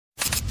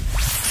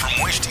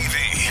From Wish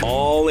TV,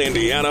 All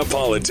Indiana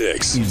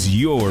Politics is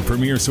your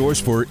premier source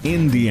for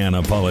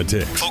Indiana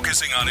politics.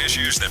 Focusing on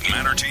issues that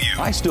matter to you.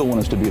 I still want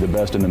us to be the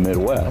best in the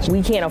Midwest.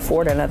 We can't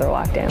afford another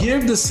lockdown.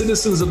 Give the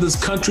citizens of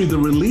this country the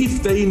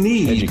relief they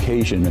need.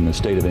 Education in the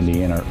state of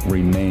Indiana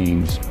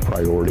remains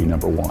priority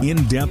number one.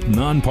 In-depth,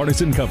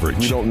 nonpartisan coverage.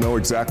 We don't know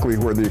exactly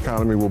where the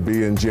economy will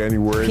be in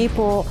January.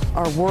 People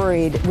are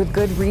worried with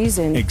good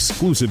reason.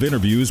 Exclusive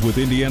interviews with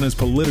Indiana's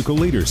political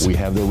leaders. We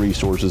have the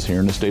resources here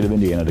in the state of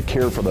Indiana to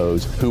care for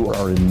those who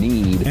are in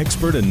need.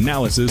 Expert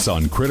analysis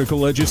on critical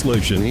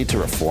legislation. We need to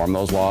reform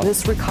those laws.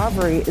 This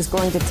recovery is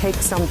going to take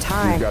some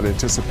time. We've got to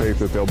anticipate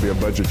that there'll be a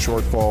budget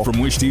shortfall. From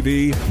Wish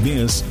TV,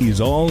 this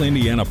is All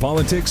Indiana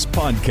Politics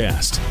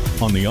Podcast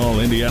on the All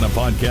Indiana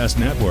Podcast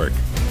Network.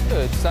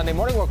 Good Sunday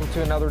morning. Welcome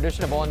to another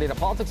edition of All Indiana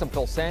Politics. I'm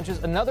Phil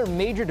Sanchez. Another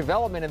major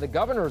development in the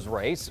governor's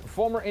race.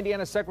 Former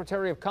Indiana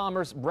Secretary of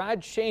Commerce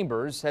Brad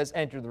Chambers has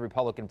entered the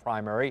Republican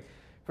primary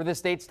for the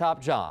state's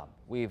top job.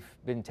 We've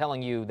been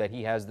telling you that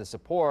he has the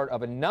support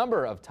of a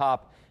number of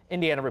top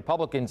Indiana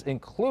Republicans,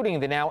 including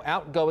the now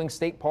outgoing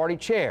state party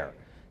chair.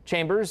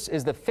 Chambers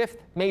is the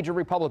fifth major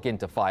Republican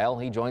to file.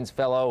 He joins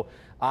fellow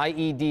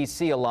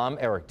IEDC alum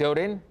Eric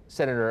Doden,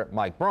 Senator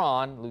Mike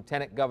Braun,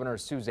 Lieutenant Governor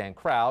Suzanne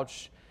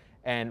Crouch,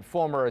 and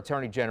former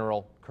Attorney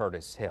General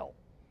Curtis Hill.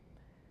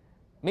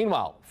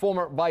 Meanwhile,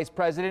 former Vice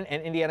President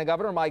and Indiana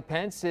Governor Mike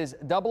Pence is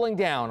doubling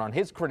down on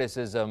his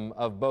criticism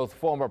of both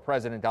former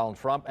President Donald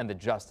Trump and the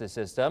justice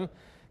system.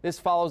 This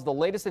follows the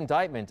latest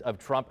indictment of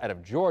Trump out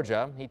of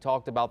Georgia. He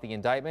talked about the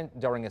indictment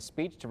during a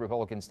speech to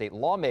Republican state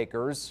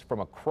lawmakers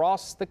from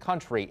across the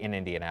country in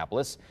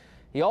Indianapolis.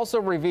 He also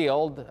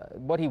revealed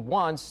what he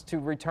wants to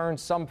return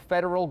some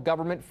federal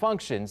government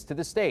functions to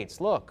the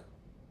states. Look.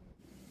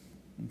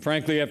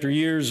 Frankly, after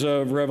years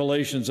of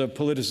revelations of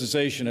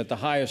politicization at the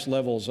highest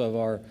levels of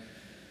our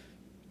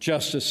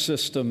justice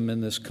system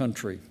in this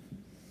country,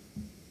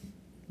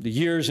 the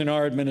years in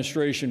our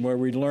administration where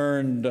we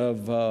learned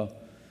of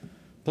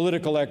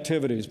political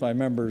activities by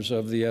members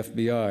of the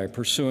FBI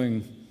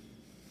pursuing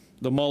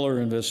the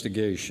Mueller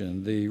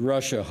investigation, the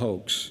Russia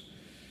hoax,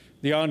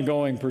 the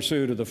ongoing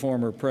pursuit of the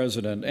former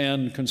president,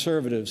 and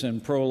conservatives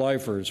and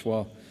pro-lifers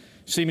while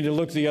seeming to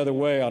look the other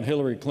way on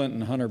Hillary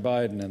Clinton, Hunter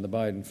Biden, and the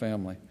Biden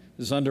family.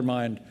 This has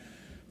undermined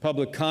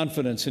public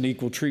confidence in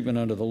equal treatment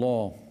under the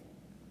law.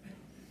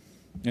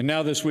 And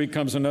now this week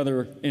comes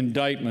another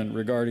indictment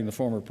regarding the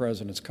former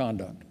president's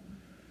conduct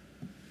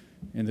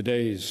in the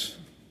days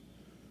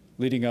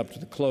leading up to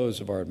the close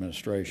of our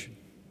administration.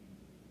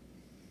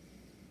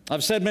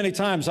 I've said many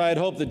times I had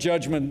hoped the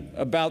judgment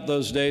about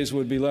those days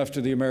would be left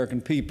to the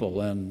American people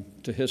and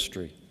to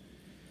history.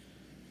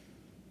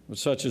 But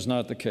such is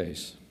not the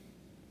case.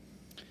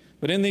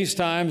 But in these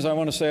times, I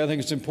want to say I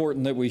think it's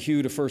important that we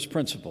hew to first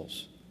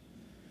principles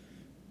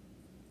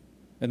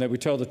and that we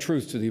tell the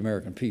truth to the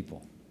American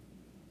people.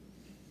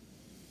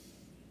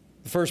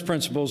 The first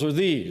principles are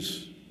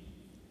these: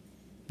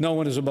 no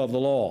one is above the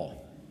law.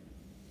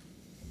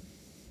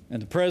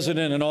 And the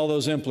president and all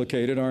those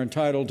implicated are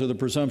entitled to the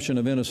presumption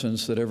of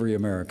innocence that every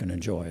American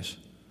enjoys.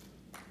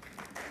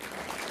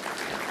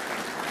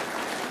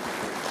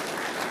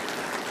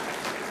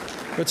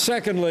 But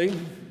secondly,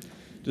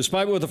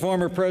 despite what the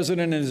former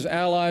president and his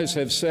allies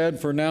have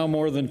said for now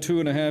more than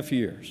 2.5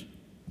 years,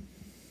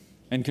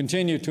 and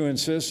continue to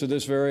insist to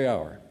this very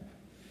hour,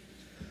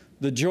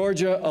 the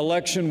Georgia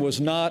election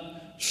was not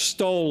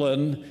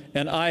stolen,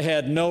 and I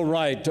had no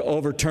right to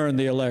overturn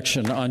the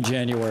election on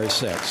January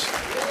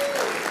 6th.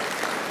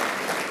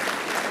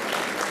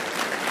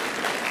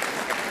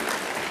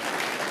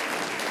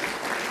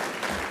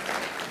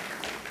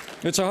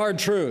 It's a hard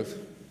truth.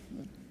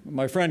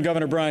 My friend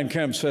Governor Brian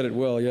Kemp said it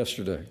well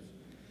yesterday.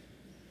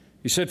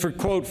 He said,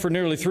 for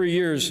nearly 3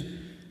 years,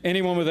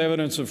 anyone with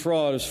evidence of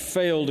fraud has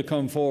failed to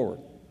come forward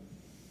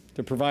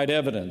to provide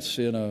evidence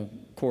in a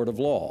court of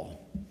law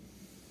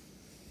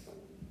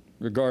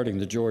regarding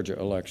the Georgia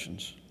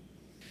elections.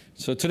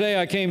 So today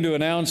I came to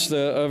announce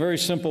a very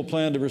simple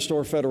plan to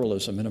restore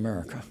federalism in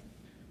America.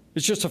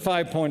 It's just a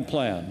 5-point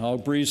plan. I'll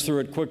breeze through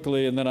it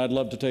quickly, and then I'd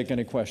love to take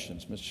any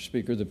questions, Mr.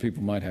 Speaker, that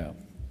people might have.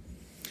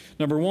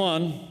 Number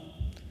one,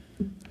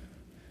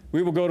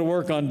 we will go to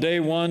work on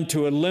day one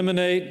to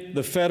eliminate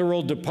the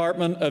Federal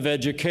Department of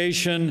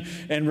Education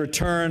and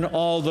return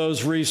all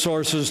those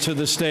resources to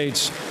the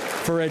states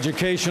for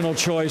educational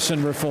choice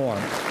and reform.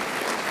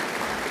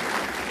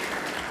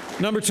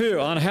 Number two,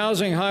 on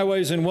housing,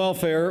 highways, and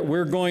welfare,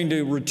 we're going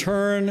to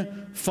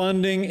return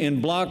funding in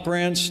block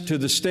grants to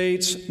the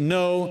states,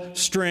 no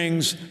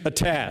strings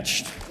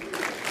attached.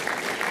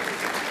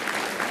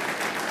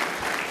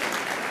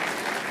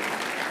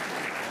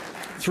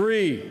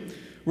 Three,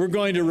 we're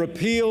going to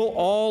repeal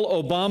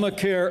all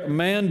Obamacare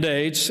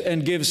mandates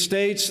and give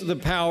states the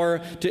power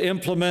to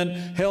implement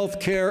health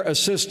care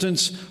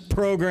assistance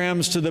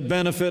programs to the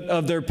benefit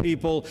of their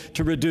people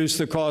to reduce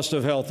the cost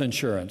of health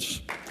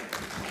insurance.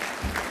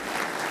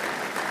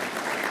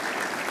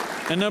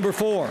 And number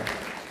four,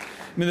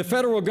 the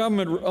federal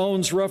government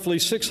owns roughly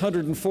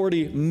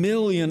 640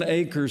 million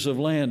acres of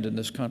land in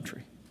this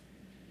country.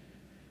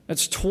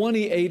 That's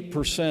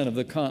 28% of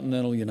the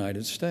continental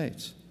United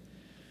States.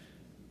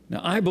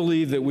 Now, I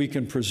believe that we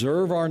can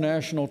preserve our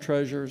national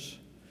treasures,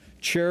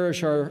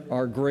 cherish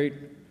our great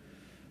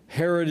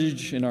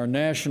heritage in our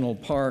national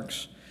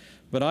parks,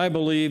 but I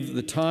believe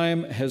the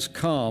time has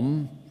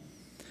come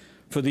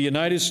for the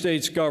United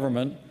States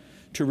government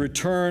to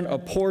return a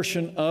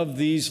portion of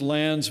these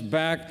lands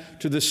back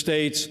to the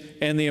states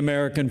and the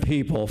American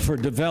people for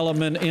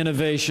development,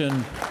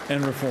 innovation,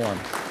 and reform.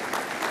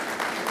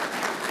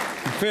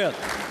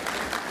 Fifth,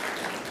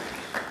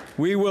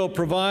 we will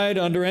provide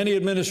under any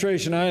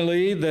administration I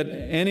lead that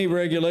any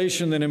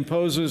regulation that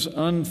imposes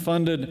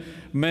unfunded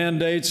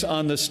mandates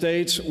on the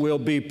states will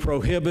be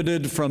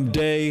prohibited from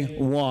day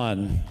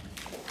one.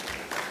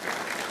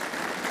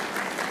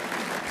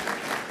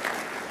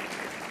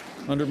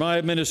 Under my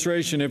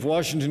administration, if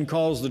Washington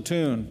calls the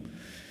tune,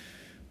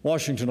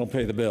 Washington will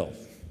pay the bill.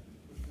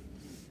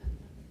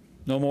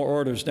 No more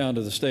orders down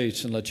to the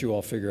states and let you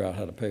all figure out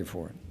how to pay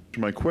for it.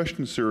 My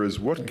question, sir,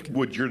 is what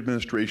would your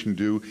administration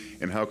do,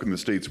 and how can the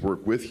states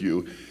work with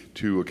you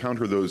to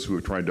counter those who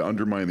have tried to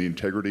undermine the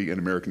integrity and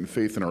American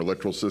faith in our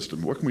electoral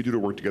system? What can we do to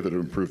work together to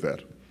improve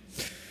that?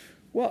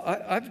 Well,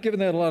 I've given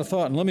that a lot of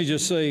thought, and let me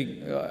just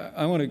say,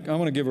 I want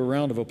to give a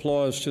round of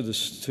applause to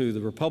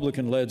the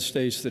Republican-led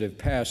states that have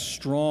passed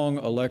strong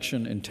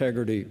election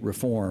integrity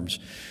reforms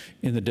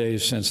in the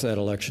days since that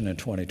election in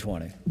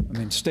 2020. I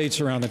mean,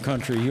 states around the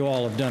country, you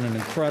all have done an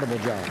incredible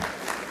job.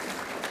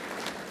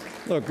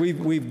 Look,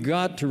 we've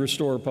got to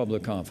restore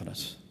public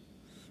confidence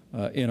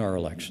in our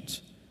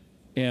elections,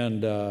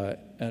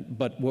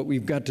 but what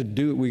we've got to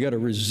do, we've got to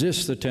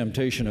resist the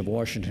temptation of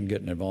Washington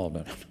getting involved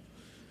in it.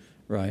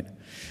 Right?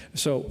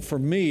 So for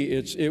me,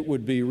 it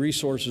would be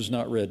resources,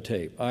 not red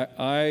tape.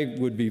 I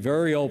would be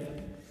very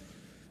open.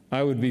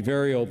 I would be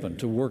very open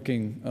to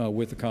working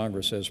with the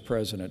Congress as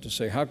president to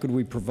say, how could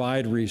we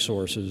provide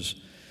resources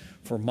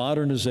for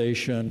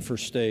modernization for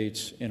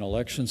states in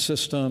election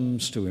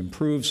systems, to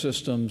improve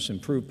systems,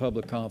 improve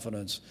public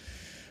confidence,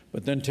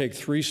 but then take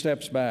 3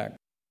 steps back.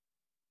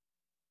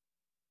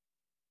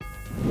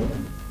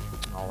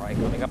 All right,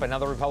 coming up,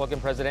 another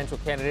Republican presidential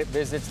candidate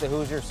visits the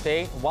Hoosier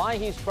State, why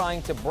he's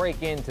trying to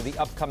break into the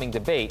upcoming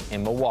debate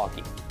in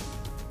Milwaukee.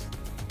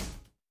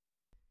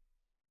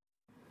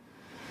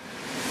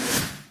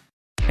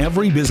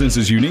 Every business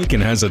is unique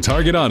and has a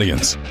target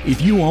audience.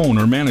 If you own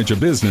or manage a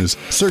business,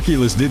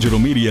 Circulus Digital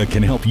Media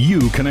can help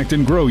you connect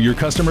and grow your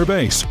customer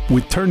base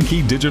with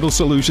turnkey digital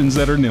solutions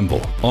that are nimble,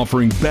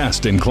 offering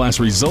best-in-class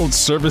results,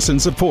 service,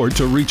 and support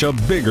to reach a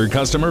bigger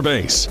customer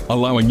base,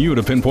 allowing you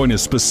to pinpoint a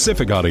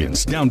specific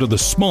audience down to the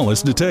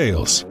smallest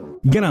details.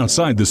 Get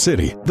outside the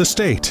city, the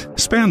state,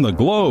 span the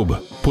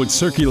globe. Put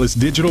Circulus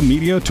Digital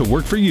Media to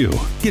work for you.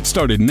 Get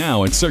started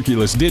now at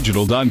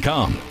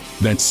circulusdigital.com.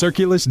 That's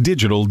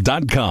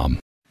circulusdigital.com.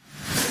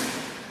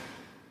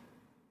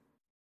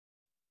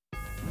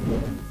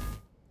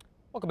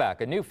 Welcome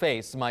back. A new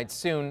face might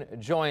soon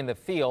join the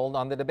field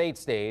on the debate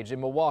stage in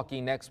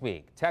Milwaukee next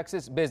week.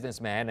 Texas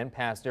businessman and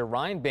pastor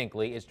Ryan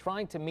Binkley is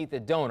trying to meet the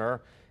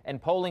donor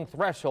and polling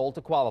threshold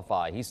to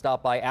qualify. He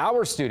stopped by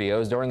our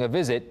studios during a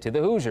visit to the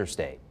Hoosier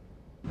State.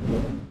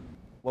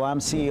 Well, I'm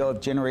CEO of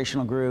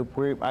Generational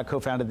Group. I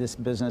co-founded this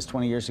business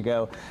 20 years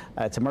ago.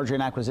 It's a merger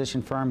and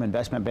acquisition firm,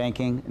 investment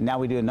banking. Now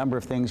we do a number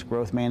of things,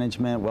 growth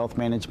management, wealth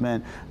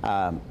management.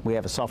 We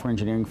have a software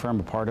engineering firm,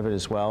 a part of it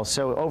as well.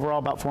 So overall,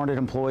 about 400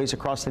 employees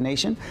across the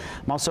nation.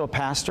 I'm also a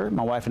pastor.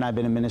 My wife and I have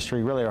been in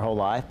ministry really our whole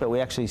life, but we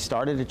actually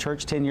started a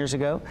church 10 years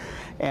ago.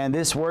 And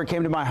this word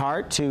came to my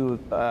heart to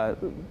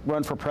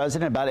run for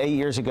president about 8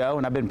 years ago,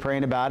 and I've been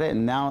praying about it.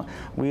 And now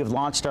we have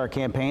launched our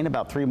campaign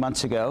about 3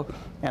 months ago.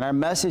 And our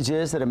message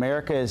is that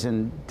America is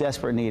in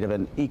desperate need of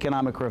an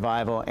economic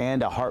revival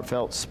and a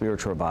heartfelt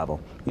spiritual revival.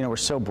 You know, we're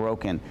so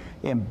broken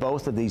in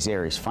both of these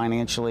areas,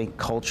 financially,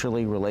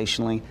 culturally,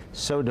 relationally,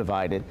 so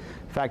divided.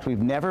 In fact, we've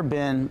never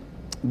been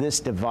this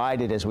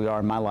divided as we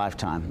are in my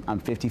lifetime. I'm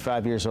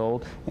 55 years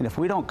old, and if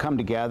we don't come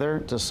together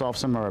to solve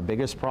some of our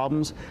biggest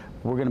problems,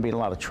 we're going to be in a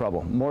lot of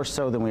trouble, more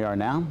so than we are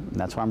now, and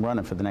that's why I'm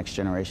running for the next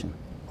generation.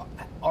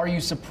 Are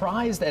you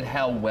surprised at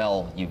how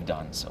well you've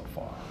done so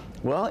far?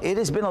 Well, it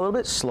has been a little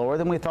bit slower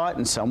than we thought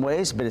in some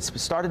ways, but it's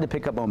started to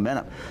pick up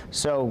momentum.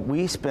 So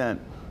we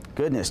spent,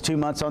 goodness, 2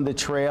 months on the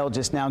trail,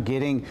 just now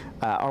getting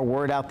our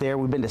word out there.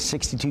 We've been to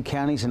 62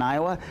 counties in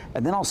Iowa,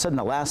 and then all of a sudden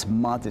the last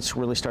month it's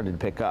really started to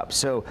pick up.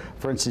 So,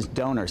 for instance,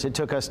 donors. It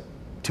took us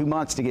 2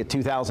 months to get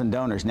 2,000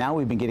 donors. Now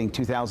we've been getting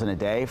 2,000 a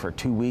day for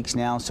 2 weeks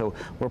now, so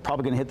we're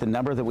probably going to hit the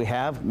number that we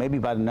have, maybe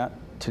by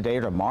today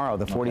or tomorrow,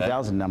 the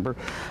 40,000 number.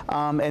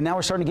 And now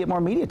we're starting to get more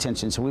media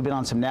attention. So we've been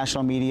on some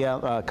national media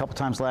a couple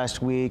times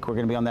last week. We're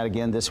going to be on that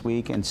again this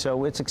week. And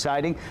so it's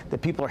exciting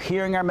that people are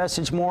hearing our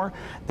message more,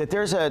 that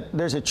there's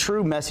a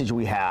true message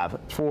we have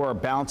for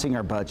balancing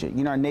our budget.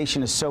 You know, our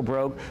nation is so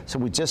broke, so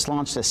we just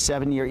launched a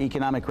 7-year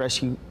economic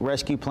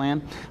rescue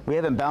plan. We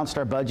haven't balanced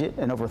our budget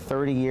in over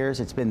 30 years.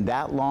 It's been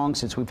that long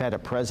since we've had a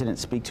president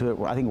speak to it,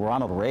 I think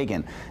Ronald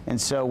Reagan. And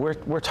so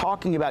we're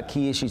talking about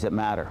key issues that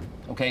matter.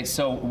 Okay,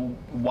 so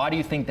why do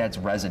you think that's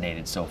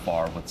resonated so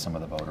far with some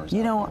of the voters?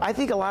 You know, I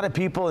think a lot of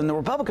people in the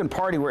Republican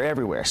Party were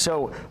everywhere.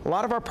 So a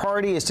lot of our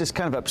party is just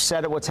kind of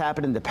upset at what's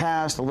happened in the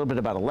past, a little bit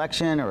about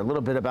election or a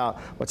little bit about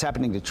what's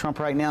happening to Trump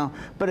right now.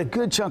 But a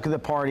good chunk of the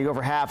party,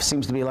 over half,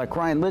 seems to be like,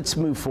 Ryan, let's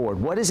move forward.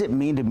 What does it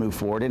mean to move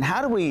forward? And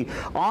how do we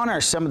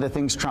honor some of the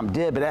things Trump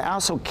did, but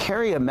also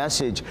carry a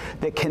message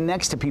that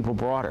connects to people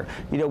broader?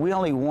 You know, we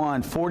only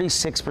won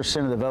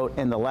 46% of the vote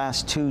in the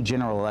last 2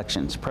 general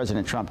elections,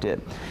 President Trump did.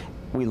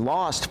 We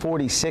lost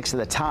 46 of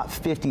the top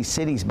 50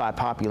 cities by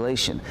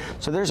population.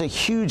 So there's a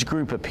huge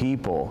group of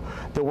people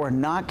that we're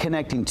not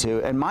connecting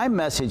to. And my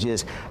message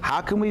is, how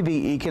can we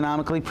be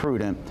economically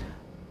prudent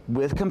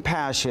with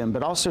compassion,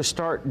 but also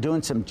start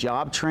doing some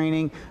job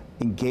training,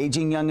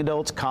 engaging young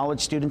adults, college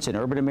students in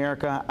urban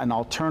America, an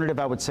alternative,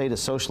 I would say, to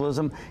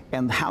socialism,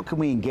 and how can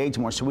we engage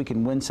more so we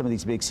can win some of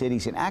these big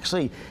cities and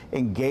actually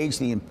engage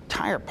the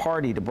entire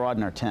party to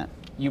broaden our tent.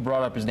 You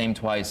brought up his name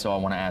twice, so I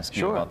want to ask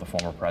you about the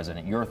former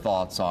president. Your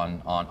thoughts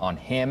on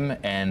him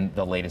and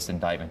the latest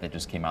indictment that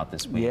just came out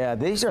this week? Yeah,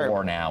 these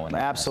are now.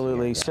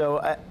 Absolutely.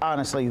 So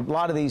honestly, a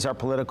lot of these are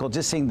political.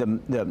 Just seeing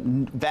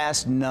the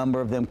vast number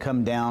of them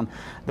come down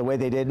the way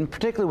they did, and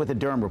particularly with the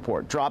Durham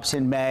report, drops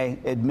in May,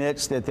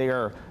 admits that they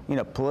are, you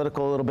know,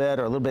 political a little bit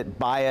or a little bit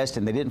biased,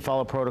 and they didn't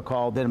follow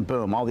protocol. Then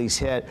boom, all these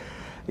hit.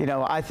 You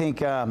know, I think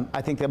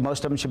that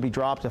most of them should be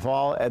dropped. If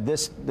all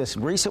this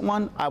recent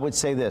one, I would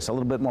say this, a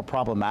little bit more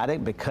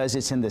problematic because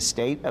it's in the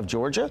state of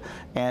Georgia,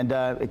 and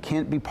it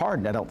can't be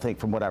pardoned, I don't think,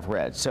 from what I've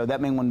read. So that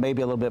main one may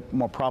be a little bit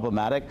more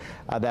problematic.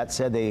 That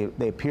said,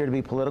 they appear to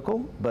be political,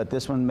 but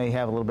this one may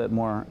have a little bit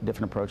more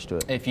different approach to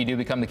it. If you do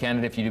become the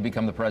candidate, if you do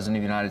become the president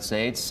of the United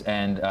States,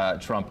 and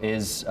Trump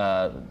is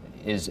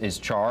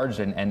charged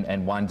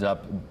and winds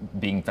up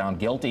being found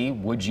guilty,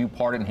 would you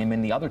pardon him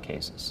in the other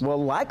cases?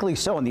 Well, likely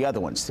so in the other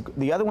ones.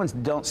 The other ones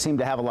don't seem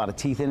to have a lot of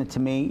teeth in it to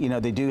me. You know,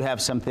 they do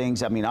have some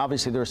things. I mean,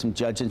 obviously there are some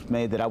judgments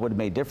made that I would have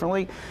made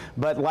differently,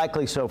 but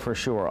likely so for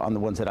sure on the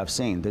ones that I've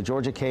seen. The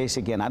Georgia case,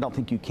 again, I don't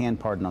think you can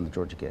pardon on the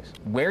Georgia case.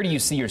 Where do you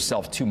see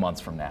yourself 2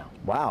 months from now?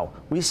 Wow.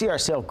 We see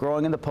ourselves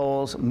growing in the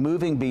polls,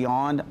 moving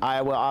beyond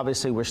Iowa.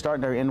 Obviously, we're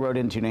starting our inroad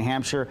into New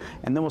Hampshire,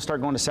 and then we'll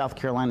start going to South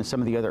Carolina and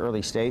some of the other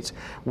early states.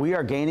 We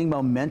are gaining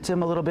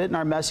momentum a little bit in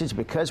our message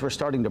because we're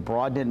starting to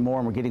broaden it more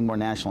and we're getting more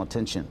national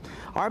attention.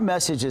 Our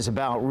message is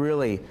about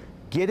really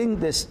getting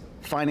this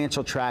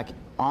financial track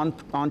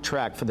on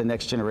track for the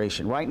next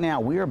generation. Right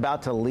now, we are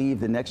about to leave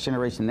the next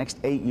generation, the next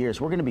 8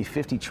 years. We're going to be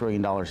 $50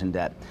 trillion in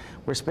debt.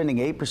 We're spending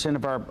 8%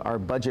 of our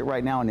budget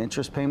right now on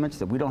interest payments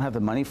that we don't have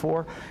the money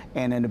for.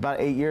 And in about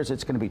 8 years,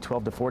 it's going to be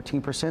 12 to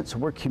 14%. So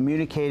we're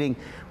communicating.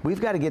 We've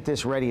got to get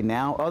this ready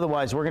now.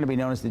 Otherwise, we're going to be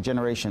known as the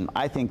generation,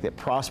 I think, that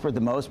prospered the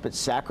most but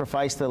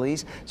sacrificed the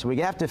least. So we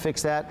have to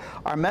fix that.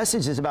 Our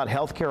message is about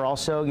healthcare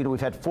also. You know,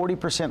 we've had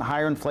 40%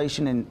 higher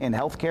inflation in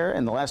healthcare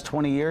in the last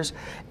 20 years.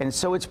 And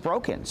so it's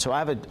broken. So I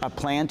have a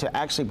plan to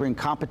actually bring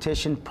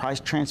competition, price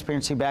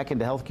transparency back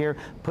into healthcare,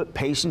 put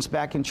patients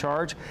back in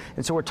charge.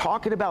 And so we're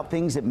talking about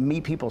things that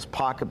meet people's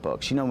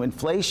pocketbooks. You know,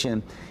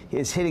 inflation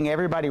is hitting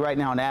everybody right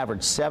now on average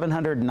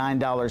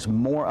 $709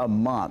 more a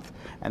month.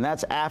 And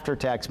that's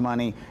after-tax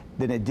money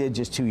than it did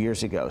just 2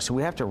 years ago. So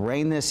we have to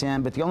rein this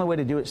in, but the only way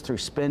to do it is through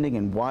spending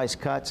and wise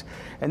cuts.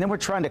 And then we're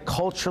trying to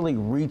culturally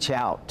reach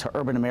out to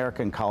urban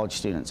America and college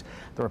students.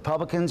 The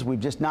Republicans, we've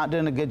just not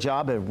done a good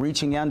job of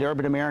reaching out to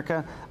urban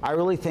America. I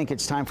really think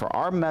it's time for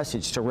our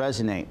message to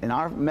resonate, and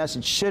our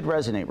message should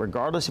resonate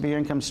regardless of your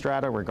income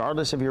strata,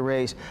 regardless of your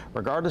race,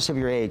 regardless of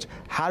your age.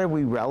 How are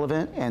we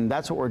relevant? And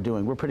that's what we're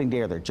doing. We're putting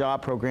together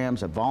job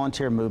programs, a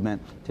volunteer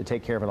movement to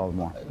take care of it all the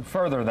more.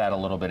 Further that a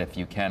little bit if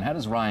you can. How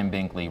does Ryan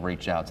Binkley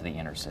reach out to the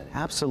inner city?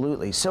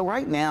 Absolutely. So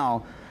right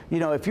now, you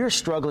know, if you're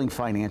struggling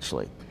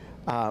financially,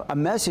 a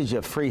message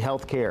of free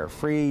health care,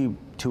 free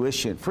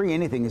tuition, free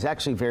anything is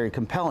actually very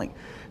compelling.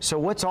 So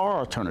what's our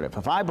alternative?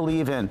 If I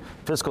believe in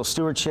fiscal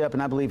stewardship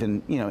and I believe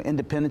in, you know,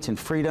 independence and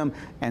freedom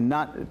and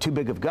not too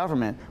big of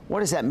government,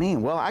 what does that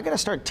mean? Well, I got to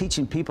start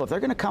teaching people if they're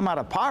going to come out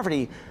of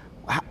poverty,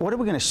 what are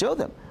we going to show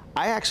them?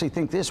 I actually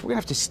think we're going to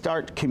have to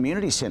start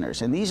community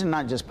centers, and these are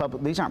not just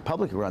public, these aren't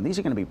publicly run, these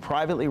are going to be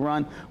privately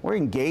run. We're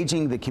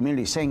engaging the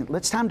community, saying,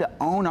 it's time to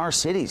own our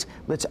cities.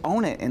 Let's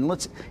own it, and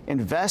let's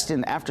invest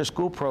in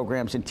after-school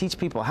programs and teach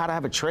people how to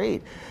have a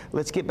trade.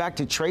 Let's get back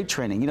to trade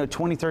training. You know,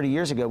 20, 30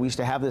 years ago, we used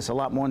to have this a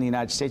lot more in the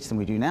United States than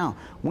we do now.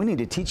 We need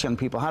to teach young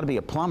people how to be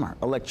a plumber,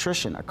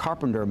 electrician, a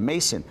carpenter, a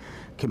mason,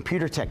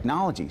 computer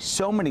technology.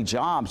 So many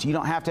jobs you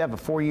don't have to have a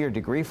 4-year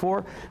degree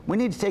for. We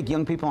need to take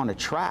young people on a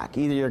track.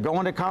 Either you're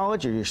going to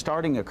college or you're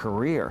starting a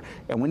career,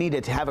 and we need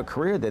to have a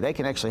career that they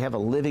can actually have a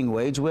living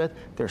wage with.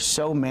 There's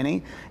so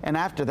many. And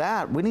after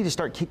that, we need to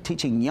start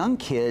teaching young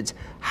kids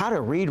how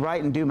to read,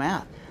 write, and do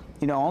math.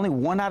 You know, only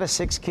 1 out of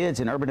 6 kids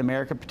in urban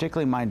America,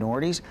 particularly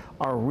minorities,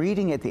 are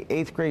reading at the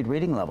 8th grade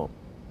reading level.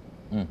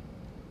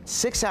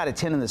 6 out of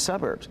 10 in the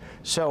suburbs.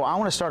 So I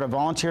want to start a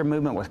volunteer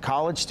movement with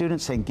college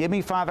students saying, give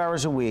me 5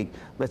 hours a week.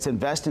 Let's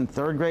invest in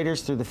 3rd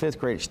graders through the 5th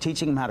graders,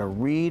 teaching them how to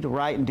read,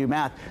 write, and do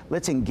math.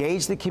 Let's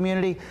engage the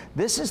community.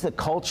 This is the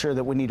culture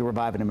that we need to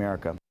revive in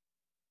America.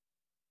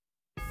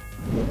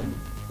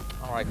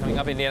 All right. right, coming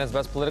up, Indiana's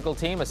best political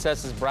team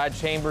assesses Brad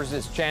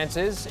Chambers'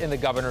 chances in the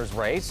governor's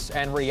race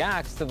and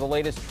reacts to the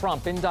latest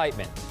Trump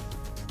indictment.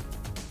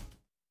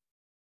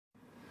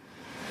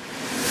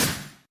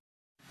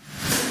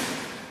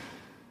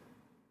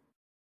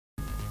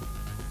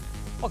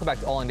 Welcome back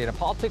to All Indiana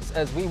Politics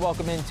as we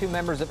welcome in two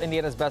members of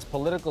Indiana's best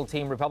political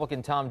team,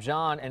 Republican Tom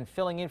John, and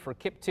filling in for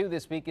Kip 2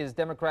 this week is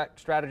Democrat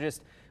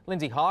strategist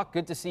Lindsey Hawk.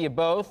 Good to see you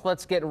both.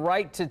 Let's get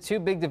right to two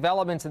big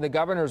developments in the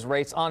governor's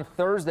race. On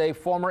Thursday,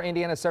 former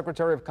Indiana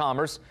Secretary of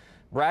Commerce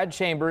Brad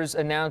Chambers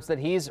announced that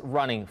he's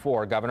running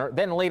for governor.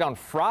 Then late on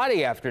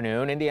Friday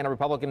afternoon, Indiana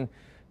Republican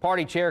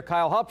Party Chair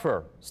Kyle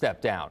Hupfer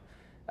stepped down.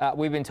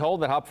 We've been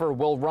told that Hupfer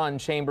will run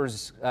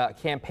Chambers'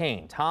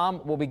 campaign.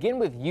 Tom, we'll begin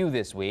with you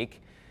this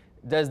week.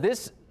 Does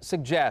this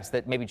suggest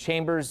that maybe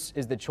Chambers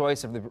is the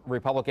choice of the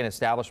Republican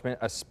establishment,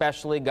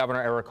 especially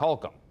Governor Eric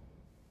Holcomb?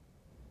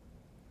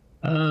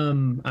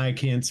 I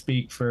can't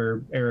speak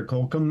for Eric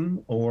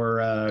Holcomb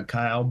or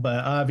Kyle,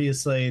 but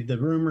obviously the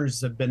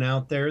rumors have been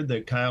out there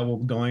that Kyle will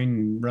be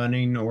going,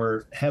 running,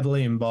 or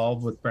heavily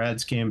involved with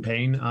Brad's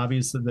campaign.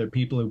 Obviously, they're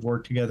people who've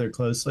worked together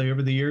closely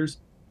over the years,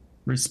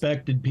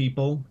 respected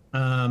people.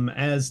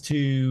 As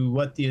to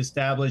what the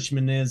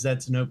establishment is,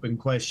 that's an open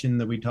question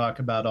that we talk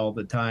about all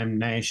the time,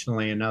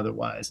 nationally and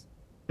otherwise.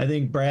 I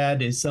think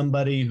Brad is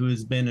somebody who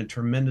has been a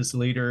tremendous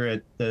leader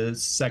at the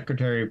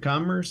Secretary of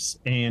Commerce,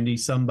 and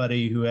he's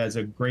somebody who has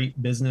a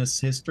great business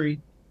history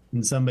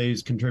and somebody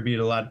who's contributed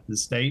a lot to the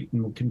state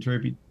and will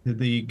contribute to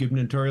the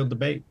gubernatorial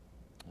debate.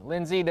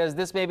 Lindsey, does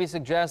this maybe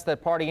suggest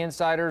that party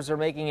insiders are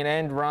making an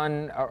end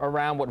run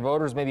around what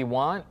voters maybe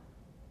want?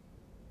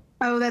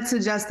 Oh, that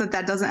suggests that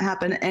that doesn't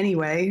happen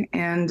anyway,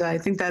 and I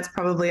think that's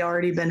probably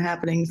already been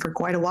happening for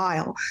quite a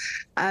while.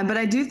 But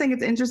I do think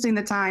it's interesting,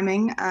 the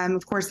timing.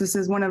 Of course, this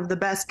is one of the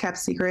best kept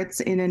secrets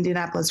in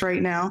Indianapolis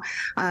right now,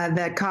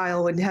 that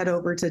Kyle would head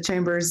over to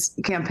Chambers'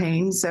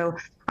 campaign. So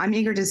I'm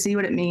eager to see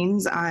what it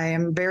means. I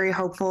am very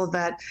hopeful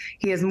that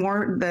he is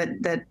more,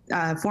 that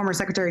former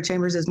Secretary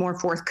Chambers is more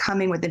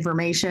forthcoming with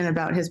information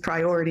about his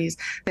priorities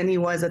than he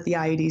was at the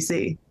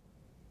IEDC.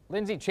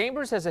 Lindsey,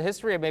 Chambers has a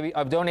history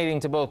of donating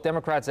to both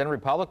Democrats and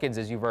Republicans,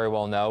 as you very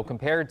well know,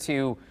 compared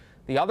to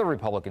the other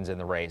Republicans in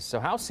the race. So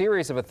how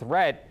serious of a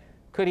threat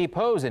could he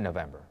pose in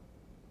November?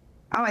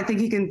 Oh, I think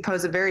he can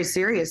pose a very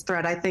serious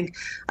threat. I think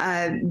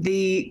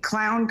the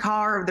clown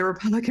car of the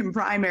Republican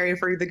primary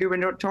for the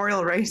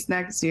gubernatorial race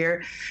next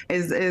year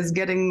is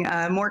getting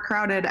more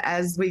crowded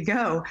as we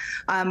go.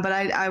 But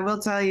I will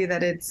tell you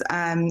that it's,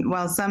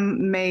 while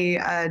some may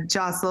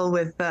jostle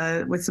with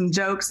some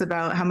jokes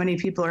about how many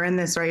people are in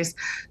this race,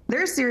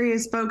 there are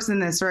serious folks in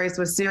this race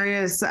with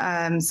serious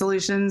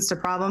solutions to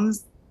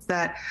problems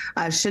that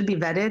should be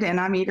vetted, and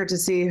I'm eager to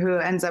see who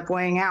ends up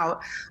weighing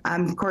out.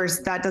 Of course,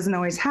 that doesn't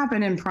always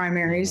happen in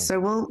primaries, so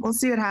we'll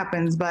see what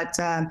happens. But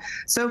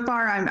so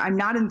far, I'm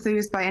not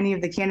enthused by any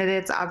of the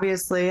candidates.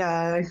 Obviously,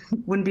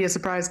 wouldn't be a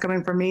surprise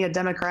coming from me, a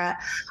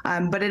Democrat.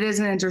 But it is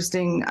an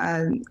interesting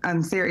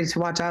theory to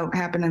watch out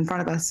happen in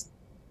front of us.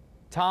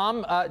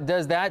 Tom,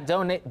 does that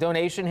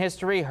donation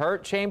history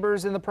hurt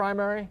Chambers in the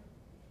primary?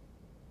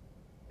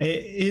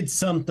 It's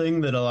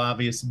something that'll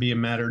obviously be a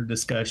matter of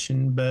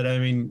discussion, but I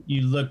mean,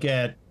 you look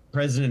at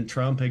President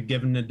Trump had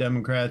given the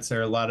Democrats, there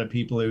are a lot of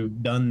people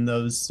who've done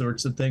those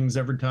sorts of things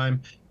every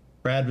time.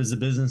 Brad was a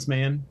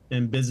businessman,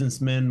 and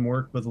businessmen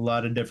work with a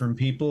lot of different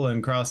people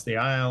and cross the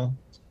aisle.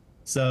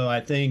 So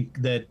I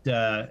think that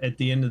at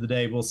the end of the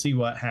day, we'll see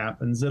what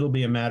happens. It'll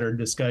be a matter of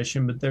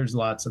discussion, but there's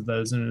lots of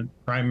those in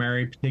a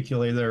primary,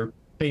 particularly their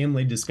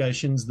family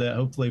discussions that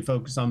hopefully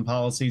focus on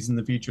policies in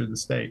the future of the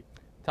state.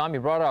 Tom,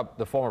 you brought up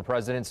the former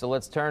president, so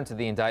let's turn to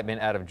the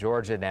indictment out of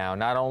Georgia now,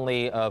 not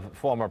only of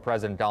former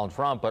President Donald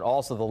Trump, but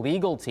also the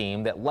legal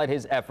team that led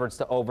his efforts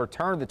to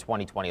overturn the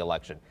 2020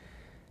 election.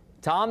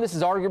 Tom, this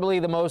is arguably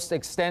the most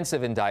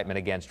extensive indictment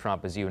against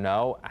Trump, as you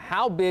know.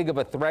 How big of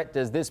a threat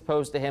does this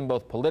pose to him,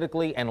 both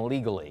politically and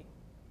legally?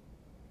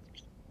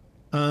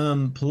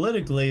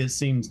 Politically, it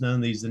seems none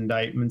of these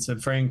indictments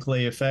have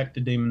frankly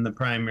affected him in the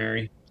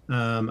primary.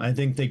 I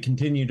think they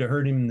continue to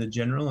hurt him in the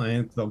general. I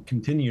think they'll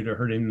continue to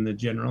hurt him in the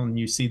general, and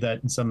you see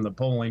that in some of the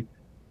polling.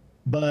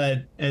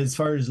 But as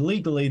far as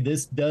legally,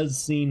 this does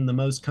seem the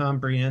most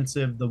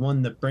comprehensive, the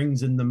one that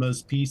brings in the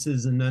most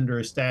pieces and under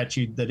a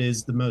statute that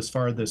is the most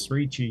farthest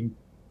reaching.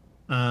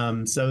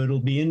 So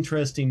it'll be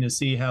interesting to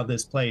see how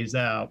this plays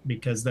out,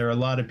 because there are a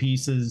lot of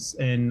pieces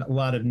and a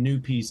lot of new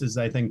pieces,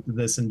 I think, to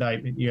this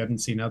indictment you haven't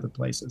seen other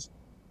places.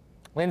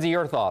 Lindsey,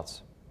 your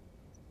thoughts?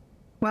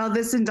 Well,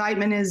 this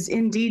indictment is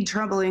indeed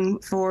troubling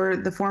for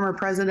the former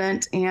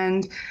president,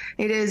 and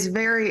it is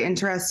very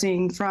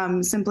interesting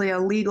from simply a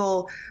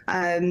legal,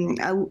 I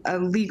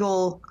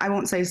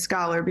won't say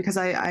scholar, because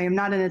I am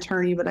not an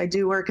attorney, but I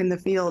do work in the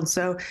field.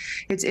 So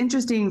it's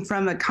interesting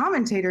from a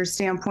commentator's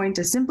standpoint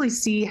to simply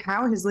see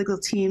how his legal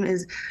team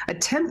is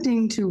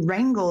attempting to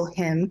wrangle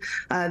him.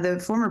 The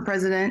former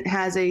president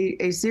has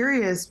a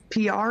serious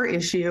PR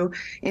issue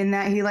in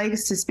that he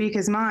likes to speak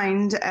his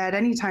mind at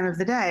any time of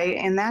the day,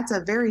 and that's a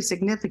very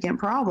significant significant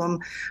problem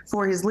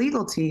for his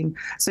legal team.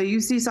 So you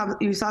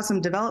saw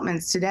some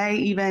developments today,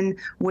 even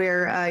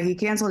where he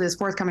canceled his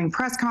forthcoming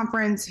press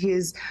conference.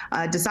 He's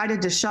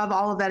decided to shove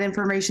all of that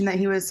information that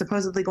he was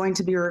supposedly going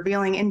to be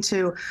revealing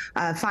into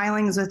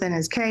filings within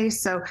his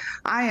case. So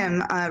I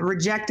am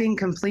rejecting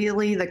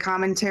completely the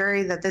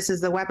commentary that this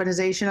is the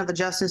weaponization of the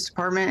Justice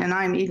Department, and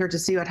I am eager to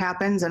see what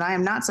happens. And I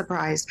am not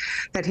surprised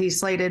that he's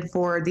slated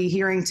for the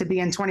hearing to be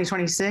in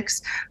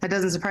 2026. That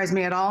doesn't surprise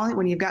me at all.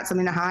 When you've got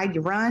something to hide,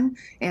 you run,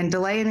 and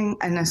delaying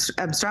and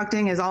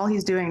obstructing is all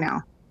he's doing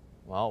now.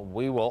 Well,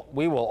 we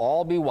will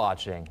all be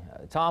watching.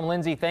 Tom,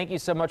 Lindsay, thank you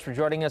so much for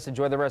joining us.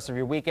 Enjoy the rest of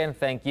your weekend.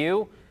 Thank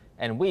you,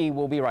 and we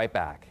will be right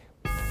back.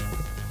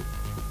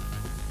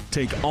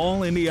 Take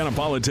All Indiana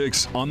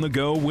Politics on the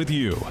go with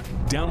you.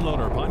 Download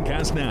our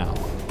podcast now.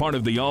 Part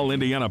of the All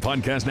Indiana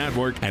Podcast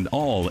Network and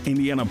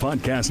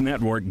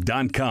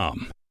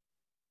allindianapodcastnetwork.com.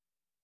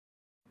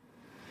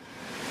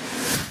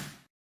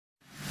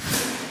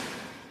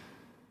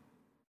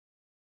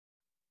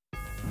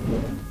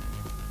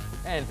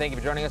 And thank you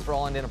for joining us for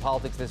All Indiana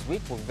Politics this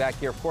week. We'll be back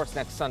here, of course,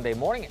 next Sunday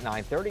morning at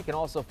 9:30. You can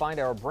also find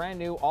our brand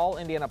new All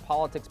Indiana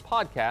Politics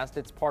podcast.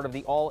 It's part of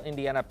the All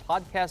Indiana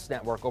Podcast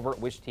Network over at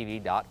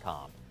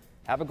wishtv.com.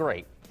 Have a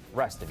great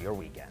rest of your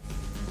weekend.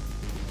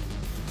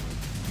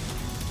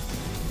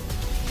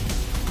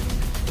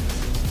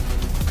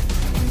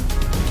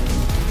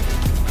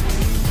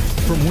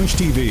 From Wish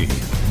TV,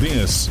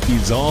 this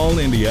is All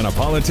Indiana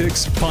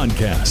Politics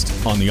Podcast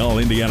on the All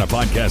Indiana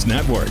Podcast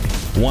Network.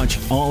 Watch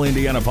All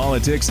Indiana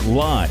Politics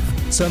live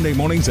Sunday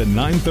mornings at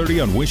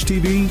 9:30 on Wish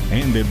TV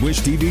and at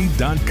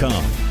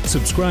wishtv.com.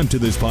 Subscribe to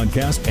this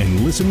podcast and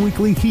listen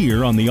weekly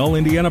here on the All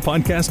Indiana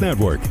Podcast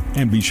Network.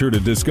 And be sure to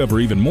discover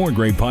even more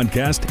great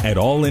podcasts at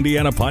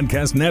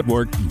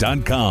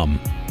allindianapodcastnetwork.com.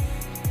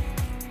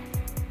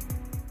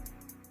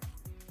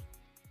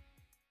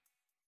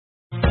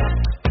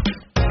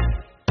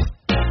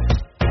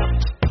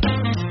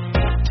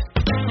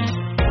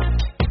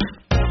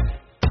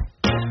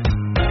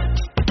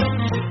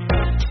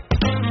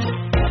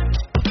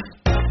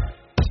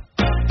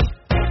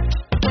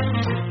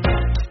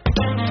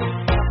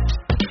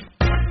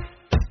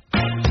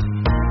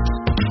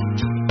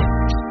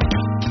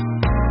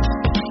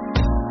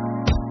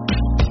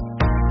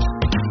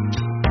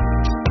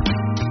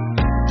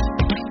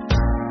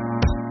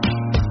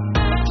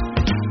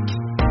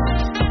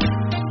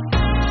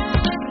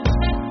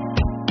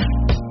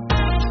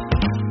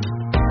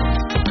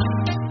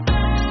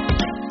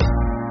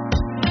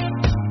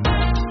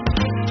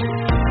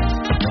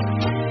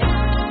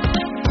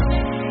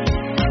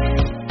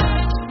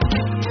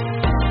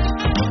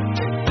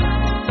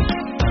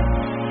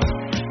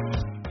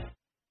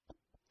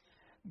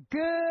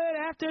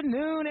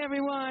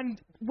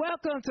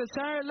 Welcome to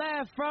Turn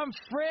Left from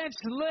French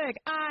Lick.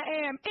 I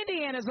am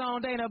Indiana's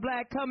own Dana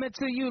Black, coming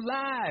to you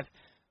live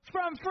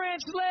from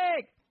French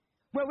Lick,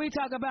 where we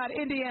talk about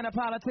Indiana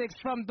politics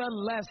from the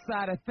left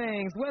side of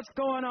things. What's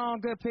going on,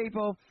 good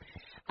people?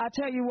 I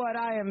tell you what,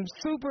 I am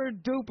super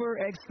duper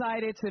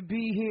excited to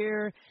be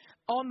here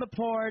on the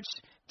porch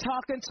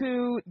talking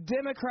to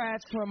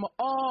Democrats from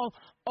all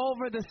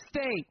over the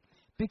state,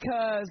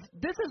 because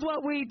this is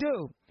what we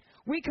do.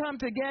 We come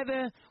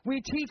together,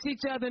 we teach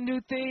each other new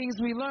things,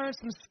 we learn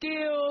some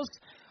skills,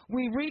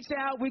 we reach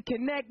out, we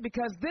connect,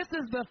 because this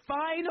is the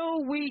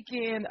final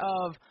weekend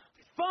of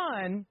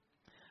fun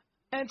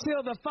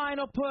until the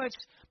final push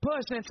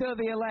until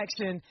the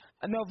election,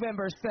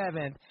 November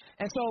 7th.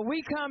 And so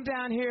we come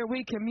down here,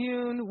 we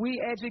commune, we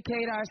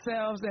educate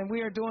ourselves, and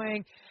we are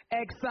doing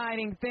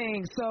exciting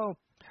things. So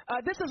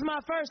this is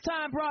my first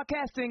time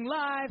broadcasting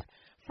live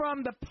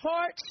from the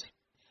porch.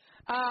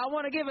 I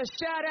want to give a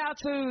shout out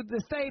to the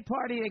State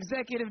Party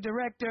Executive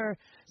Director,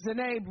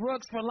 Zanae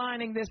Brooks, for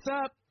lining this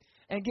up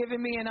and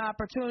giving me an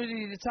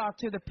opportunity to talk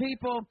to the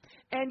people.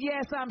 And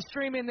yes, I'm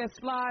streaming this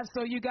live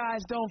so you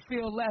guys don't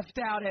feel left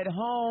out at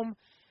home.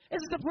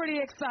 This is a pretty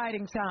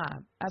exciting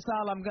time. That's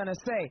all I'm going to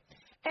say.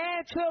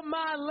 And to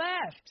my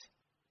left,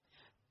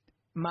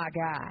 my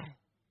guy,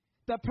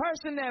 the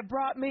person that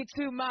brought me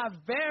to my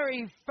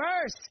very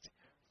first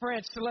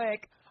French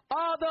Lick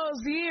all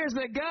those years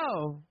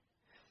ago,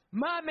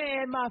 my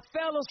man, my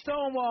fellow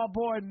Stonewall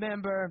board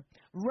member,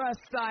 Russ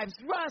Sipes.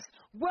 Russ,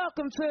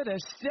 welcome to the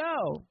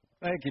show.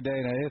 Thank you,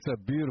 Dana. It's a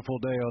beautiful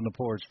day on the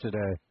porch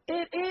today.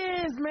 It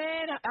is,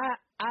 man.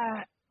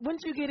 When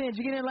did you get in? Did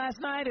you get in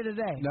last night or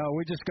today? No,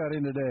 we just got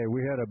in today.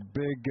 We had a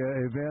big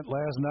event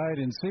last night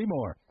in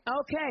Seymour.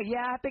 Okay,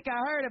 yeah, I think I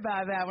heard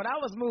about that one. I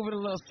was moving a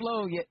little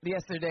slow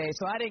yesterday,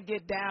 so I didn't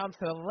get down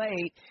till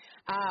late.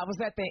 I was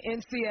at the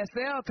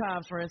NCSL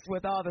conference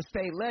with all the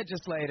state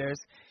legislators.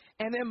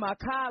 And then my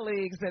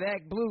colleagues that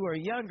act blue are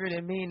younger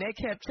than me, and they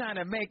kept trying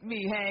to make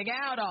me hang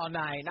out all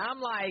night. And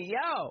I'm like,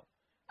 yo,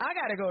 I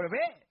got to go to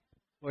bed.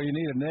 Well, you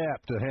need a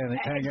nap to hang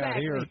out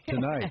here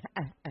tonight.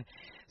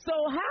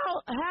 So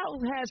how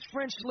has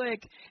French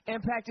Lick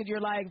impacted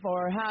your life,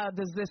 or how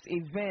does this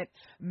event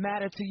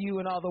matter to you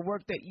and all the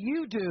work that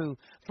you do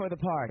for the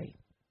party?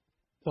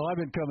 Well, I've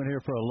been coming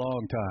here for a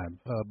long time,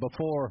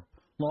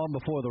 long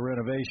before the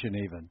renovation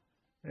even.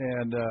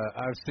 and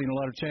I've seen a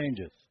lot of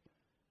changes.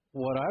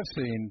 What I've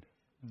seen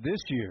this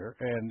year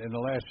and in the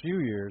last few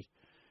years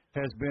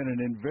has been an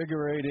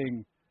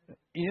invigorating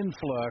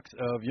influx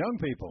of young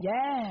people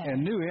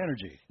and new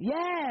energy.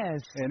 Yes.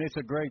 And it's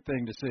a great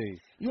thing to see.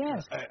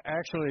 Yes.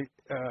 Actually,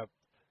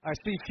 I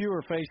see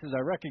fewer faces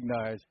I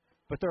recognize,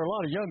 but there are a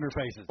lot of younger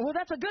faces. Well,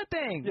 that's a good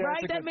thing, Yeah, right?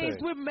 it's a That good means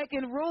thing. we're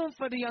making room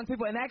for the young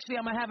people. And actually,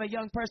 I'm going to have a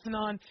young person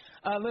on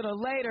a little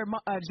later,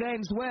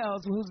 James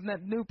Wells, who's the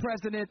new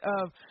president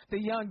of the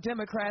Young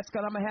Democrats,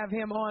 because I'm going to have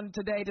him on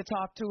today to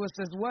talk to us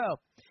as well.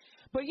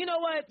 But you know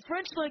what?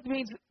 French Lick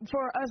means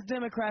for us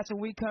Democrats when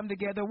we come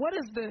together. What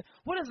is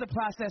the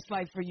process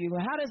like for you?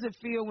 How does it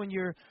feel when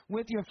you're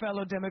with your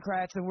fellow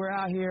Democrats and we're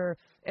out here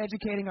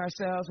educating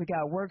ourselves? We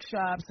got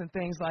workshops and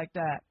things like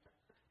that.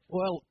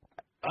 Well,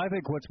 I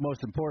think what's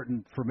most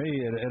important for me,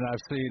 and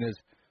I've seen, is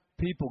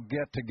people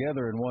get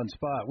together in one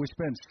spot. We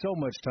spend so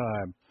much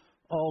time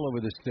all over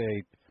the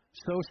state,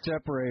 so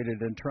separated,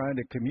 and trying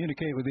to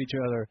communicate with each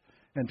other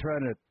and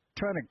trying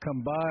to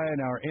combine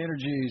our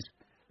energies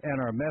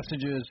and our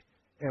messages.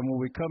 And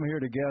when we come here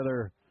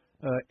together,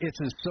 it's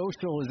as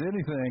social as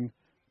anything,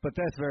 but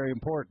that's very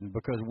important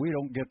because we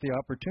don't get the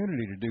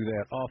opportunity to do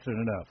that often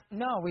enough.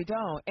 No, we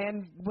don't.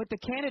 And with the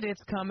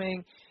candidates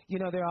coming, you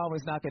know, they're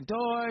always knocking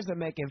doors, they're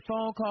making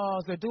phone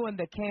calls, they're doing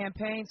the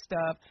campaign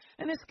stuff,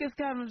 and this gives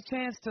them a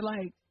chance to,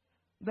 like,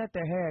 let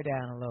their hair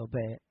down a little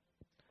bit.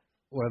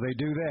 Well, they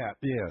do that,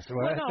 yes.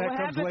 Well, no, that what comes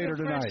happens later at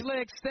tonight. French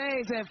Lick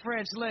stays at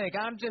French Lick.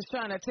 I'm just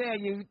trying to tell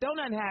you, don't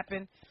nothing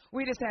happen.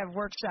 We just have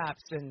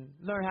workshops and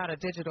learn how to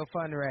digital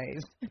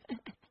fundraise.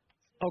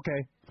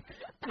 Okay.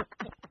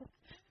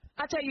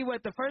 I tell you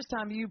what, the first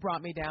time you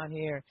brought me down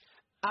here,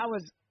 I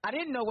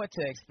didn't know what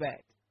to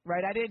expect,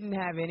 right? I didn't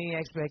have any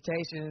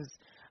expectations.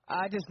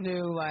 I just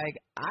knew, like,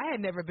 I had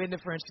never been to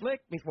French Lick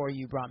before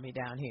you brought me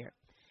down here.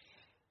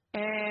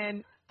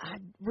 And I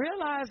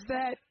realized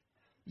that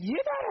you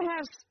got to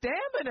have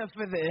stamina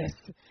for this.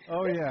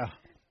 Oh, yeah.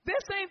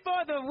 This ain't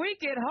for the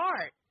weak at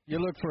heart. You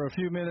look for a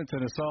few minutes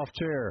in a soft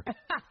chair.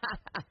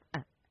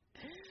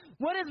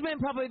 What has been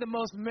probably the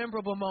most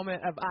memorable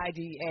moment of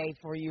IDA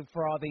for you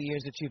for all the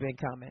years that you've been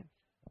coming?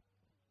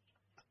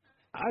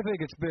 I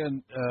think it's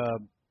been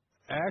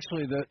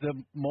actually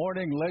the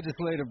morning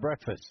legislative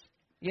breakfast.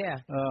 Yeah.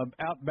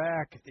 Out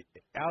back,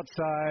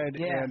 outside,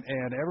 Yeah.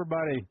 and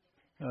everybody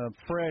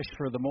fresh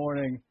for the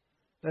morning.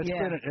 That's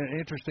Yeah. been an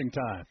interesting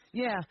time.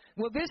 Yeah.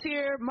 Well, this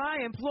year, my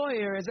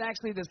employer is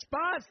actually the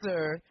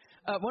sponsor,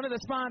 one of the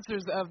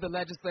sponsors of the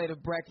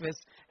legislative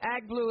breakfast.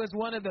 AgBlue is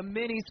one of the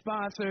many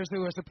sponsors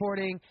who are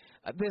supporting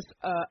this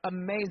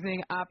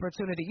amazing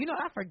opportunity. You know,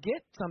 I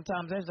forget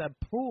sometimes there's a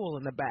pool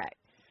in the back.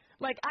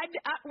 Like,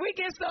 we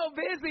get so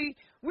busy,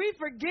 we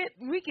forget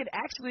we could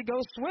actually go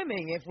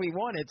swimming if we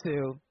wanted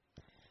to.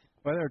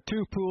 Well, there are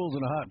 2 pools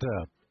and a hot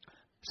tub.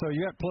 So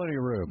you got plenty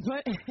of room.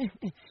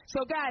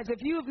 So, guys, if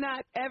you've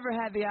not ever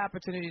had the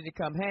opportunity to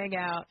come hang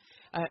out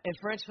in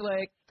French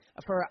Lick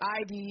for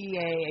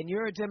IDEA and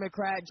you're a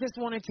Democrat, just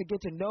wanting to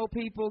get to know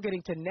people,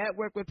 getting to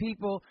network with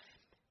people,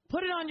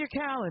 put it on your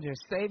calendar.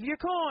 Save your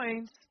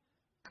coins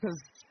because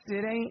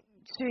it ain't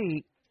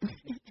cheap.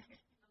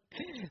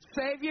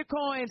 Save your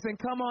coins and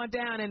come on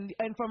down.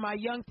 And for my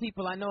young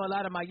people, I know a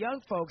lot of my young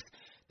folks,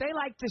 they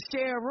like to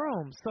share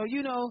rooms. So,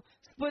 you know,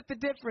 split the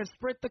difference,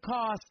 split the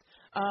cost.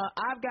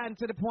 I've gotten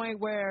to the point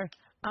where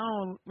I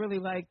don't really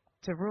like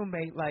to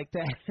roommate like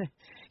that.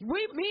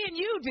 Me and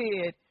you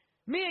did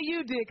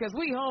because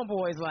we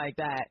homeboys like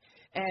that.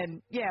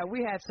 And, yeah,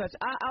 we had such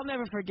 – I'll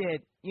never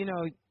forget, you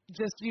know,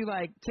 just you,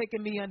 like,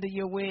 taking me under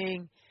your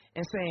wing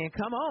and saying,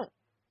 come on,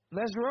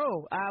 let's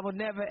roll. I will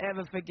never,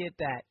 ever forget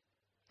that.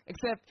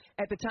 Except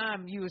at the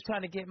time you was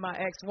trying to get my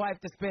ex-wife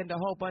to spend a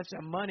whole bunch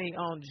of money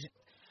on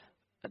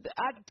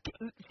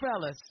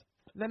fellas,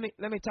 let me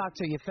talk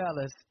to you,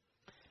 fellas.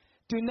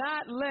 Do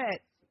not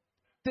let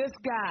this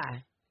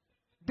guy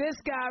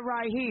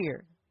right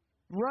here,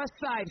 Russ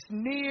Sipes,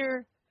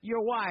 near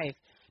your wife.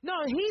 No,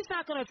 he's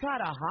not going to try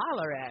to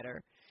holler at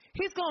her.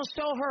 He's going to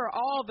show her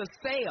all the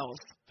sales.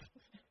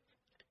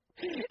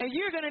 And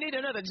you're going to need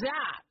another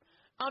job.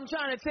 I'm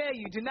trying to tell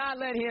you, do not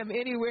let him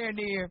anywhere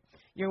near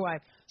your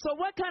wife. So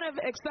what kind of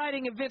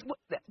exciting event?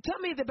 Tell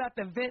me about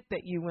the event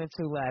that you went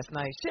to last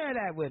night. Share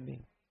that with me.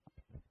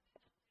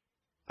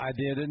 I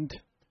didn't.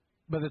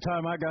 By the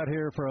time I got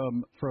here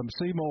from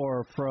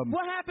Seymour,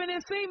 what happened in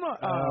Seymour?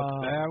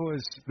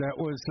 That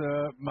was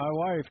my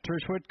wife,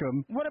 Trish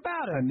Whitcomb. What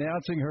about her?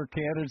 Announcing her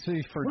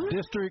candidacy for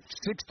District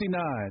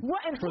 69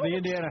 for the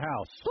Indiana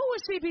House. Who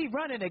would she be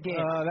running against?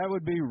 That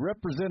would be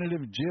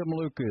Representative Jim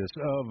Lucas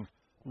of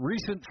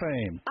recent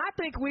fame. I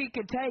think we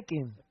could take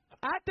him.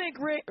 I think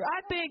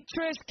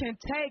Trish can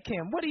take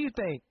him. What do you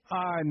think?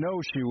 I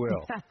know she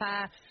will.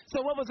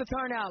 So what was the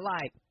turnout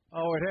like?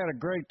 Oh, it had a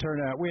great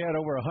turnout. We had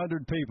over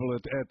 100 people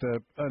at the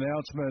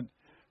announcement,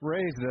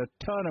 raised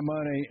a ton of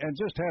money, and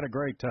just had a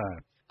great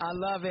time. I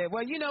love it.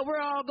 Well, you know,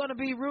 we're all going to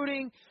be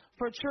rooting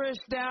for Trish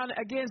down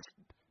against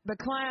the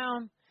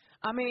clown.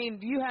 I mean,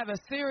 you have a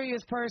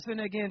serious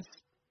person against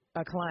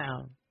a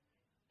clown.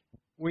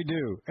 We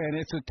do, and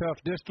it's a tough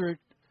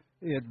district.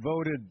 It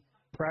voted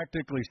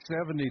practically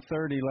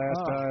 70-30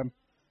 last time.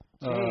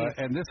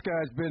 And this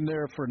guy's been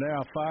there for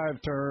now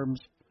 5 terms,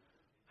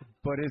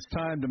 but it's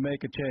time to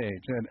make a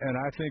change. And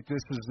I think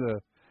this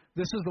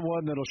is the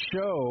one that'll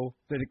show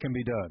that it can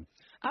be done.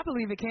 I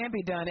believe it can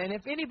be done. And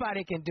if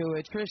anybody can do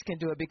it, Trish can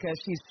do it because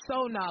she's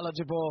so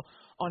knowledgeable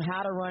on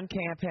how to run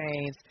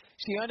campaigns.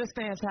 She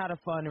understands how to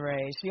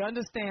fundraise. She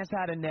understands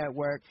how to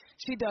network.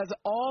 She does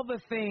all the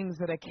things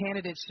that a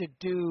candidate should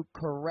do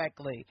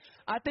correctly.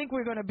 I think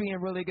we're going to be in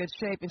really good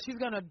shape, and she's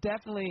going to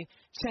definitely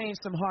change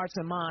some hearts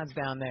and minds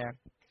down there.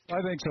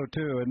 I think so,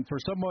 too. And for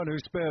someone who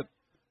spent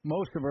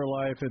most of her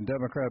life in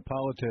Democrat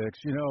politics,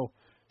 you know,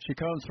 she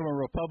comes from a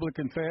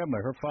Republican family.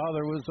 Her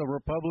father was a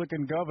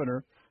Republican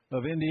governor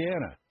of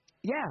Indiana.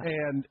 Yeah.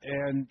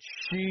 And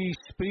she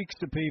speaks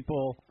to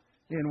people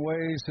in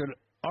ways that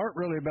aren't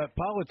really about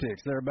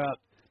politics. They're about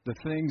the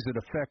things that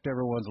affect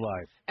everyone's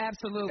life.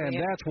 Absolutely. And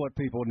that's what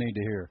people need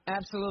to hear.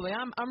 Absolutely.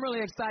 I'm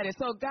really excited.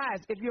 So, guys,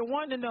 if you're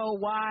wanting to know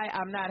why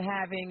I'm not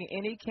having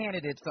any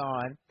candidates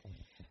on,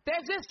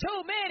 there's just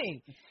too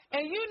many.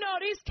 And you know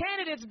these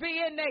candidates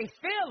be in their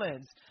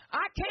feelings.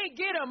 I can't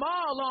get them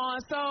all on,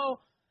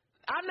 so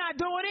I'm not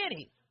doing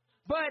any.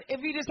 But if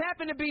you just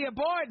happen to be a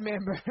board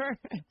member,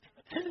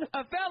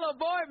 a fellow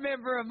board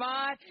member of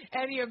mine,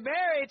 and you're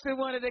married to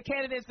one of the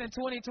candidates in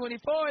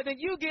 2024, then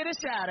you get a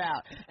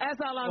shout-out. That's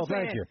all I'm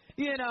saying. Thank you.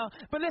 You know,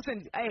 but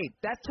listen, hey,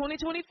 that's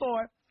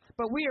 2024,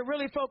 but we are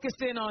really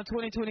focused in on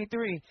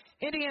 2023.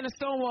 Indiana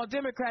Stonewall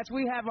Democrats,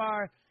 we have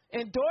our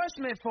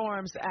endorsement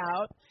forms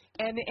out,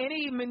 and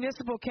any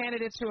municipal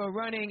candidates who are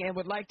running and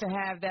would like to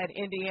have that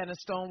Indiana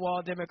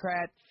Stonewall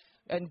Democrat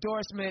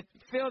endorsement,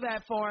 fill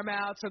that form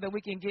out so that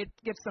we can get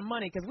some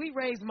money, because we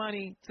raise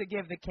money to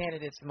give the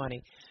candidates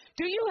money.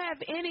 Do you have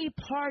any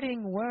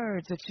parting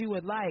words that you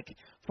would like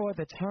for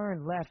the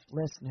Turn Left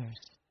listeners?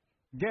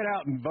 Get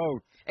out and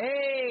vote.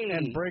 Hey.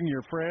 And bring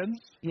your friends.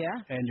 Yeah.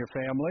 And your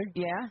family.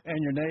 Yeah. And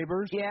your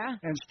neighbors. Yeah.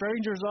 And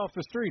strangers off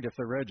the street if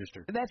they're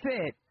registered. That's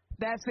it.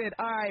 That's it.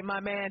 All right,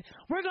 my man.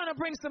 We're going to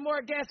bring some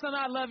more guests on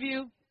I Love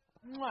You.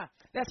 Mwah.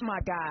 That's my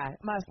guy.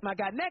 My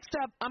guy. Next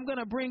up, I'm going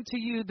to bring to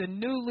you the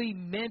newly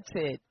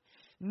minted,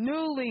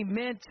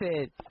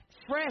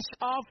 fresh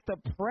off the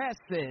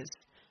presses,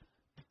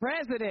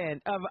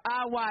 president of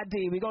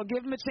IYD. We're going to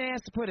give him a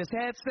chance to put his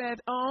headset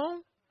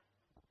on.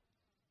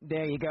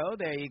 There you go.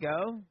 There you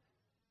go.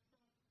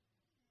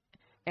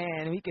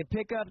 And he can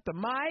pick up the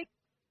mic.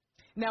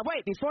 Now,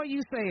 wait, before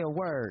you say a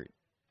word,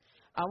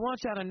 I want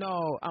y'all to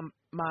know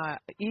my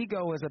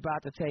ego is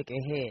about to take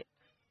a hit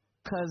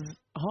because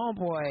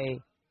homeboy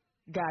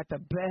got the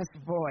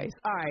best voice.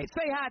 All right,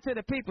 say hi to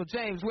the people,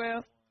 James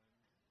Wells.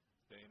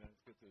 Dana, it's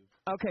good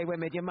to... Okay, wait a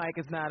minute, your mic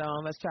is not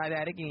on. Let's try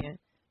that again.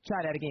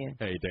 Try that again.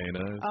 Hey,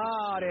 Dana.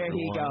 Oh, there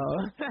he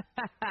goes.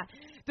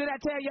 Did I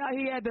tell y'all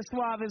he had the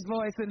suavest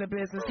voice in the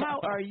business? How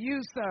are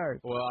you, sir?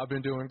 Well, I've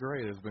been doing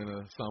great. It's been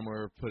a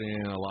summer putting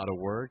in a lot of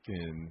work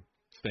and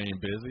staying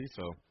busy,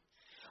 so...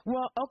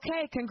 Well,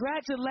 okay,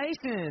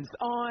 congratulations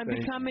on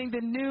becoming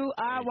the new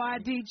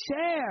IYD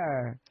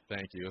chair.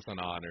 Thank you. It's an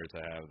honor to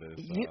have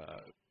this.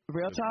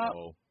 Real this talk,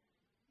 role.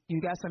 You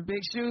got some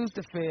big shoes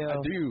to fill.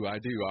 I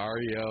do.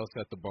 Ariel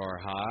set the bar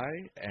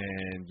high,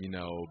 and, you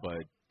know,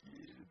 but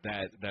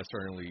that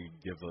certainly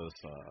gives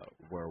us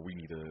where we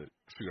need to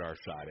shoot our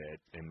shot at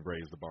and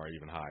raise the bar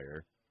even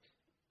higher.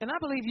 And I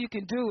believe you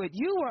can do it.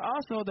 You were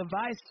also the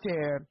vice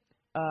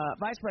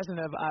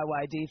president of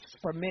IYD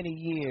for many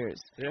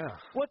years. Yeah.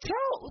 Well,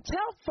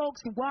 tell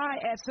folks why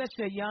at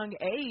such a young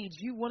age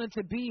you wanted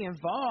to be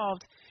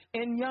involved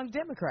in Young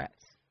Democrats.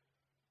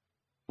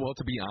 Well,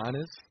 to be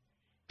honest,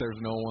 there's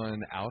no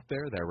one out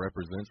there that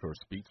represents or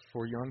speaks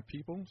for young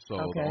people. So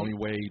the only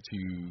way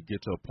to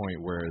get to a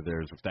point where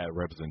there's that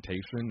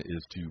representation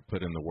is to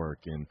put in the work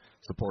and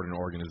supporting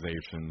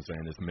organizations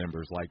and its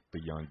members like the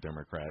Young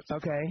Democrats.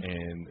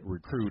 And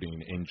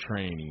recruiting and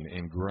training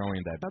and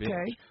growing that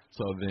bench.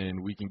 So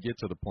then we can get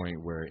to the point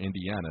where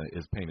Indiana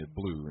is painted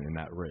blue and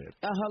not red.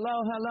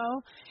 Hello.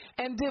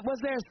 And was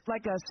there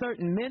like a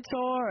certain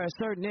mentor or a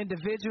certain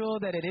individual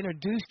that had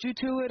introduced you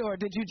to it, or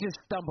did you just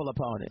stumble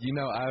upon it? You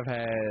know, I've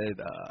had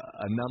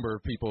a number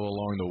of people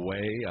along the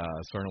way,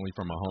 certainly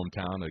from my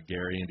hometown of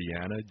Gary,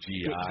 Indiana,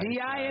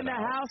 GI in the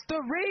house,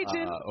 the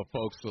region.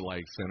 Folks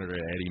like Senator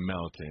Eddie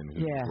Melton,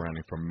 who's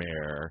running for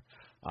mayor.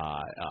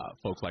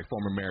 Folks like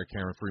former Mayor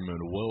Karen Freeman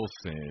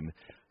Wilson.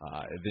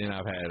 Then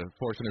I've had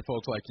fortunate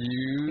folks like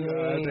you,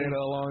 Dana,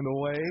 along the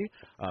way.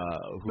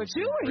 But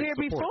you were here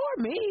before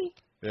me.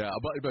 Yeah,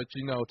 but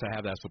you know, to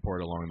have that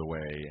support along the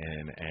way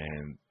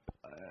and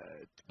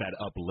that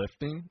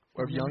uplifting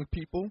of young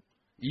people.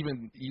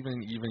 Even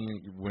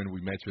when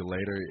we met you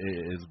later,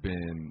 it has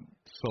been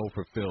so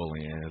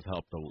fulfilling and has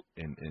helped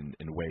in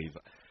ways,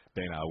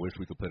 Dana, I wish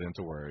we could put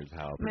into words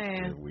how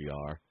appreciative we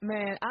are.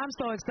 Man, I'm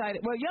so excited.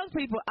 Well, young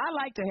people, I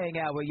like to hang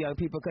out with young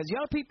people because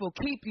young people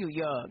keep you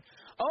young.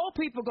 Old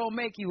people gonna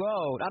make you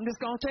old. I'm just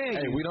gonna tell you.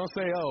 Hey, we don't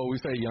say old, we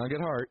say young at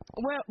heart.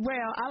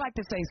 Well, I like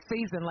to say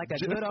seasoned like a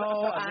good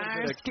old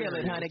iron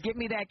skillet, honey. Give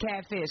me that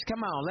catfish.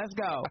 Come on, let's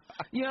go.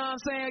 You know what I'm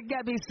saying?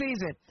 Gotta be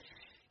seasoned.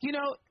 You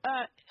know,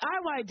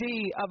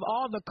 IYD, of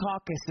all the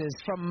caucuses,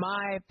 from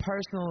my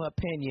personal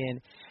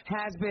opinion,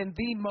 has been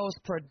the most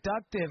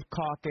productive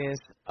caucus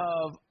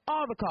of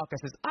all the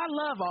caucuses. I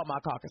love all my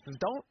caucuses.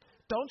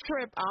 Don't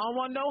trip. I don't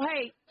want no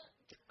hate.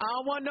 I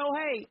don't want no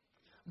hate.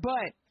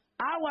 But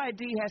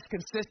IYD has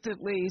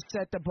consistently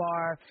set the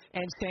bar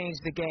and changed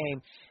the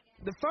game.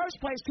 The first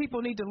place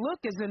people need to look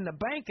is in the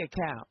bank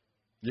account.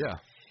 Yeah.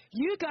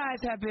 You guys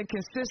have been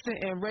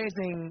consistent in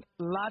raising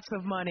lots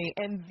of money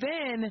and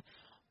then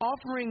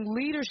offering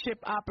leadership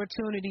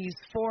opportunities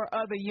for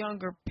other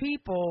younger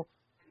people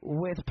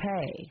with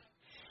pay.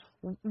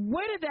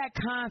 Where did that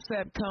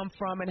concept come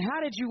from, and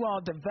how did you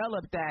all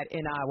develop that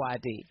in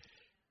IYD?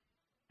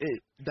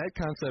 That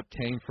concept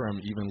came from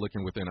even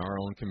looking within our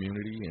own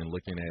community and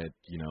looking at,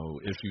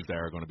 issues that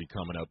are going to be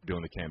coming up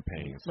during the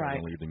campaign.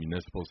 Certainly the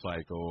municipal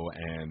cycle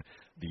and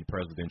the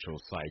presidential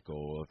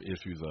cycle of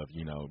issues of,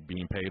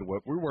 being paid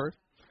what we're worth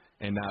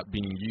and not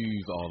being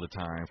used all the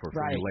time for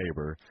free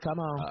labor. Come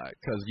on.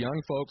 Because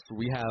young folks,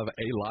 we have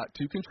a lot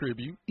to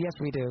contribute. Yes,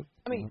 we do.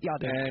 I mean, y'all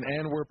do.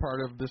 And we're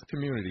part of this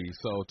community.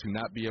 So to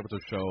not be able to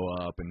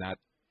show up and not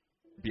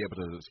be able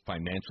to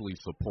financially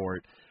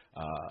support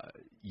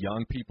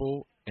young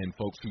people and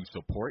folks who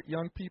support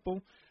young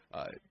people,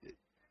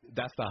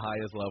 that's the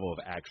highest level of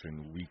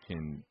action we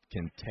can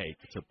take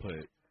to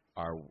put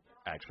our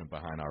action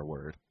behind our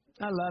word.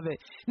 I love it.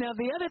 Now,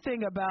 the other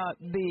thing about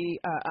the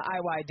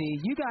IYD,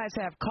 you guys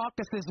have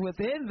caucuses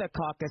within the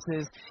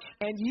caucuses,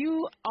 and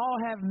you all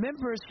have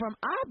members from,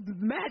 I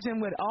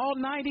imagine, with all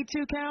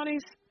 92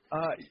 counties?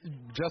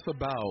 Just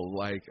about.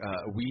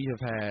 We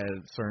have had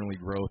certainly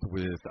growth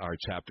with our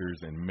chapters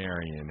in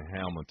Marion,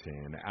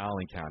 Hamilton,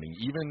 Allen County,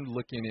 even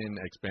looking in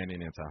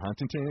expanding into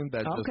Huntington,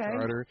 that just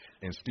charter,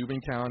 and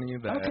Steuben County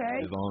that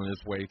is on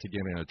its way to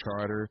getting a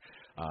charter.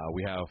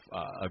 We have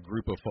a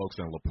group of folks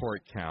in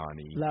LaPorte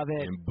County,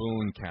 in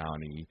Boone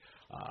County,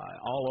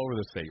 all over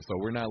the state. So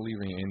we're not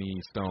leaving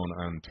any stone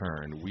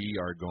unturned. We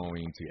are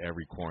going to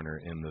every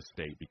corner in the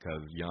state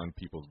because young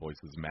people's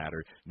voices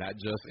matter, not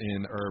just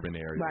in urban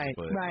areas,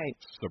 but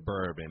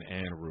suburban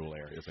and rural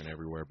areas and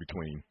everywhere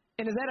between.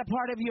 And is that a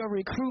part of your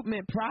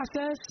recruitment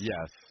process?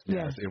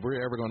 Yes. If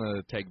we're ever going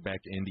to take back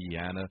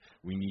Indiana,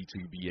 we need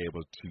to be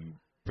able to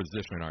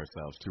position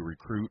ourselves to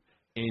recruit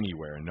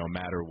anywhere, no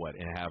matter what,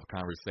 and have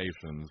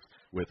conversations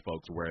with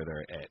folks where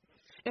they're at.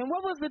 And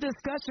what was the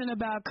discussion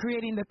about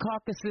creating the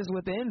caucuses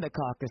within the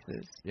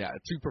caucuses? Yeah,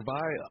 to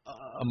provide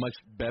a much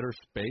better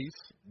space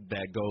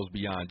that goes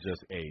beyond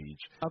just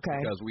age. Okay.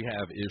 Because we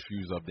have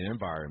issues of the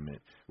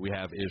environment. We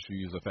have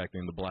issues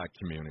affecting the black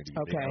community,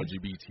 the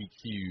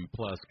LGBTQ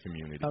plus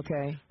community.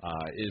 Okay.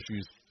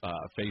 Issues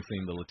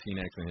facing the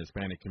Latinx and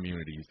Hispanic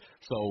communities.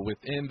 So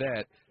within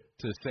that,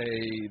 to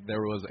say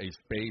there was a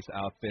space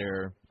out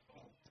there,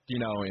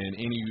 in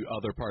any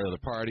other part of the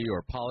party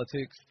or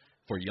politics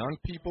for young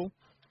people,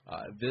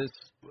 this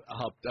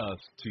helped us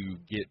to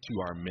get to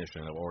our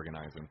mission of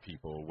organizing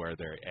people where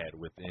they're at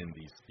within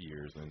these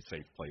spheres and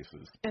safe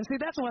places. And see,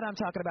 that's what I'm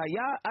talking about.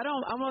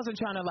 I wasn't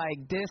trying to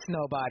diss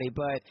nobody,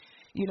 but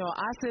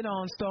I sit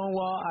on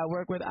Stonewall, I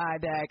work with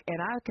IDAC,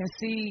 and I can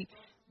see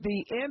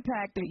the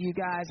impact that you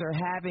guys are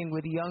having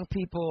with young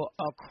people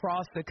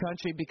across the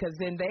country, because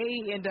then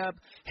they end up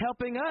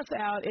helping us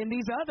out in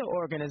these other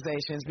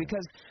organizations.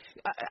 Because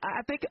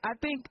I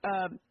think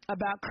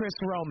about Chris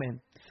Roman.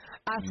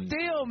 I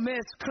still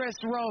miss Chris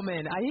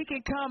Roman. He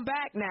can come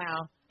back now.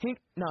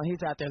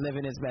 He's out there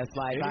living his best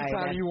life.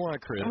 Anytime you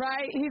want, Chris.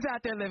 Right? He's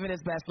out there living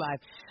his best life.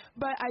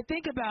 But I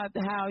think about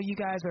how you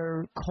guys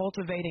are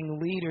cultivating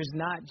leaders,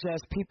 not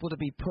just people to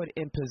be put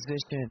in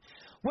position.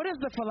 What is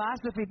the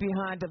philosophy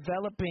behind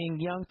developing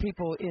young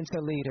people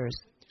into leaders?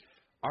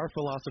 Our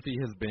philosophy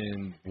has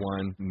been,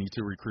 one, need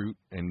to recruit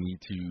and need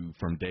to,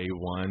 from day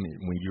one,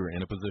 when you're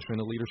in a position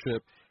of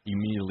leadership,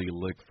 immediately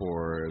look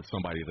for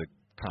somebody to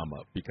come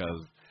up,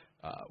 because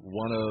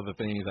one of the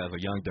things as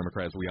a young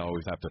Democrats we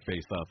always have to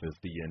face up is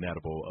the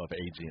inevitable of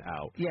aging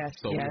out. Yes.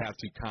 So we have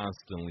to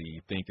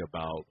constantly think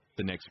about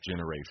the next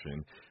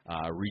generation,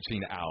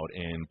 reaching out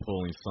and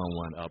pulling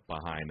someone up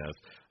behind us.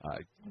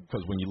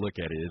 Because when you look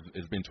at it,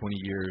 it's been 20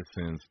 years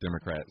since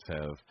Democrats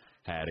have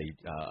had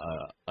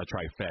a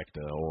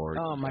trifecta or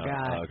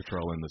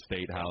controlling the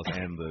state house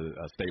and the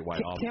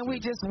statewide offices. Can we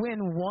just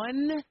win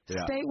one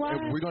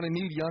statewide? We're going to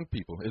need young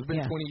people. It's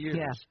been 20 years.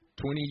 Yeah.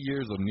 20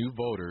 years of new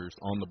voters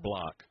on the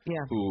block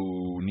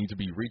who need to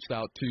be reached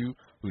out to,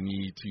 who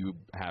need to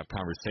have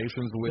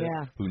conversations with,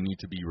 who need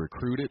to be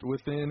recruited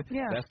within.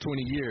 Yeah. That's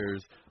 20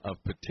 years of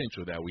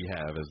potential that we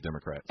have as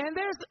Democrats. And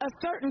there's a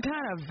certain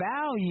kind of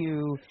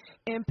value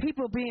in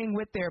people being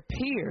with their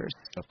peers.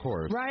 Of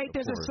course. Right?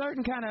 There's a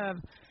certain kind of...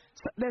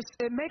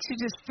 it makes you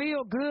just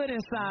feel good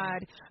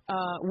inside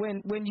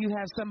when you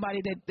have somebody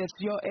that's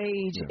your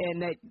age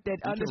and that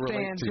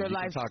understands your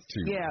life. Talk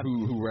to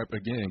who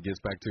again gets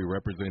back to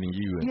representing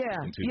you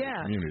and to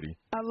the community.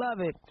 I love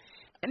it.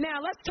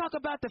 Now let's talk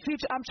about the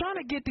future. I'm trying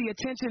to get the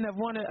attention of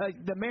one of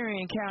the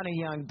Marion County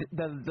young.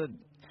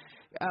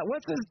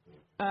 What's his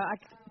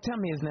Tell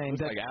me his name.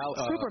 Like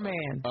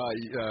Superman.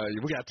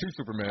 We got two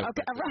Supermen.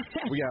 Okay,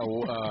 right.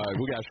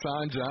 We got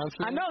Sean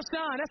Johnson. I know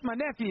Sean. That's my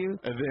nephew.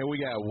 And then we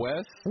got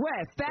Wes.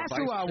 That's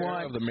who I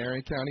want. Of the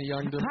Marion County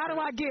Young Democrats. How do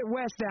I get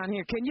Wes down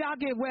here? Can y'all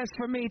get Wes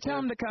for me? Tell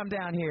him to come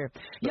down here.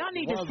 Y'all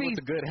need to see with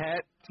the good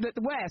hat.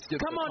 Wes,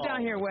 come on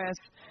down here, Wes.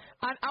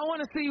 I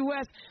want to see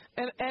Wes,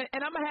 and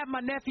I'm going to have my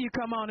nephew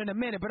come on in a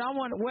minute, but I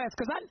want Wes,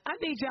 because I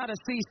need y'all to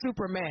see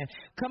Superman.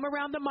 Come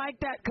around the mic,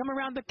 come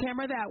around the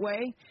camera that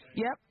way.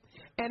 Yep.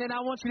 And then I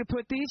want you to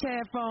put these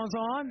headphones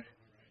on.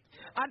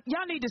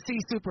 Y'all need to see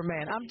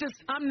Superman.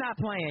 I'm not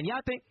playing.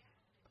 Y'all think,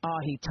 oh,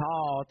 he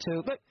tall,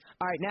 too. But,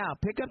 all right, now,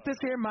 pick up this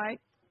here mic.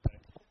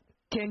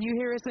 Can you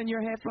hear us in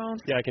your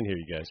headphones? Yeah, I can hear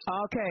you guys.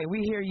 Okay,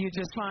 we hear you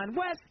just fine.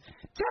 Wes,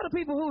 tell the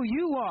people who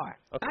you are.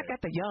 Okay. I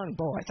got the young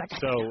boys.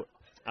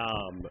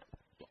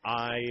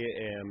 I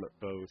am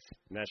both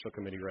National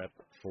Committee Rep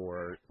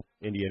for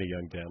Indiana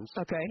Young Dems.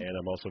 Okay. And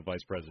I'm also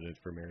Vice President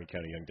for Marion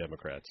County Young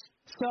Democrats.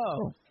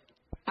 So,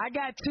 I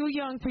got two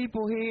young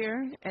people here,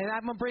 and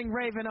I'm going to bring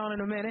Raven on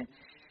in a minute.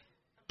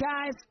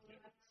 Guys,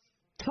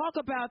 talk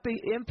about the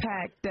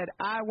impact that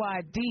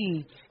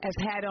IYD has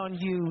had on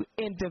you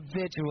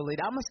individually.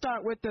 I'm going to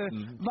start with the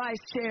Vice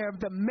Chair of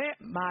the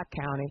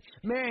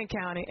Marion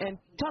County, and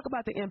talk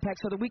about the impact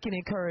so that we can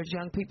encourage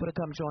young people to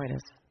come join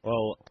us.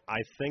 Well,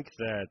 I think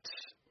that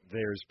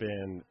there's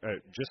been,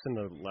 just in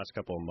the last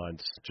couple of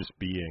months, just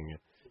being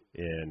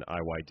in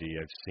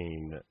IYD, I've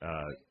seen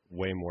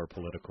way more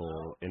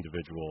political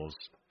individuals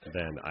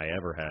than I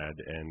ever had,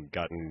 and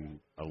gotten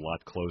a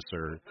lot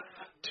closer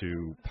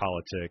to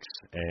politics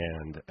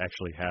and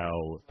actually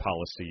how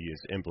policy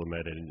is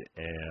implemented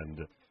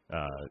and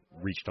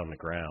reached on the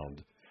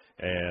ground.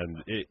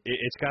 And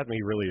it's got me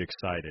really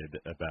excited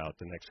about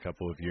the next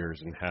couple of years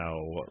and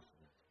how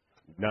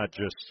not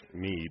just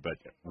me,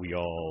 but we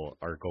all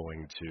are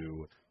going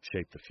to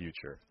shape the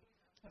future.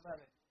 I love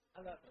it.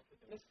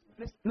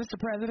 Mr.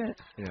 President?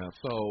 Yeah,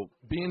 so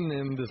being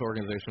in this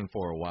organization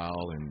for a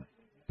while and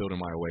building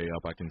my way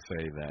up, I can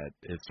say that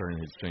it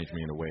certainly has changed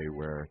me in a way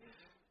where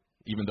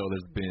even though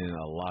there's been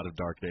a lot of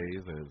dark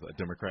days as a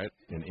Democrat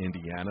in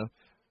Indiana,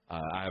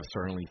 I have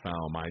certainly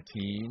found my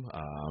team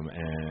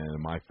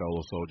and my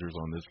fellow soldiers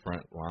on this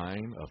front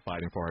line of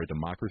fighting for our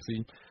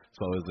democracy.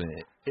 So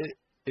it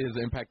has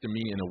impacted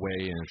me in a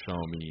way and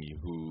shown me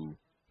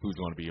who's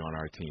going to be on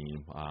our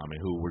team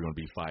and who we're going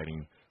to be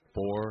fighting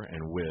for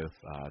and with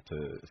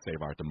to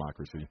save our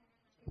democracy.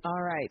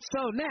 All right.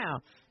 So now,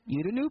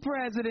 you're the new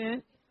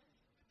president.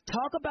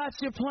 Talk about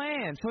your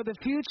plans for the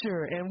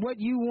future and what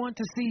you want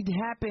to see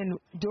happen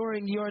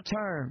during your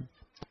term.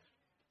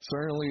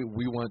 Certainly,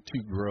 we want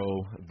to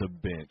grow the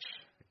bench,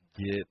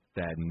 get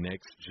that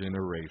next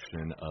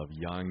generation of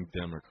young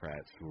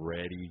Democrats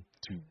ready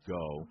to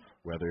go,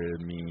 whether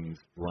it means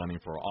running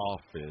for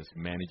office,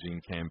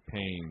 managing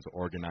campaigns,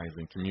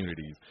 organizing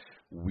communities.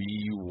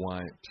 We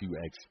want to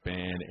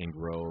expand and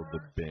grow the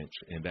bench,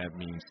 and that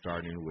means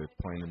starting with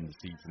planting the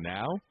seeds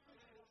now,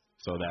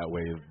 so that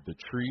way the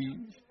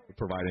trees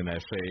providing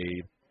that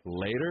shade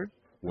later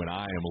when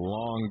I am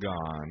long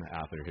gone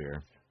after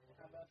here.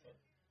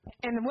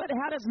 And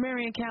how does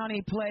Marion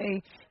County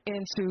play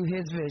into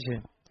his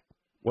vision?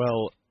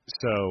 Well,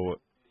 so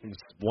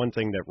one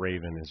thing that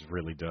Raven has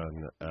really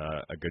done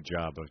a good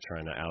job of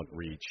trying to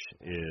outreach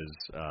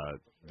is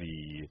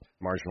the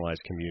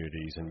marginalized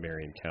communities in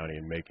Marion County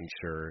and making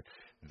sure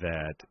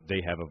that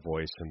they have a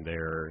voice and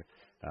they're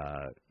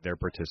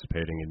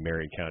participating in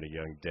Marion County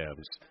Young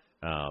Dems.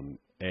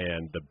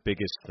 And the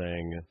biggest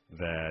thing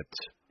that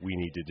we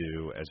need to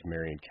do as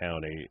Marion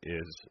County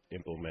is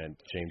implement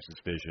James's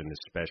vision,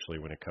 especially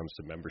when it comes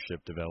to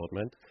membership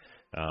development.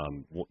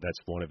 That's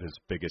one of his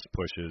biggest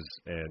pushes,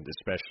 and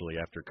especially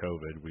after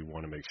COVID, we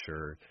want to make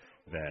sure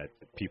that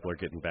people are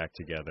getting back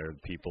together,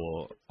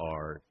 people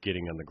are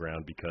getting on the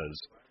ground,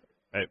 because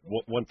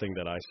one thing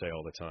that I say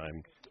all the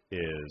time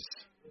is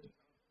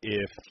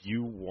if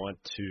you want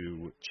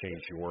to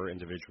change your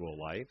individual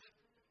life,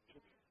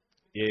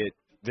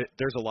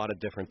 there's a lot of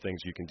different things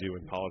you can do,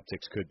 and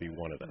politics could be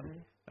one of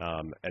them.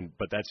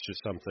 But that's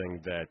just something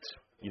that,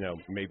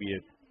 maybe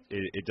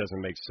it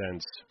doesn't make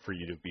sense for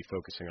you to be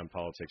focusing on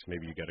politics.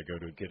 Maybe you got to go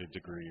to get a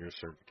degree or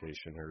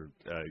certification or,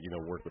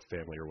 work with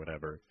family or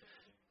whatever.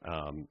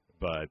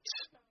 But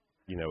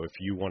if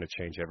you want to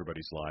change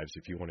everybody's lives,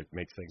 if you want to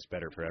make things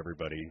better for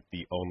everybody,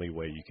 the only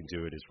way you can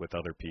do it is with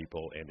other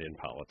people and in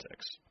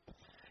politics.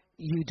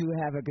 You do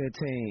have a good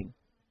team.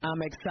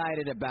 I'm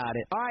excited about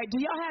it. All right, do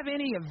y'all have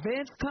any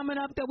events coming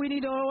up that we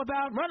need to know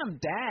about? Run them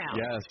down.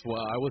 Yes, well,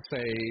 I would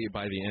say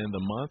by the end of the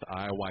month,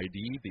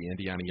 IYD, the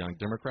Indiana Young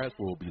Democrats,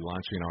 will be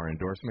launching our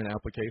endorsement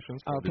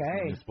applications for this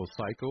municipal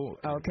cycle.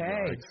 Okay. We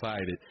are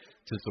excited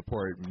to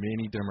support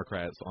many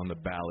Democrats on the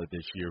ballot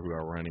this year who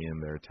are running in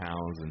their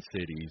towns and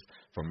cities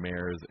for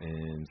mayors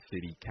and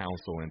city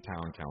council and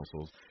town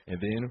councils.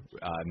 And then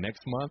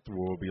next month,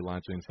 we'll be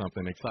launching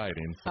something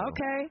exciting. So.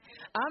 Okay.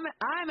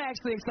 I'm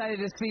actually excited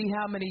to see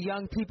how many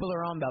young people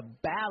are on the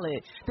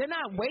ballot. They're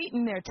not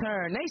waiting their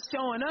turn. They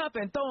showing up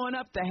and throwing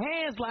up the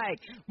hands like,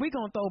 we're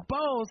going to throw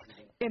bows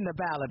in the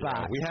ballot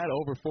box. We had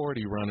over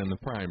 40 run in the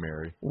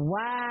primary.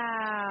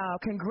 Wow.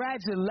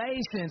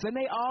 Congratulations. And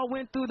they all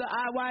went through the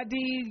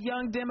IYD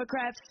Young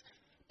Democrats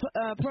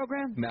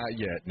program? Not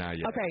yet.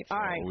 Okay, all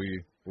right.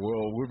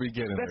 We'll be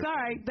getting That's there. all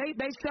right.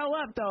 They show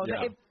up, though.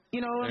 Yeah. You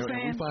know what I'm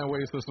saying? We find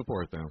ways to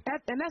support them.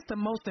 And that's the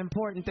most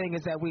important thing,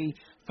 is that we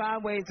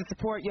find ways to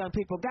support young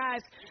people. Guys,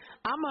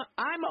 I'm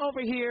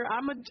over here.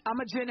 I'm a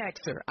Gen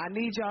Xer. I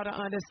need y'all to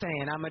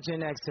understand. I'm a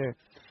Gen Xer.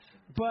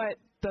 But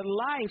the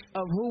life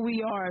of who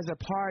we are as a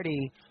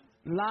party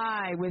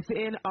lie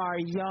within our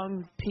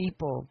young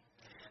people.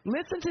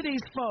 Listen to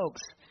these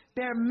folks.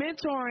 They're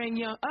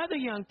mentoring other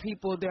young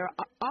people. They're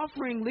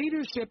offering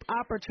leadership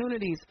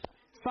opportunities.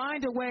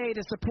 Find a way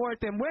to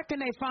support them. Where can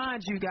they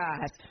find you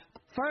guys?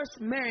 First,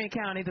 Marion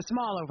County, the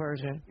smaller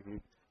version.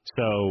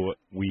 So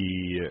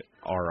we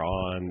are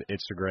on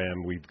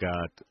Instagram. We've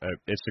got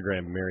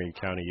Instagram, Marion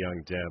County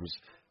Young Dems.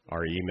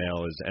 Our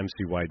email is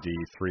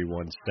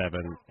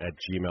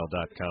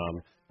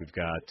mcyd317@gmail.com. We've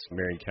got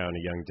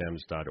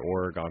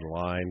MarionCountyYoungDems.org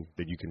online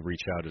that you can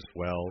reach out as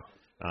well.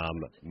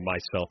 My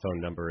cell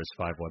phone number is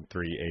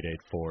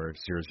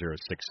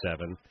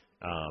 513-884-0067.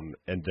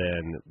 And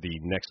then the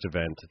next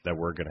event that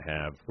we're going to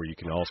have, where you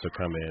can also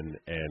come in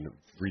and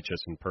reach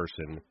us in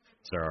person,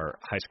 is our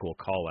high school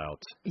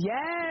call-out.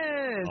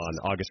 Yes! On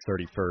August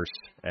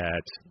 31st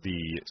at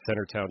the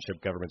Center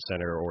Township Government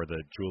Center or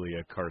the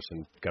Julia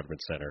Carson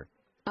Government Center.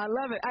 I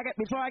love it.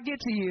 Before I get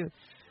to you,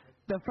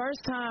 the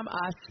first time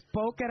I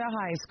spoke at a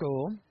high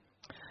school,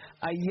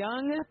 a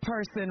young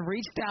person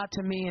reached out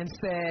to me and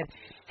said,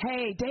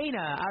 "Hey,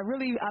 Dana, I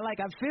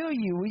feel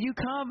you. Will you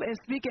come and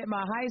speak at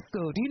my high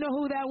school?" Do you know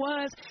who that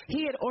was?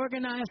 He had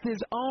organized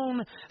his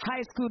own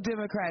high school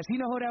Democrats. You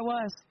know who that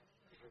was?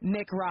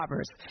 Nick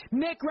Roberts.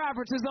 Nick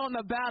Roberts is on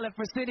the ballot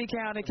for City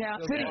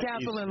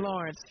Council in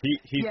Lawrence.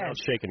 He's out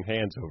shaking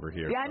hands over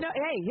here. Yeah, I know.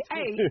 Hey,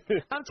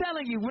 I'm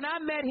telling you, when I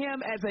met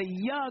him as a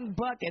young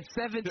buck at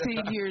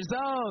 17 years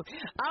old,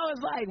 I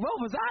was like, what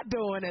was I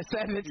doing at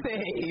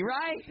 17,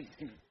 right?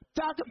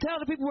 Tell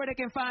the people where they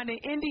can find the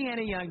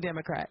Indiana Young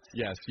Democrats.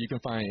 Yes, you can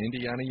find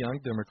Indiana Young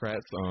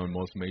Democrats on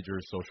most major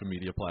social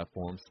media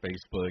platforms,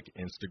 Facebook,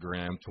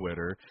 Instagram,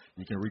 Twitter.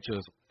 You can reach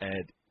us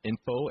at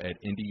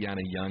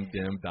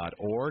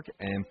info@indianayoungdem.org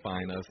and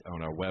find us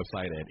on our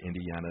website at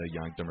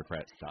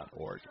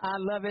indianayoungdemocrats.org. I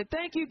love it.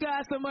 Thank you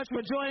guys so much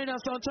for joining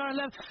us on Turn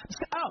Left.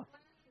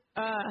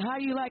 How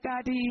you like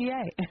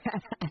IDEA?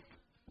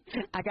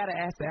 I got to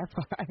ask that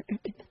part.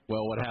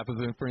 Well, what happens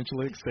in French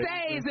Lick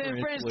stays in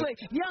French Lick.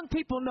 Young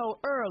people know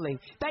early.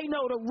 They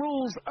know the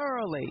rules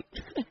early.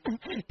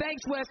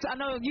 Thanks, Wes. I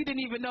know you didn't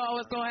even know I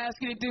was going to ask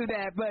you to do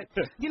that, but,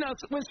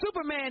 when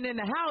Superman in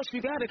the house,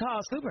 you got to call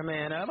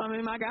Superman up. I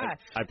mean, my God.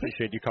 I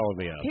appreciate you calling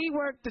me up. He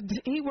worked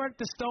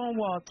the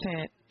Stonewall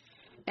tent.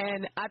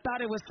 And I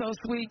thought it was so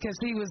sweet because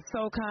he was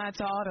so kind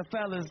to all the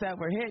fellas that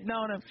were hitting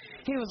on him.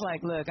 He was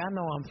like, "Look, I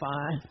know I'm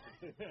fine."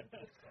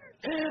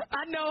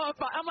 I know I'm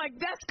fine. I'm like,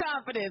 that's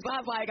confidence. I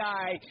was like, all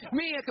right,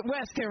 me and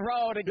Wes can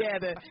roll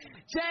together.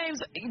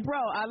 James, bro,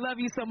 I love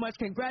you so much.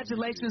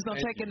 Congratulations on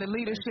taking the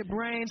leadership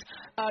reins.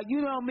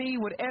 You know me,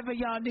 whatever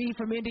y'all need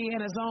from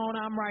Indiana Zone,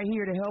 I'm right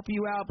here to help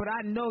you out. But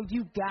I know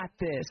you got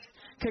this.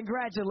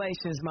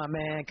 Congratulations, my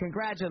man.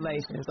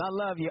 Congratulations. I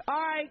love you.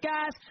 All right,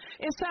 guys,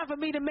 it's time for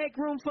me to make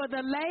room for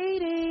the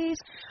ladies.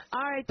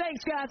 All right,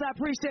 thanks, guys. I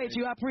appreciate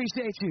you.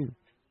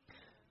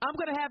 I'm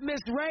going to have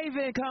Miss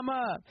Raven come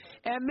up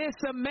and Miss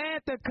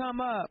Samantha come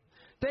up.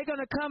 They're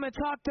going to come and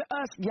talk to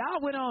us. Y'all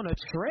went on a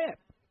trip.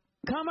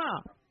 Come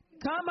on.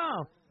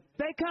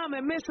 They come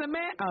and Miss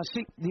Samantha,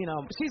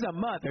 she's a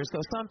mother,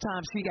 so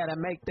sometimes she got to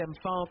make them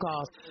phone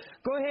calls.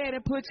 Go ahead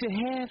and put your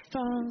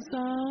headphones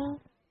on.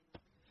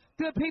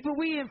 Good people,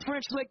 we in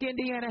French Lick,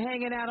 Indiana,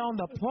 hanging out on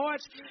the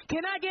porch.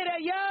 Can I get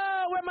a yo?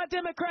 Where my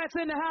Democrats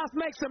in the house?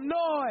 Make some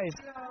noise.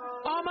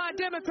 All my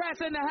Democrats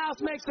in the house,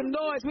 make some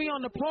noise. We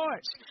on the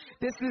porch.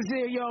 This is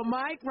your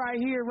mic right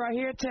here.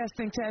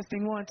 Testing.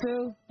 1,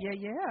 2.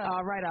 Yeah.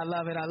 All right, I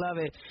love it.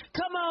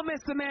 Come on,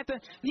 Miss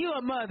Samantha. You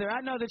a mother.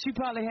 I know that you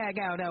probably had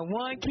got that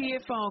one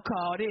kid phone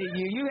call, didn't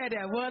you? You had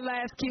that one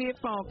last kid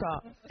phone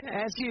call.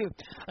 That's you.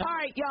 All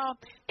right, y'all.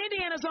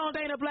 Indiana's own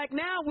Dana Black.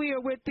 Now we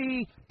are with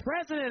the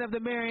president of the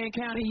Marion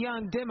County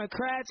Young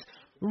Democrats,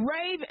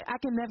 Raven. I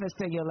can never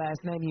say your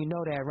last name. You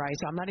know that, right?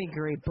 So I'm not even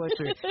going to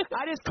butcher it.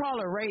 I just call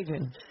her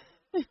Raven.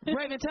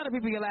 Raven, tell the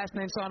people your last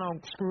name so I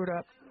don't screw it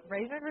up.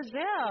 Raven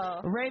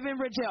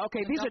Rogel.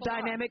 Okay, these are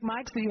dynamic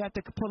mics, so you have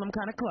to pull them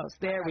kind of close.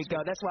 There we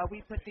go. That's why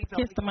we put these on.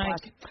 Kiss the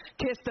mic.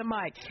 Kiss the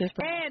mic.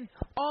 And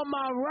on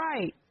my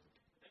right,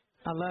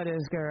 I love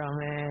this girl,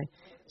 man.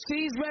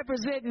 She's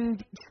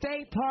representing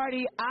State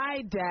Party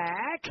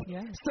IDAC,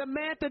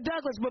 Samantha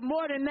Douglas. But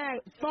more than that,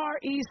 Far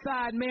East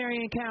Side,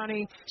 Marion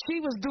County. She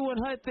was doing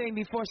her thing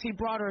before she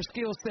brought her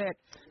skill set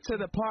to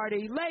the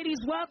party. Ladies,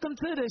 welcome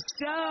to the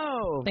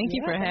show. Thank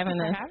you for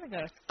having us.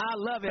 I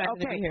love it.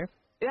 Okay.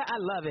 Yeah, I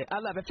love it.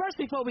 First,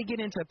 before we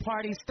get into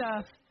party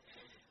stuff,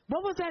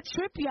 what was that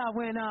trip y'all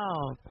went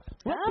on?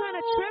 What kind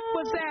of trip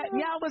was that?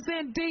 Y'all was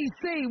in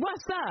D.C.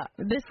 What's up?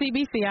 The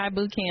CBCI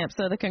boot camp,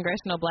 so the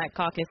Congressional Black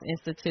Caucus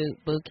Institute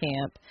boot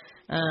camp.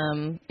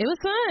 It was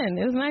fun.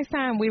 It was a nice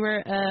time. We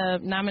were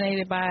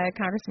nominated by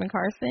Congressman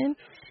Carson,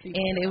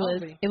 and it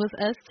was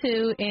us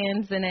two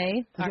and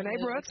Zanae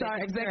Brooks, our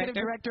executive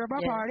director of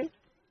our party.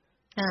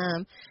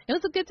 It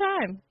was a good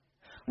time.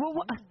 Well,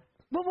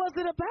 what was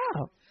it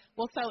about?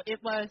 Well, so it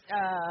was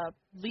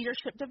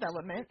Leadership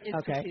Development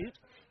Institute,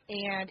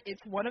 and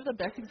it's one of the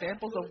best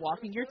examples of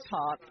walking your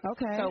talk.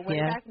 Okay. So way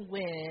back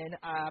when,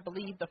 I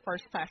believe the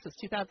first class was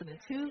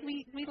 2002,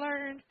 we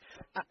learned.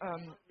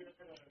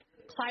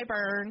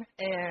 Clyburn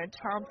and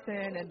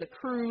Thompson and the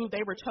crew, they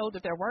were told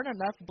that there weren't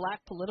enough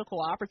black political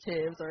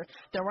operatives or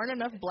there weren't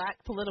enough black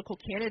political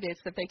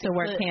candidates that they could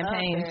work put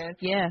campaigns. Up, and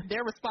yeah.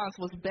 Their response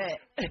was bet.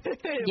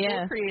 Yeah.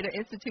 We'll create an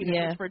institute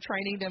in which we're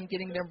training them,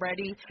 getting them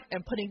ready,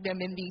 and putting them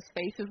in these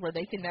spaces where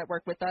they can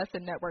network with us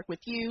and network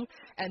with you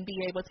and be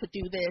able to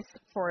do this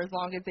for as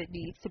long as it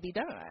needs to be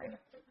done.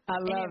 I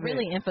love it.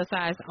 Really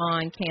emphasized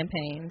on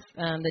campaigns,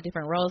 the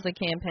different roles of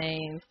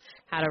campaigns,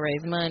 how to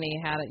raise money,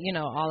 how to,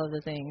 all of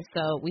the things.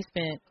 So we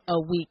spent a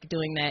week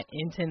doing that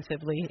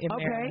intensively in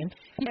Maryland.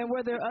 And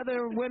were there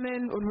other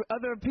women,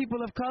 other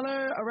people of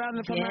color around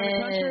the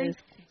country?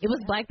 It was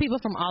black people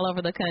from all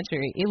over the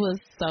country. It was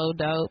so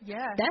dope.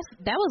 Yeah.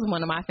 That was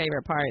one of my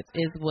favorite parts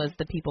was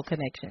the people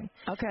connection.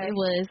 Okay. It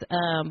was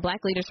black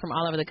leaders from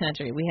all over the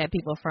country. We had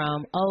people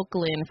from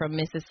Oakland, from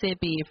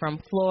Mississippi, from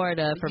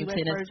Florida, from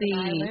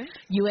Tennessee,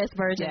 U.S.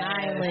 Virgin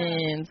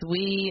Islands.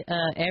 We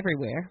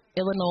everywhere.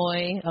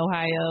 Illinois,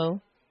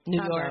 Ohio,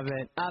 New York.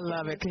 I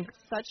love it.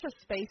 Such a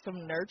space of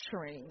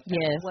nurturing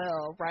yes. as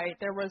well, right?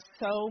 There was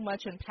so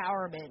much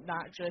empowerment,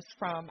 not just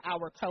from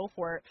our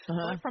cohort,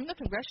 but from the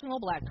Congressional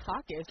Black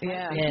Caucus. Right?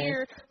 Yeah. To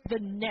hear the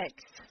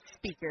next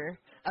speaker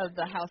of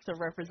the House of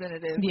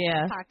Representatives,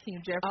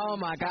 Hakeem Jeffries. Oh,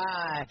 my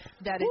God.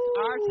 That it's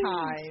our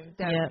time,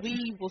 that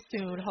we will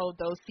soon hold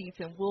those seats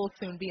and we'll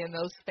soon be in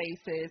those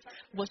spaces,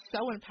 was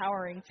so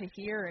empowering to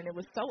hear, and it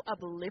was so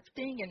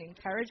uplifting and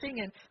encouraging,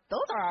 and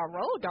those are our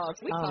road dogs.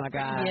 We talk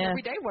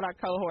every day with our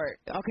cohort.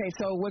 Okay,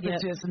 so was it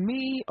just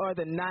me or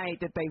the night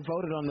that they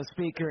voted on the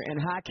speaker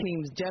and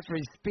Hakeem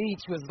Jeffries'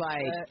 speech was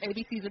like...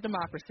 ABCs of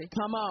democracy.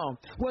 Come on.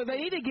 Well, they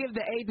need to give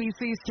the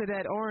ABCs to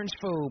that orange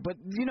fool, but,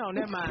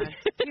 never mind.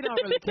 He don't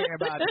really care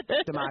about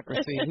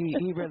democracy.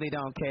 He really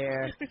don't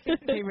care.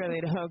 He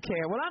really don't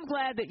care. Well, I'm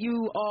glad that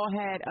you all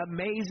had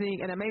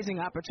an amazing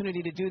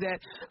opportunity to do that.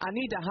 I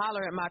need to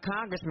holler at my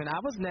congressman. I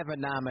was never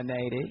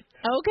nominated.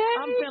 Okay.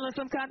 I'm feeling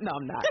some kind. No,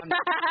 I'm not. I'm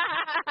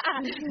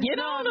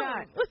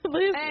not.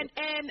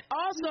 And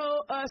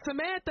also,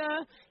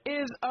 Samantha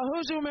is a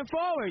Hoosier Woman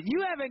Forward.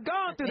 You haven't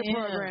gone through the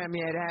program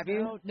yet, have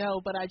you?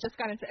 No, but I just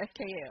got into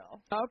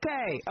FKL.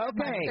 Okay.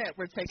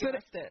 We're taking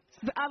our steps.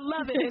 I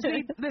love it.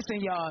 See,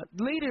 listen, y'all.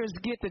 Leaders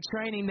get the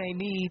training they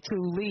need to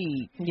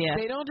lead. Yeah.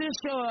 They don't just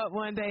show up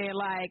one day and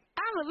like,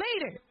 I'm a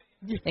leader.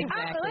 Exactly.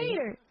 I'm a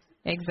leader.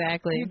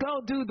 Exactly. You go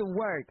do the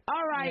work.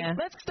 All right,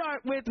 let's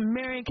start with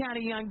Marion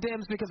County Young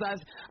Dems because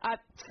I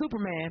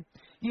Superman,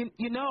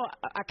 you know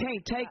I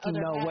can't take you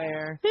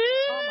nowhere.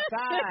 Oh my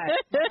God.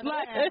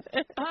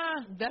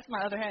 That's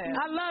my other half.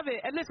 I love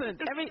it. And listen,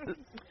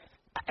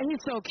 he's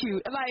so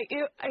cute. Like he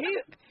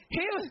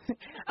was.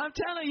 I'm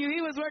telling you,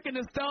 he was working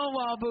the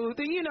Stonewall booth,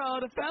 and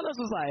the fellas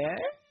was like,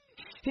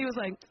 eh? He was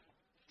like,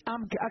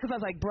 because I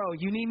was like, bro,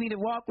 you need me to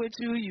walk with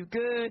you? You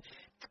good?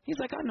 He's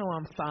like, I know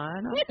I'm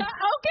fine. Okay.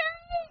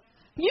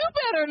 You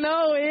better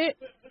know it.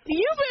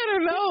 You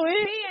better know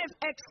it. He is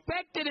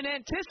expecting and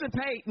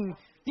anticipating,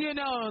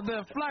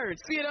 the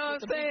flirts. You know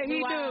what I'm saying? He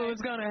knew it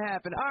was going to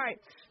happen. All right.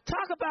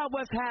 Talk about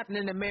what's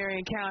happening in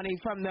Marion County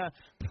from the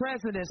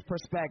president's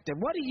perspective.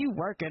 What are you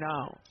working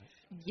on?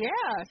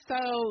 Yeah,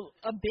 so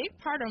a big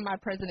part of my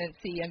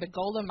presidency and the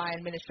goal of my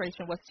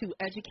administration was to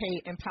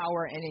educate,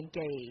 empower, and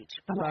engage.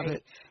 I love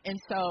it. And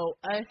so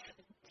us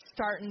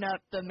starting up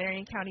the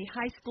Marion County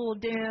High School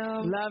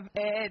DEM. Love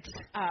it.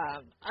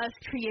 Us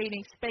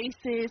creating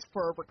spaces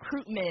for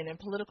recruitment and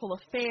political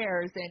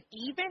affairs, and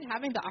even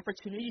having the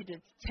opportunity to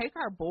take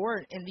our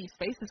board in these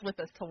spaces with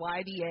us to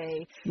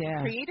YDA.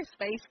 Yeah. Create a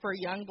space for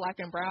young black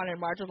and brown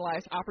and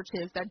marginalized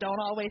operatives that don't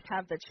always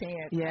have the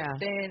chance. Yeah. It's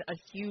been a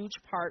huge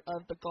part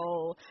of the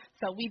goal.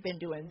 So we've been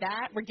doing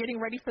that. We're getting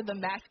ready for the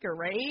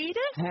masquerade.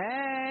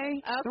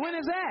 Hey. Okay. When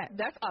is that?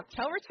 That's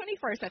October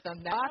 21st at the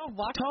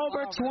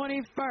October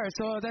 21st.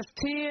 So that's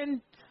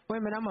 10. Wait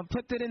a minute, I'm going to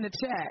put that in the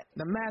chat.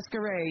 The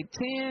masquerade.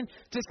 10,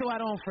 just so I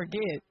don't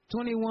forget.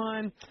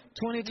 21,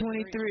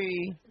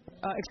 2023.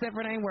 Except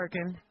for it ain't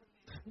working.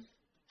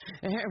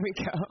 There we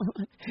go.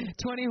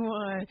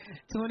 21,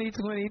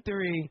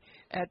 2023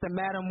 at the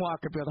Madam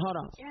Walker Building. Hold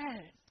on.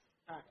 Yes.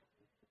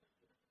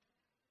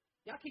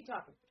 Y'all keep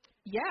talking.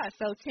 Yeah,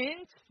 so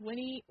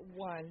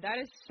 1021, that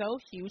is so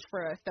huge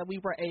for us that we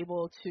were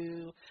able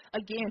to,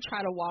 again,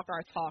 try to walk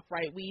our talk,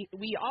 right? We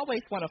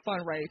always want to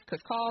fundraise because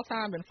call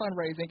time and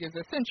fundraising is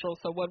essential.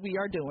 So what we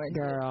are doing,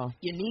 girl,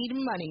 you need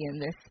money in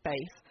this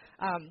space.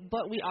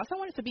 But we also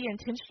wanted to be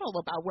intentional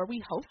about where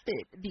we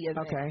hosted the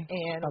event. Okay.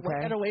 And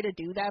what better way to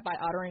do that by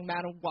honoring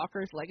Madam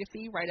Walker's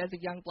legacy, right? As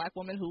a young Black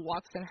woman who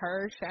walks in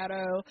her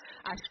shadow,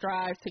 I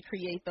strive to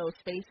create those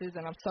spaces,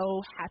 and I'm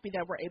so happy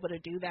that we're able to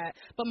do that.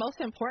 But most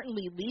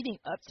importantly, leading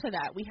up to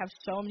that, we have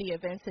so many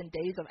events and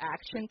days of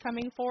action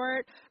coming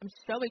forward. I'm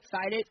so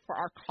excited for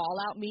our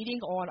call-out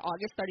meeting on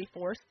August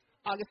 31st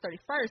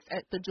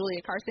at the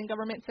Julia Carson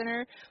Government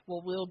Center,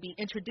 where we'll be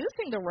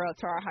introducing the world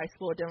to our high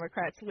school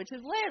Democrats, which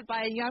is led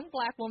by a young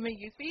Black woman.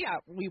 You see,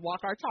 we walk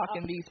our talk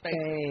in these spaces.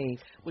 Hey.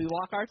 We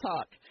walk our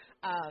talk.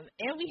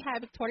 And we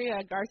have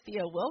Victoria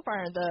Garcia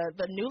Wilburn,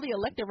 the newly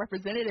elected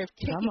representative,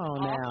 kicking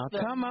off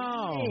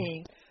the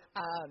meeting.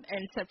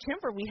 In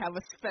September, we have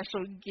a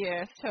special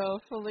guest.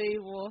 Hopefully,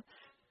 we'll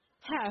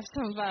have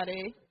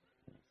somebody.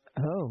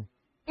 Oh.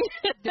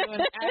 Doing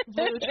Act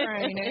Blue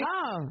training.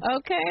 Oh,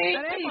 okay.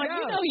 There you go.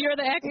 You know you're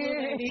the Act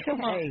Blue lady.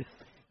 Come on. Hey,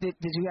 did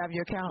you have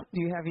your account?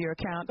 Do you have your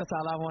account? That's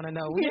all I want to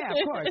know. Yeah, of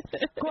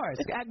course.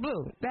 Act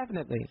Blue,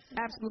 definitely,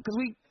 absolutely, because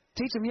we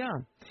teach them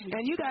young.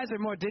 And you guys are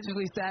more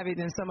digitally savvy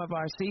than some of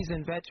our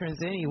seasoned veterans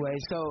anyway.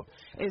 So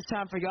it's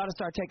time for y'all to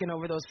start taking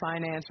over those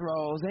finance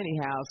roles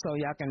anyhow, so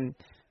y'all can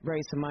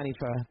raise some money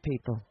for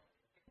people.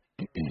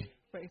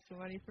 Raise some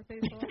money for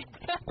people.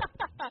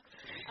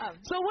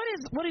 So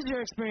what has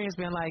your experience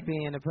been like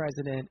being the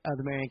president of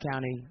the Marion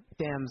County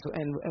Dems,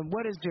 and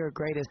what is your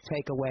greatest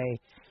takeaway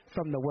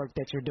from the work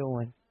that you're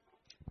doing?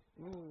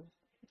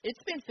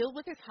 It's been filled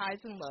with its highs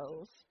and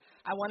lows.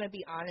 I want to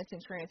be honest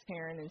and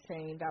transparent in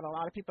saying that a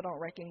lot of people don't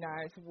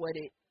recognize what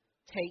it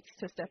takes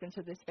to step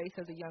into this space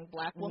as a young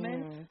Black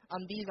woman.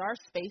 These are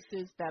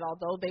spaces that,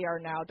 although they are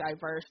now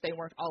diverse, they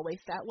weren't always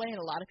that way, and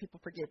a lot of people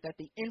forget that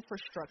the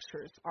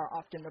infrastructures are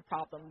often the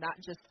problem, not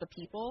just the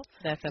people.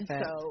 That's a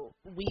fact. So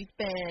we've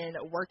been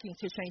working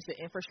to change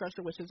the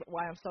infrastructure, which is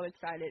why I'm so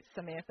excited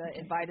Samantha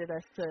invited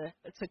us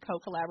to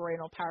co-collaborate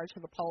on Power to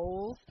the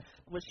Polls,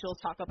 which she'll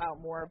talk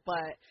about more.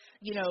 But,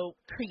 you know,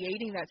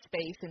 creating that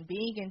space and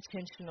being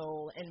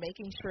intentional and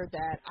making sure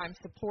that I'm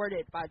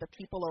supported by the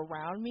people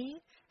around me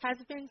has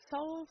been so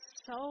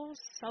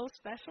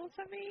special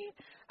to me,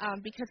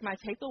 because my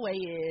takeaway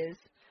is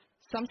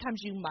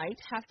sometimes you might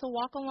have to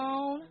walk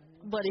alone,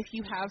 but if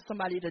you have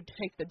somebody to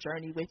take the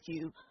journey with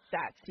you,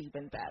 that's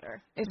even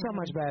better. It's so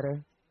much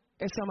better.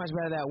 It's so much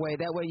better that way.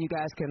 That way you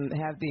guys can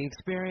have the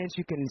experience,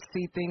 you can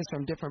see things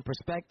from different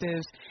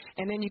perspectives,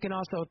 and then you can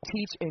also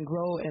teach and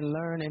grow and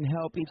learn and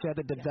help each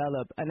other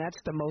develop, and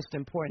that's the most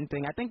important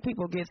thing. I think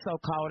people get so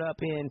caught up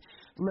in,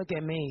 look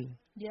at me.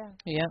 Yeah.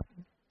 Yep.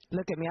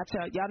 Look at me. I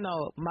tell y'all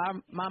know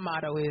my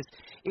motto is,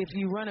 if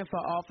you running for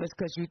office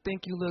because you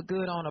think you look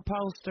good on a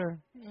poster,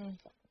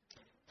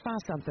 find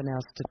something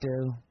else to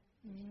do.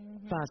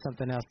 Find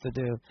something else to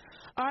do.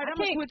 All right,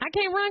 I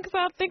can't run because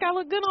I think I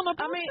look good on a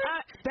poster. I mean,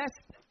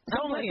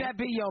 don't let that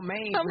be your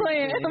main I'm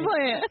playing. You know what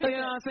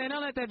I'm saying?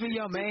 Don't let that be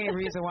your main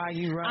reason why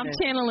you run. I'm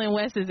channeling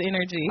Wes's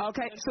energy.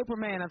 Okay,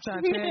 Superman, I'm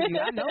trying to tell you.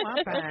 I know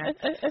I'm fine.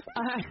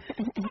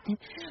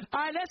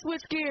 All right, let's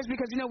switch gears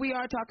because, you know, we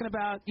are talking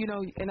about, you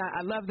know, and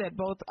I love that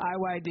both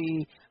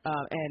IYD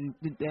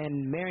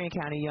and Marion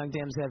County Young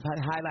Dems have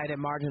highlighted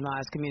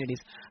marginalized communities.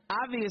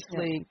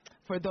 Obviously,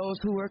 for those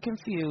who are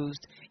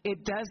confused,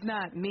 it does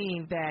not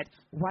mean that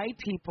white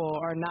people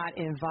are not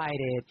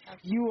invited.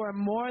 You are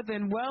more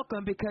than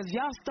welcome because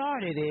y'all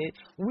started it.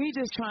 We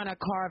just trying to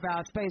carve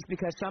out space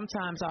because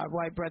sometimes our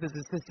white brothers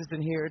and sisters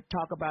in here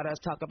talk about us,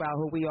 talk about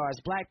who we are as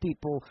Black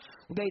people.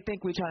 They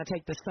think we're trying to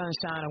take the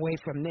sunshine away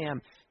from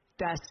them.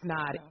 That's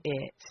not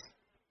it.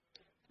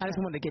 I just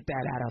wanted to get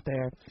that out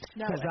there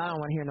because I don't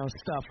want to hear no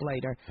stuff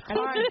later.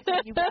 All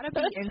right, you got to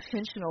be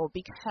intentional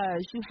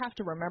because you have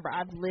to remember,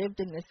 I've lived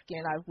in this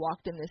skin, I've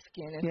walked in this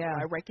skin, and so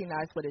I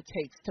recognize what it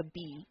takes to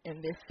be in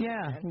this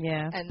skin.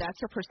 Yeah. And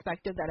that's a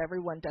perspective that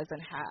everyone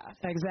doesn't have.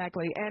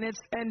 Exactly.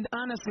 And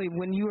honestly,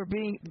 when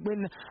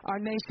our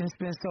nation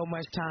spends so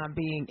much time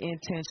being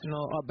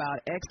intentional about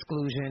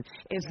exclusion,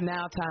 it's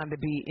now time to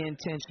be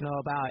intentional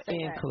about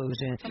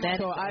inclusion.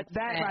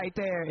 That right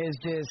there is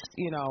just,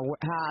 you know,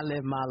 how I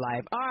live my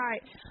life. All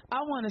right,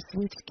 I want to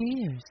switch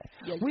gears.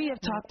 We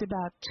have talked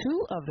about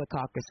two of the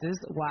caucuses,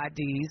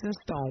 YDs and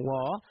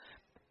Stonewall.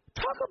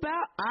 Talk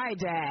about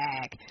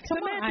IDAC.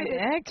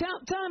 Samantha,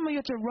 tell me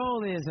what your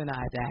role is in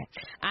IDAC.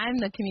 I'm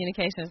the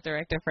communications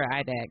director for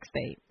IDAC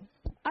State.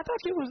 I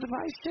thought you was the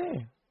vice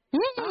chair.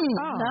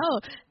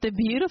 No, the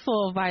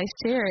beautiful vice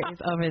chair is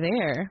over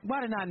there. Why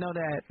did I know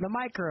that?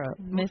 Lamicra.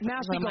 Now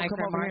she's going to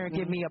come over here and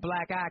give me a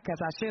black eye because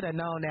I should have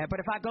known that.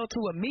 But if I go to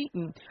a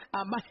meeting,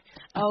 I might.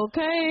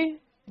 Okay.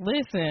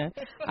 Listen,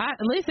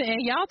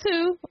 and y'all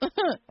too,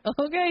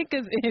 okay?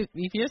 Because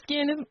if your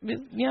skin is, you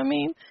know what I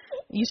mean,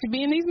 you should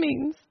be in these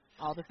meetings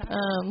all the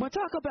time. Well,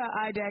 talk about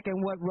IDAC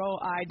and what role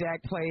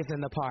IDAC plays in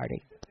the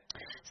party.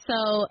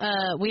 So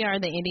we are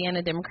the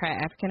Indiana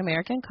Democrat African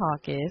American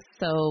Caucus,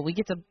 so we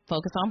get to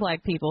focus on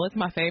Black people. It's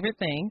my favorite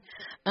thing.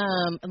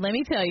 Let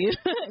me tell you,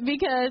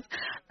 because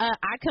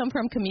I come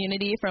from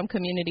community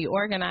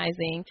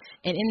organizing,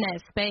 and in that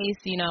space,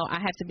 you know, I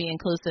have to be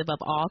inclusive of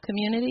all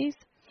communities.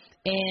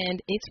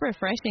 And it's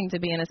refreshing to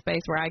be in a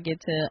space where I get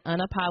to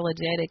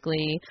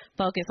unapologetically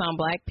focus on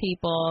Black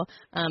people,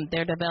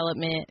 their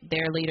development,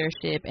 their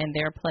leadership, and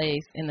their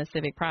place in the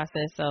civic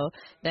process. So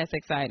that's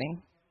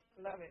exciting.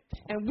 Love it.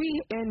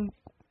 And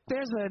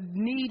there's a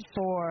need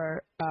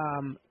for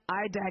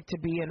IDAC to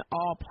be in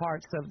all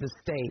parts of the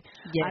state.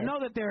 Yes. I know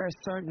that there are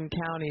certain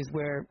counties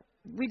where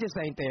we just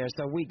ain't there,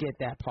 so we get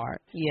that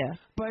part. Yeah.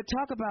 But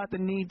talk about the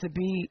need to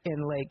be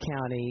in Lake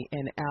County,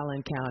 in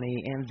Allen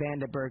County, in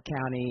Vanderburgh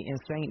County, in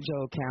St.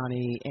 Joe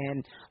County,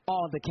 and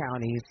all the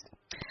counties.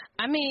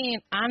 I mean,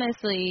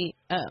 honestly,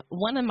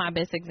 one of my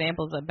best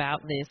examples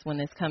about this when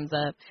this comes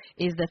up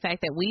is the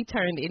fact that we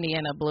turned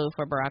Indiana blue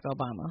for Barack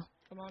Obama.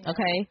 Come on now.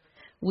 Okay?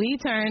 We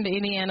turned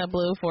Indiana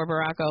blue for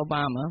Barack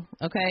Obama,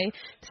 okay?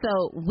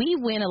 So we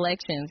win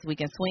elections. We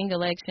can swing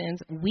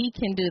elections. We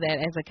can do that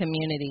as a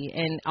community,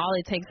 and all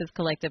it takes is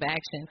collective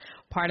action.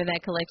 Part of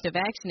that collective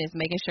action is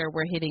making sure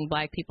we're hitting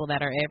Black people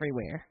that are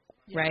everywhere,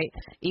 right?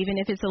 Even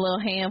if it's a little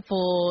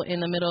handful in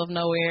the middle of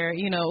nowhere,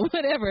 you know,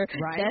 whatever.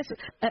 Right.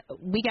 That's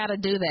we got to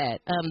do that.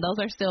 Those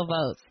are still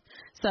votes.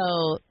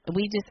 So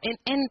we just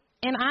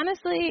and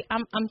honestly,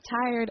 I'm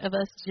tired of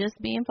us just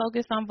being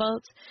focused on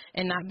votes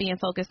and not being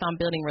focused on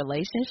building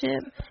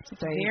relationships. It's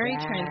very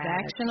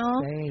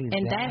transactional,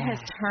 and that has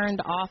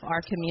turned off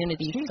our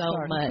community so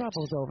much.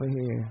 Troubles over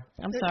here.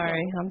 I'm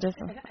sorry.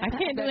 I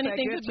can't do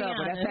anything to be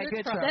honest. That's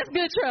good trouble. That's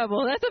good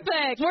trouble. That's a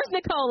fact. Where's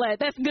Nicole at?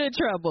 That's good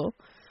trouble.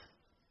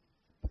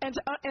 And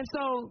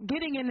so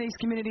getting in these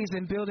communities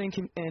and building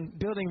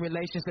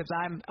relationships,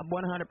 I'm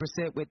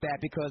 100% with that,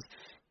 because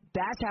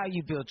that's how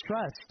you build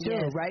trust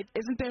too, right?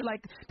 Isn't there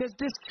there's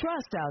this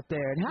trust out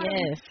there? And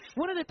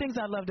one of the things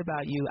I loved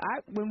about you,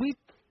 when we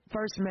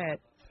first met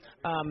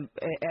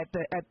at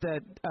the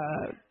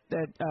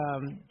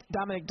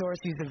Dominic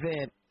Dorsey's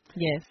event,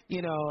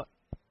 you know,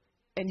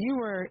 and you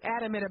were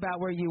adamant about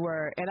where you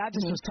were, and I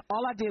just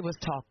all I did was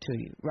talk to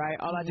you, right?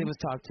 All I did was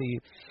talk to you,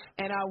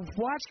 and I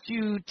watched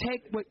you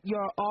take what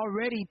your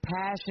already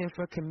passion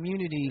for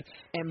community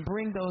and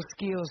bring those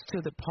skills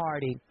to the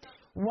party.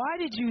 Why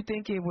did you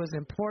think it was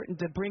important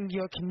to bring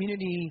your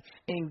community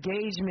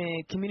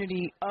engagement,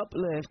 community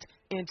uplift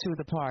into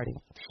the party?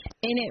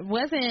 And it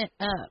wasn't,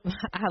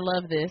 I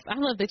love this. I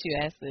love that you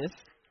asked this.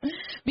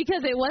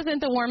 Because it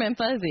wasn't the warm and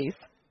fuzzies.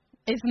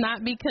 It's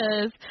not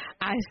because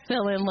I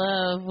fell in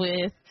love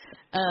with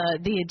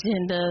the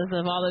agendas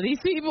of all of these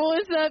people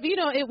and stuff. You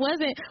know, it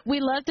wasn't.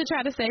 We love to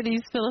try to say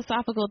these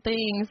philosophical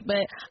things,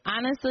 but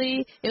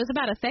honestly, it was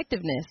about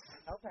effectiveness.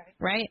 Okay.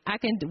 Right?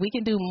 We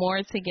can do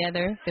more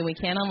together than we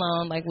can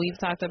alone, like we've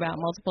talked about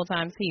multiple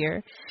times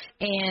here.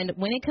 And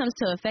when it comes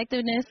to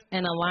effectiveness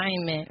and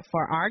alignment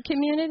for our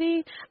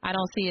community, I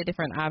don't see a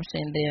different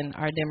option than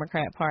our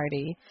Democrat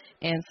Party.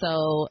 And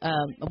so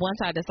once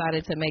I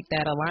decided to make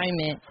that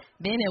alignment,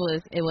 then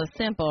it was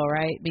simple,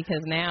 right?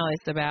 Because now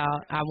it's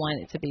about I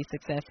want it to be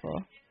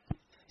successful.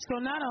 So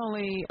not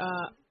only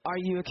are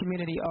you a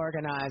community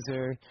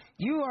organizer,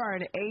 you are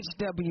an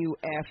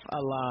HWF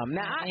alum.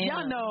 Now,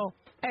 y'all know,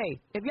 hey,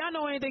 if y'all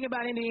know anything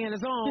about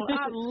Indiana's Own,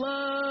 I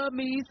love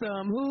me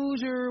some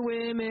Hoosier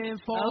Women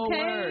Forward.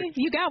 Okay,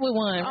 you got with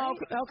one.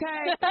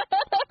 Okay.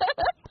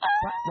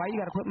 Why you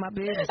got to put my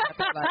business out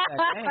there like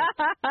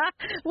that?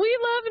 We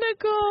love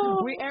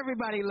Nicole.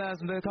 Everybody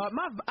loves Nicole.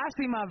 I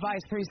see my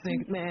vice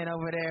precinct man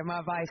over there,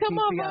 my vice Come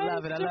PC. on, I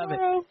love it.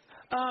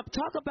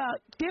 Talk about,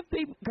 give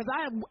people, because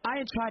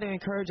I try to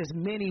encourage as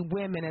many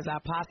women as I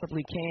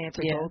possibly can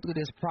to go through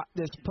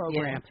this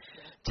program.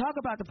 Talk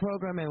about the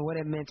program and what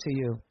it meant to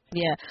you.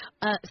 Yeah.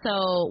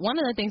 So one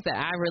of the things that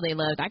I really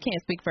loved, I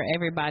can't speak for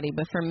everybody,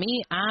 but for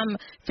me, I'm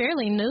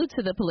fairly new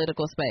to the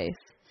political space.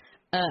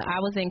 I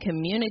was in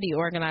community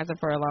organizing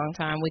for a long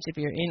time, which if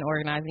you're in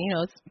organizing, you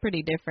know, it's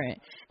pretty different.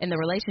 And the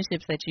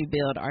relationships that you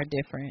build are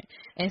different.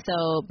 And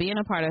so being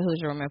a part of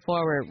Hoosier Women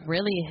Forward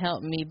really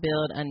helped me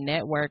build a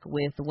network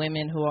with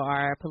women who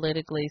are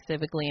politically,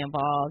 civically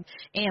involved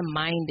and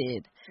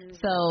minded.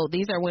 So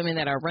these are women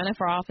that are running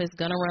for office,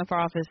 going to run for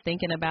office,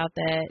 thinking about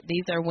that.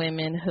 These are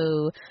women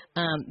who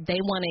they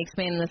want to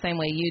expand in the same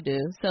way you do.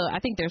 So I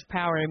think there's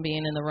power in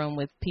being in the room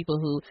with people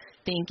who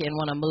think and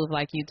want to move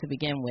like you to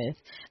begin with.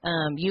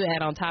 You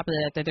add on top of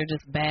that they're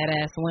just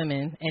badass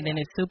women, and then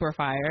it's super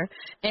fire.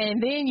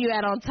 And then you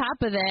add on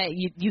top of that,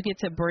 you get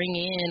to bring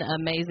in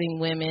amazing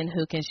women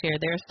who can share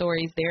their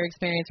stories, their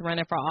experience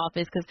running for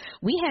office, because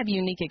we have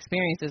unique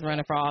experiences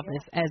running for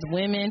office as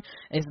women,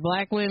 as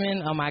Black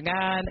women, oh my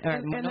God,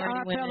 or and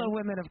our fellow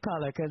women of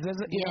color, because there's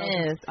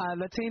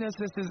Latina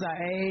sisters are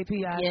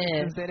AAPI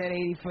sisters, that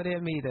ain't for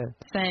them either.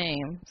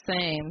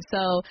 Same.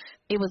 So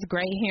it was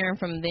great hearing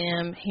from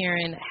them,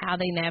 hearing how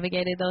they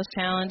navigated those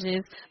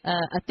challenges.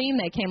 A theme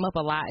that came up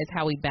a lot is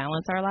how we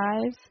balance our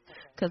lives,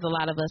 because a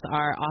lot of us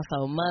are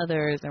also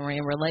mothers and we're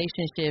in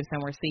relationships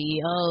and we're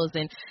CEOs.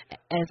 And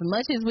as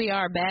much as we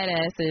are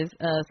badasses,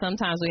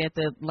 sometimes we have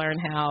to learn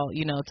how,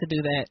 you know, to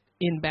do that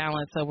in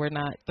balance so we're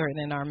not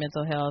threatening our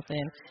mental health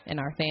and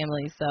our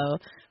families. So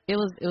it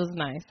was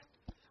nice.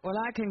 Well,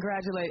 I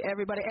congratulate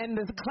everybody. And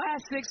the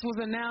Class 6 was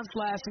announced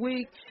last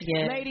week.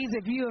 Yes. Ladies,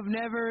 if you have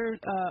never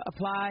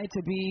applied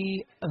to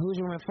be a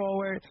Hoosier Women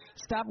Forward,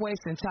 stop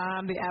wasting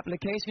time. The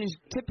applications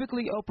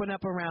typically open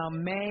up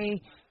around May,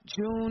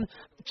 June.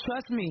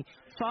 Trust me,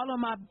 follow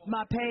my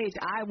page.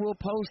 I will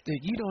post it.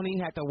 You don't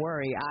even have to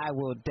worry. I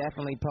will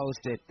definitely post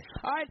it.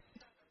 All right,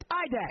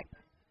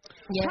 IDAC.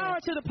 Yes. Power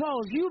to the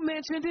polls. You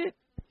mentioned it.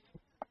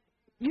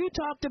 You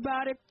talked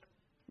about it.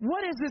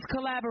 What is this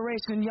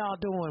collaboration y'all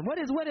doing? What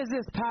is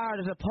this Power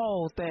to the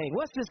Polls thing?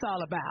 What's this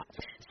all about?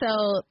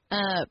 So,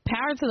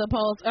 Power to the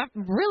Polls,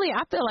 really,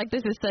 I feel like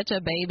this is such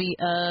a baby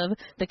of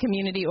the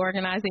community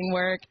organizing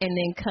work, and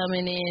then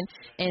coming in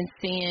and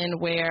seeing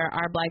where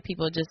our Black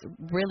people just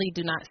really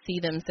do not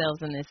see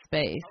themselves in this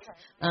space.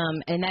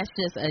 And that's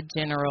just a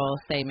general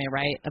statement,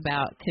 right,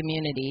 about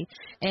community.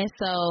 And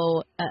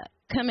so,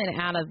 coming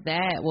out of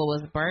that, what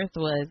was birthed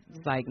was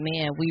like,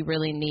 man, we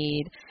really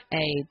need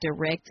a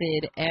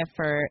directed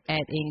effort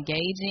at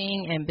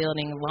engaging and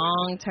building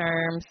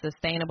long-term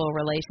sustainable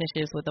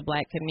relationships with the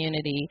Black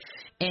community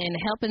and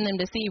helping them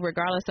to see,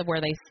 regardless of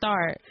where they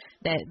start,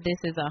 that this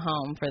is a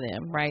home for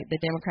them, right? The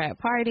Democrat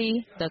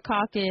Party, the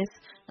caucus,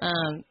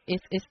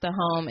 it's the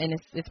home, and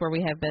it's where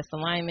we have best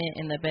alignment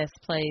and the best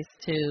place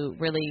to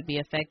really be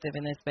effective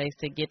in this space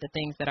to get the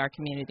things that our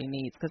community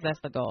needs, because that's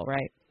the goal,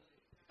 right?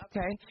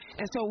 Okay.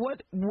 And so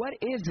what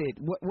is it?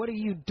 What are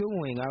you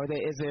doing?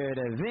 Is there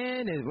an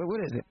event?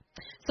 What is it?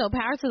 So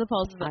Power to the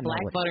Polls is a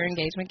Black voter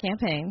engagement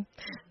campaign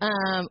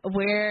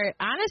where,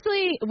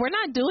 honestly, we're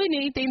not doing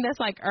anything that's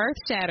like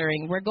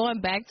earth-shattering. We're going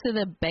back to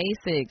the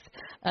basics,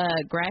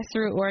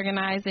 grassroots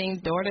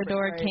organizing,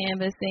 door-to-door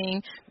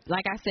canvassing.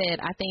 Like I said,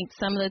 I think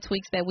some of the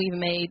tweaks that we've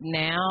made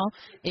now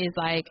is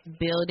like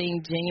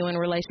building genuine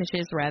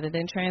relationships rather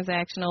than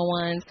transactional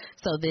ones.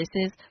 So this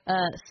is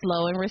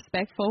slow and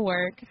respectful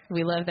work.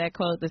 We love that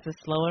quote. This is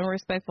slow and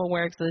respectful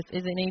work. So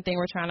this isn't anything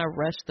we're trying to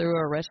rush through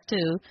or rush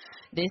to.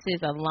 This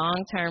is a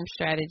long-term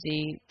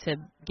strategy to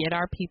get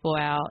our people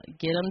out,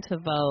 get them to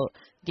vote,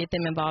 get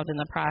them involved in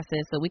the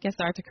process so we can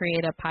start to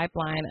create a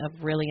pipeline of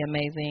really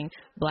amazing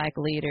Black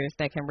leaders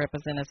that can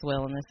represent us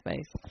well in this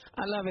space.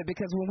 I love it,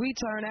 because when we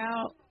turn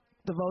out,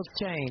 the votes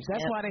change.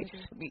 That's why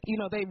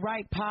they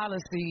write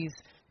policies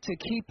to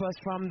keep us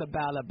from the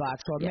ballot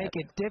box or make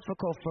it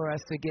difficult for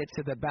us to get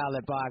to the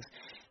ballot box.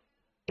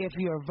 If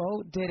your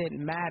vote didn't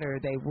matter,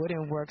 they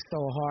wouldn't work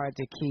so hard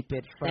to keep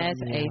it from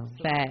you. That's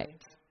a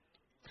fact.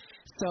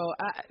 So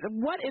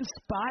what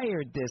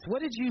inspired this?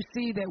 What did you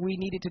see that we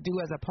needed to do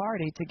as a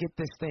party to get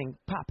this thing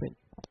popping?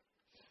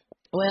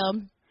 Well,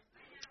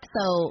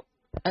 so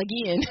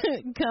again,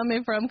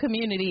 coming from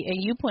community, and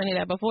you pointed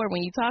out before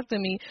when you talked to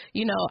me,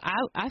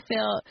 I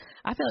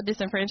felt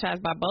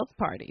disenfranchised by both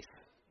parties,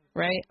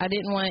 right? I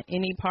didn't want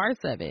any parts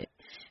of it.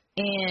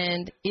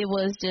 And it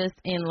was just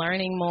in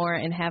learning more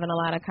and having a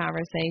lot of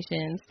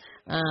conversations.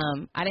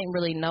 I didn't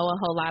really know a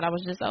whole lot. I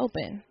was just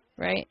open,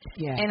 right?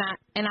 Yeah.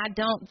 And I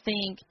don't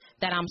think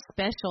that I'm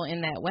special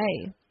in that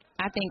way.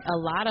 I think a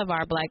lot of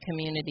our Black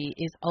community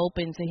is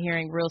open to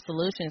hearing real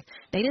solutions.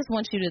 They just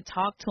want you to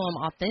talk to them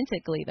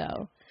authentically,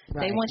 though.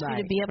 They want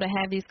you to be able to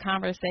have these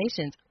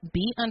conversations,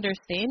 be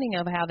understanding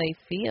of how they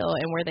feel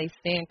and where they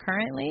stand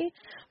currently,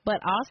 but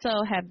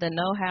also have the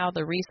know-how,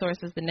 the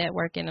resources, the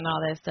networking and all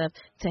that stuff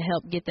to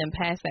help get them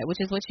past that, which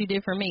is what you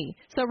did for me.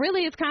 So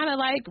really it's kind of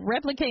like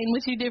replicating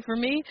what you did for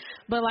me,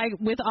 but like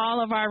with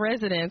all of our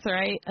residents,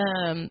 right?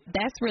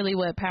 That's really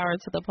what Power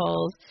to the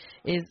Polls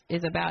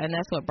is about, and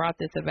that's what brought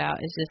this about,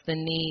 is just the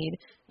need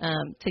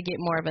to get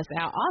more of us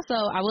out.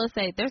 Also, I will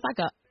say there's like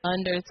a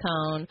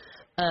undertone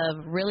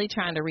of really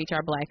trying to reach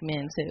our Black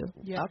men, too.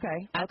 Yeah.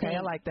 Okay, I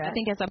like that. I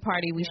think as a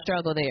party, we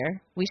struggle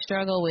there. We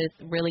struggle with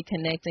really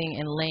connecting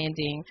and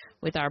landing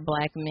with our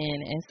Black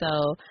men. And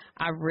so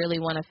I really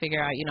want to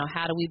figure out,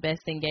 how do we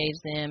best engage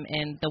them?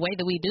 And the way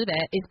that we do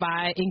that is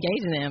by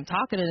engaging them,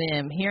 talking to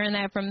them, hearing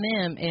that from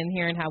them, and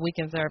hearing how we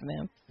can serve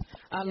them.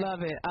 I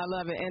love it.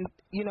 And,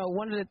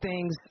 one of the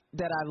things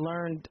that I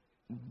learned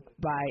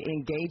by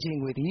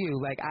engaging with you,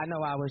 like I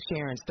know I was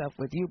sharing stuff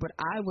with you, but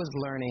I was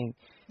learning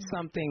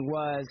something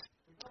was,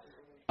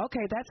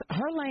 okay,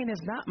 her lane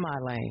is not my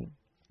lane.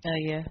 Oh,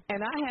 yeah.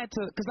 And I had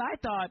to, because I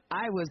thought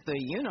I was the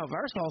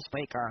universal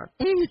speaker.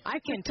 I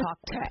can talk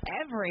to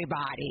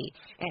everybody,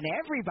 and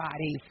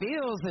everybody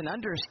feels and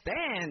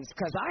understands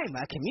because I'm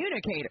a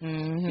communicator.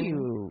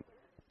 Mm-hmm.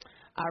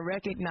 I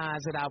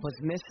recognized that I was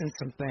missing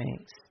some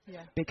things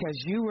because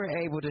you were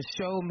able to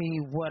show me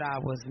what I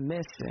was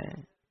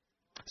missing.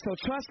 So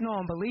trust, know,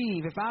 and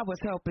believe, if I was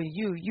helping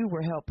you, you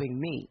were helping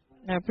me.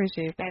 I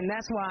appreciate that. And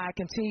that's why I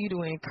continue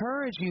to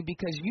encourage you,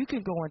 because you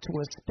can go into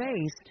a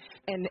space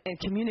and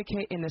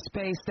communicate in a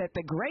space that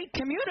the great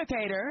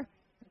communicator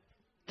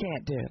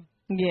can't do.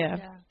 Yeah.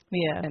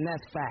 And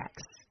that's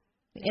facts.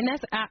 And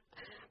that's,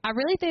 I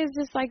really think it's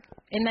just like,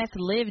 and that's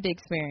lived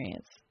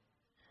experience.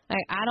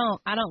 Like,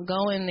 I don't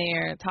go in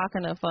there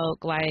talking to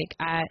folk like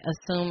I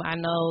assume I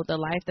know the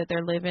life that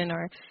they're living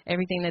or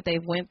everything that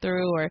they've went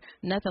through or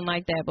nothing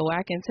like that. But what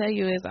I can tell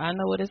you is I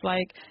know what it's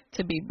like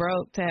to be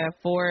broke, to have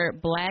 4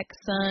 black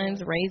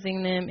sons,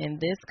 raising them in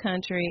this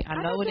country.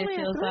 I know what it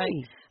feels like.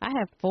 I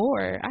have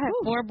 4. I have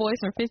 4 boys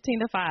from 15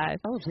 to 5.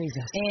 Oh,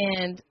 Jesus.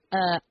 And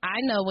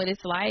I know what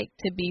it's like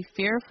to be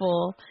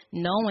fearful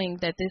knowing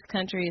that this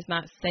country is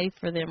not safe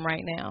for them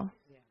right now.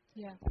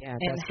 Yeah.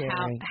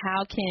 And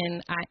how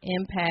can I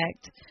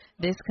impact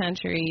this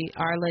country,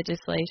 our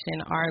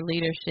legislation, our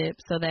leadership,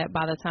 so that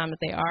by the time that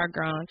they are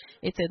grown,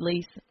 it's at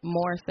least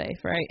more safe,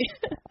 right?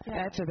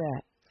 Add to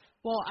that.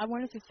 Well, I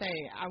wanted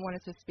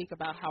to speak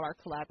about how our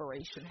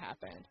collaboration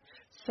happened.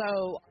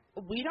 So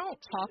we don't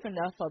talk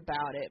enough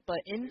about it, but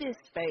in this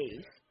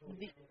space,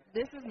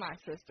 this is my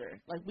sister.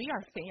 Like, we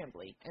are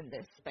family in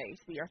this space.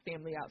 We are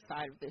family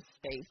outside of this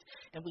space,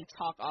 and we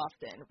talk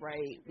often,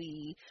 right?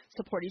 We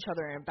support each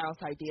other and bounce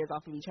ideas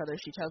off of each other.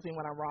 She tells me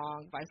when I'm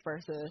wrong, vice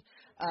versa.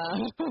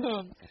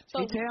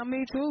 She tell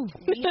me too.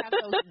 We have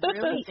those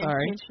really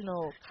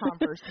intentional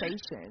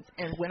conversations.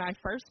 And when I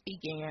first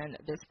began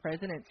this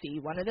presidency,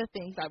 one of the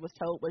things I was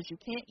told was you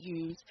can't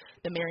use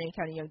the Marion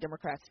County Young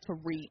Democrats to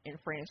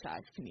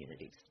re-enfranchise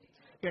communities.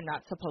 You're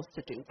not supposed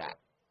to do that.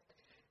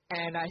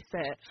 And I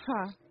said,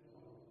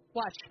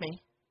 watch me.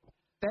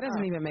 That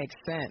doesn't even make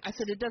sense. I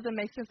said, it doesn't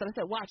make sense. But I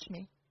said,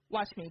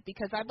 watch me,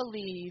 because I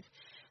believe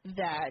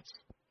that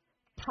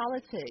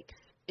politics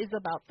is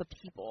about the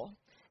people.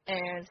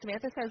 And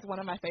Samantha says one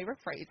of my favorite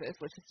phrases,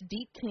 which is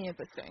deep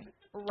canvassing,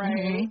 right?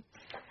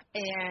 Mm-hmm.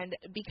 And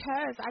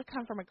because I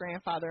come from a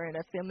grandfather and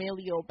a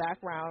familial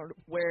background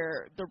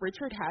where the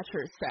Richard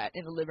Hatchers sat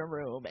in the living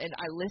room and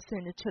I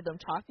listened to them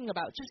talking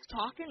about just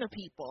talking to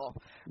people,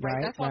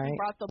 right? That's why we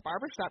brought the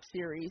barbershop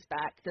series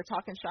back, the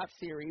Talking Shop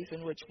series,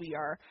 in which we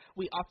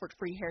offered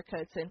free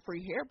haircuts and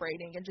free hair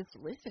braiding and just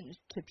listened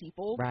to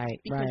people.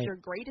 Because your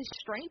greatest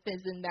strength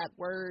is in that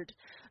word,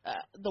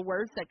 the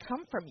words that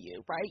come from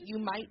you, right? You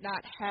might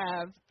not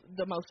have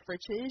the most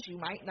riches, you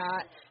might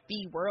not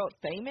be world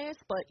famous,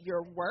 but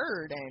your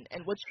word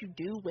and what you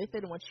do with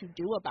it and what you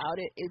do about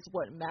it is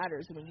what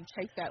matters. When you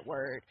take that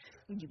word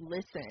and you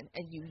listen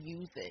and you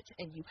use it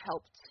and you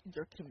help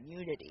your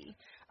community,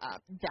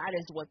 that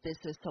is what this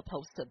is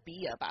supposed to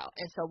be about.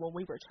 And so when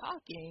we were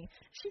talking,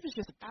 she was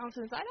just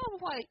bouncing inside. I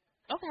was like,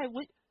 okay,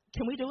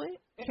 can we do it?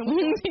 Can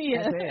we do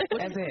it?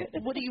 That's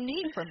it. What do you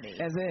need from me?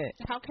 That's it.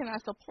 How can I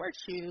support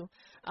you?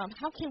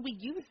 How can we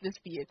use this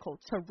vehicle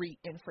to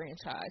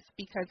re-enfranchise?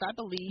 Because I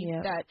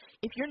believe that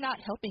if you're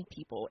not helping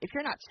people, if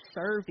you're not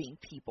serving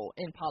people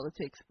in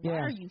politics, why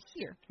are you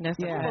here? That's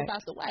Move up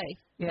out the way.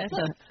 That's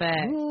a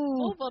fact.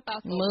 Move up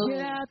out the way.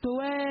 Get out the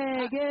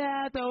way. Get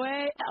out the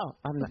way. Oh,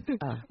 I'm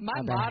not.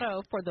 My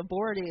motto for the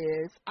board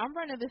is, I'm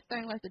running this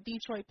thing like the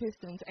Detroit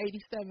Pistons,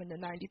 87 to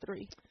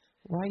 93.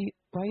 Why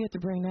you have to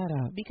bring that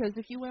up? Because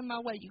if you in my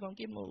way, you're going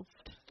to get moved.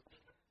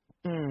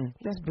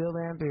 That's Bill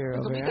Lambier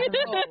over there.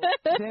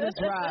 Dennis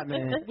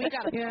Rodman.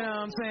 You know what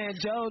I'm saying?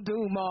 Joe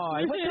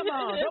Dumars. But come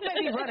on, don't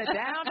make me run it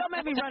down. Don't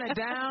make me run it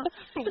down.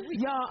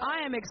 Y'all,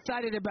 I am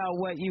excited about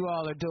what you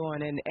all are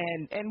doing,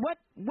 and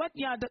what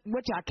y'all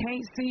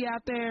can't see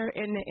out there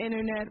in the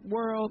internet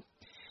world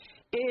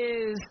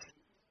is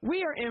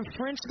we are in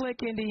French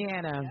Lick,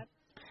 Indiana.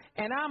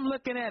 And I'm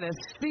looking at a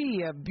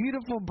sea of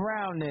beautiful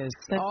brownness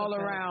all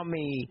around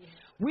me.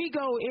 We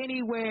go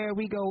anywhere,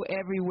 we go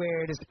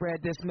everywhere to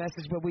spread this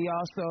message, but we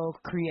also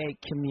create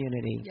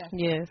community.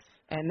 Yes.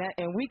 And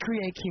we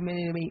create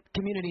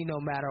community no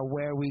matter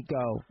where we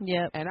go.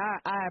 Yep. And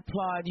I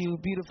applaud you,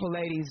 beautiful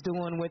ladies,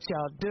 doing what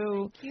y'all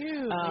do. Thank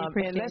you.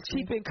 And let's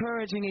keep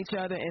encouraging each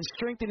other and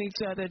strengthening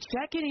each other,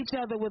 checking each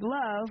other with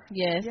love.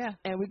 Yes. Yeah.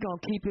 And we're going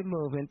to keep it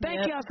moving.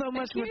 Thank y'all so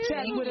much for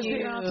chatting with us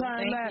here on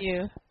Turn Left. Thank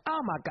you.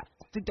 Oh, my God.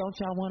 Don't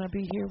y'all want to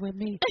be here with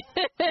me?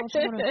 I'm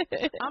going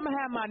to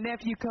have my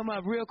nephew come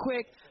up real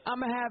quick. I'm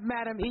going to have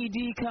Madam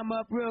E.D. come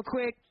up real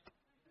quick.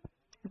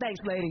 Thanks,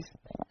 ladies.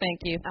 Thank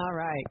you.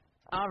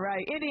 All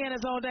right.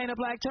 Indiana's own Dana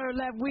Black, Turn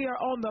Left. We are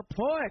on the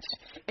porch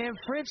in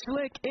French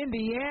Lick,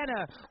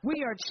 Indiana.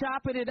 We are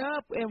chopping it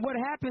up, and what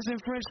happens in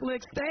French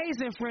Lick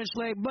stays in French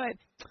Lick. But,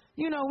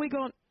 we're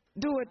going to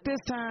do it this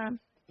time.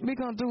 We're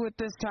going to do it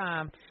this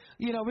time.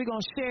 We're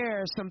going to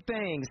share some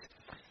things.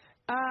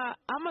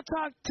 I'm going to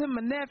talk to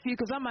my nephew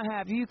because I'm going to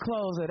have you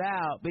close it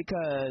out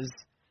because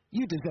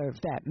you deserve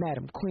that,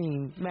 Madam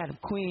Queen. Madam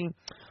Queen.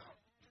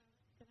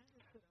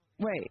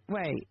 Wait.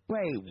 What?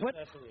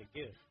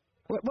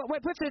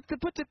 Wait, put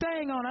the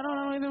thing on. I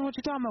don't even know what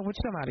you're talking about. What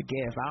you talking about? A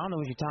gift. I don't know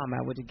what you're talking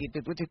about. What you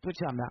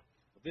talking about?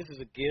 This is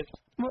a gift.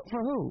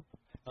 For who?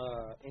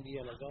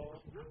 Indiana's own.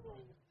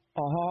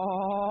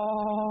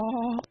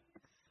 Oh.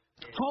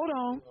 Hold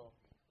on.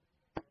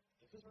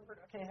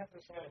 I can't have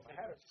this on my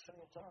hat at the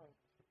same time.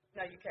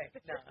 No, you can't.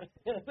 No.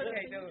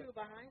 Okay, can you do it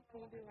behind?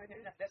 Can you do it like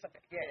that? That's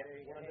okay. Yeah, there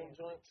you go. One of them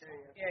joints.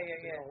 Yeah.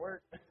 It's gonna work.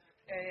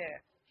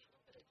 Yeah.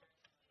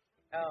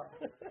 Oh.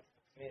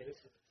 Man, this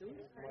is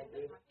my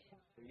gift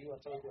for you. I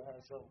told you I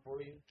had something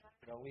for you.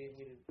 We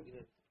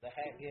the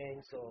hat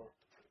gang, so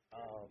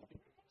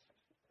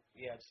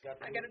Yeah, I just got.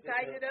 I gotta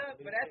tighten it up,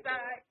 but that's all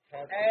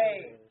right.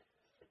 Hey.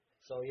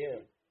 So yeah,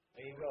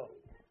 there you go.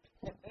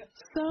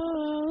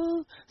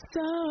 So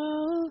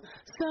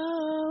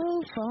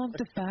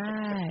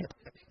funkified.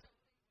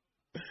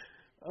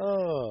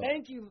 Oh.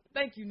 Thank you,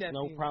 nephew.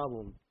 No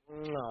problem.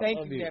 No,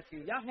 Thank you,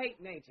 nephew. Y'all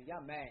hate nature.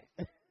 Y'all mad.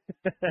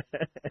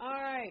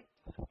 All right.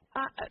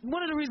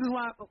 One of the reasons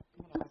why. Hold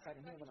on, I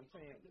can hear what I'm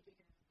saying.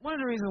 One of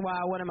the reasons why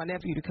I wanted my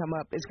nephew to come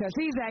up is because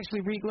he's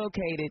actually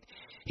relocated.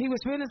 He was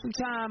spending some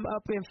time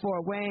up in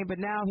Fort Wayne, but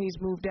now he's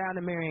moved down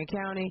to Marion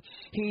County.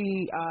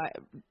 He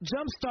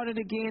jump-started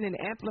again and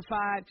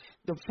amplified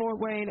the Fort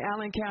Wayne,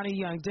 Allen County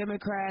Young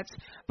Democrats,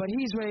 but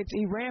he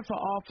ran for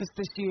office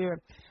this year.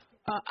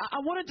 I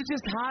wanted to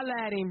just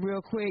highlight him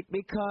real quick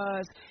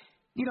because,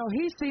 you know,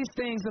 he sees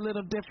things a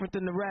little different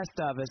than the rest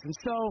of us. And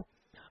so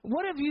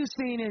what have you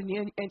seen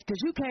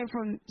because you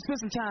spent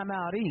some time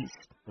out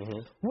east. Mm-hmm.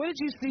 What did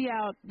you see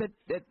out that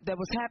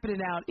was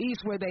happening out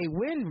east where they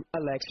win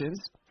elections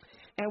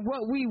and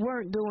what we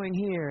weren't doing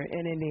here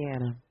in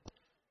Indiana?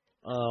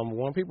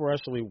 When people were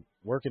actually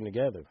working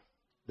together,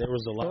 there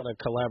was a lot of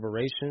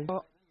collaboration.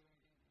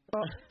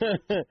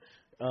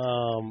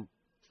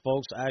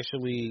 Folks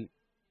actually,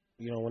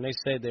 you know, when they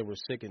said they were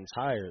sick and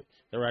tired,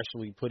 they were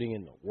actually putting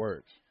in the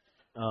work.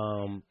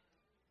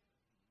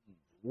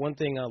 One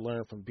thing I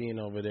learned from being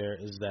over there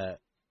is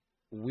that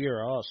we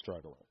are all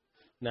struggling.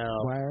 Now,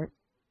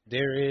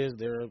 there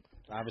are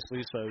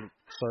obviously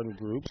certain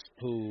groups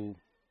who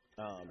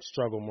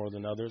struggle more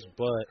than others,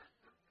 but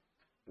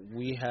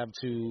we have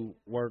to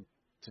work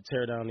to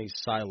tear down these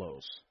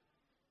silos.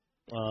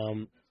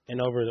 And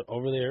over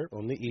there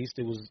on the east,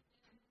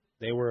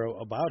 they were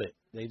about it.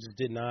 They just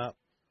did not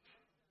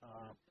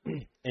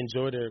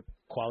enjoy their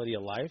quality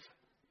of life.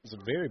 It's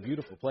a very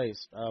beautiful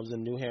place. I was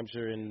in New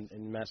Hampshire and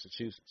in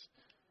Massachusetts.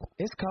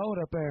 It's cold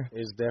up there.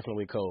 It's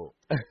definitely cold.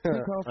 Too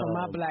cold for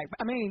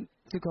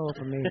too cold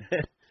for me.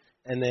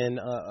 And then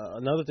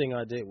another thing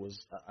I did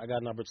was I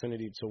got an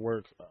opportunity to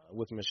work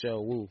with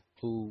Michelle Wu,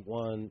 who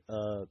won.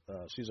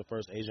 She's the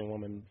first Asian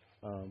woman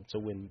to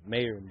win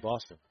mayor in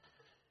Boston.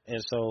 And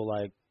so,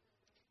 like,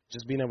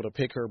 just being able to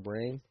pick her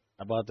brain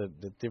about the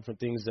different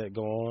things that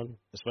go on,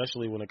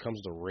 especially when it comes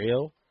to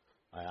rail.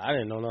 I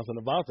didn't know nothing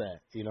about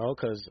that, you know,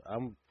 because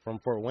I'm from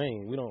Fort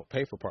Wayne. We don't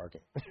pay for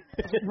parking.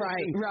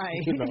 Right.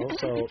 You know,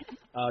 so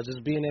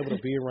just being able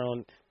to be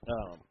around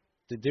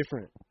the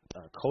different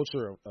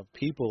culture of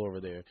people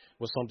over there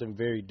was something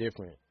very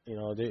different. You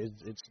know,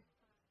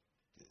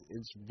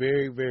 it's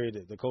very, very,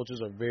 the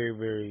cultures are very,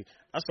 very,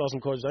 I saw some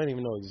cultures I didn't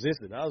even know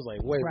existed. I was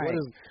like, wait,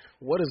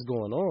 what is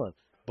going on?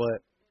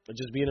 But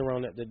just being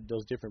around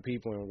those different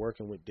people and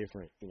working with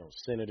different, you know,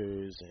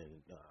 senators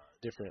and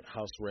different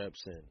House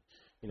reps and,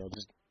 you know,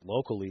 just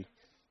locally,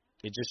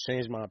 it just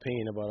changed my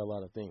opinion about a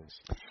lot of things.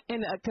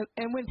 And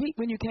when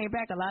you came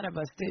back, a lot of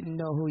us didn't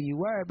know who you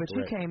were, but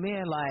you came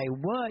in like,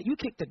 what? You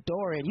kicked the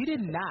door in. You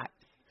did not.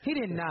 He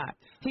did not.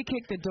 He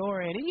kicked the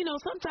door in. And, you know,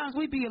 sometimes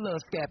we'd be a little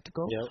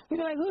skeptical. Yep. We'd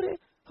be like, who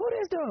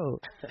this dude?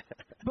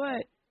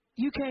 But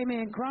you came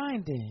in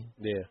grinding.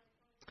 Yeah.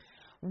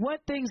 What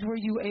things were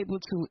you able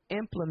to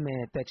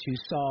implement that you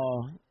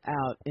saw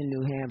out in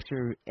New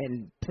Hampshire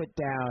and put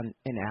down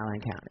in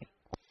Allen County?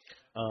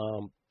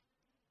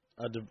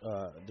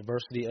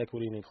 Diversity,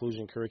 equity, and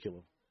inclusion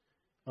curriculum.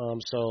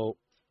 So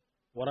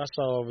what I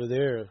saw over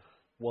there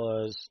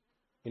was,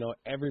 you know,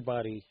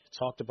 everybody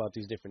talked about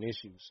these different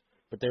issues,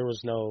 but there was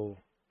no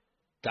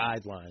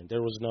guideline.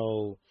 There was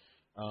no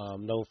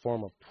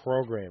form of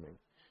programming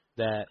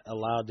that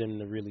allowed them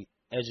to really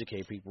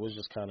educate people. It was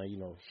just kind of, you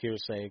know,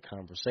 hearsay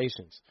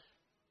conversations.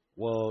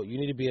 Well, you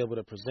need to be able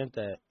to present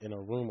that in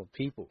a room of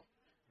people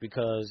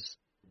because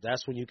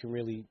that's when you can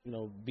really, you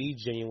know, be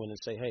genuine and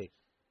say, hey,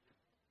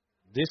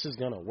 this is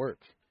going to work.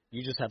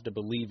 You just have to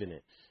believe in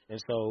it.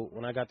 And so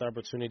when I got the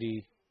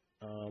opportunity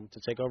to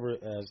take over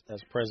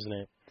as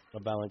president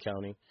of Allen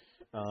County,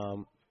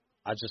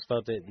 I just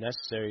felt it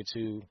necessary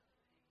to,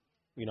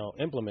 you know,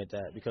 implement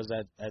that because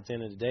at the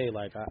end of the day,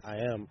 like I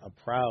am a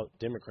proud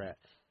Democrat,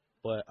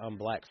 but I'm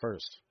black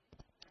first.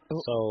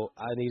 So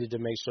I needed to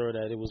make sure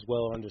that it was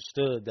well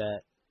understood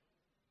that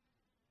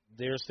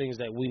there's things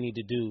that we need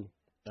to do.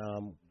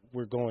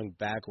 We're going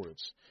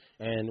backwards,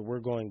 and we're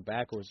going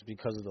backwards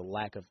because of the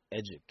lack of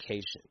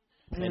education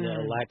and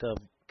the lack of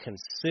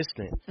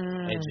consistent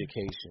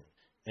education.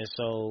 And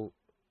so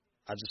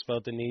I just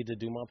felt the need to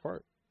do my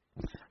part.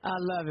 I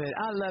love it.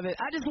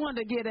 I just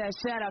wanted to give that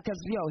shout out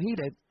because,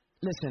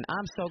 listen,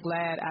 I'm so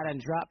glad I done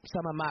dropped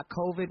some of my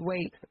COVID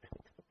weight.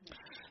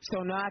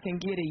 So now I can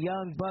get a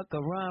young buck a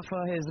run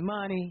for his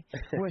money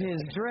with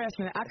his dress.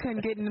 And I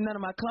couldn't get into none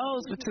of my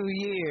clothes for 2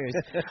 years.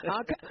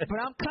 But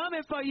I'm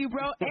coming for you,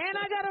 bro. And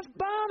I got a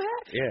bomb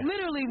hat. Yeah.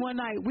 Literally one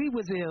night we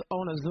was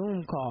on a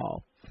Zoom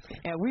call.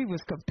 And we was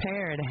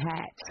comparing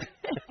hats.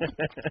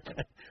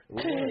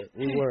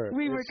 We were.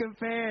 We were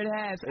comparing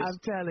hats, I'm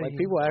telling you.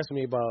 People ask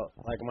me about,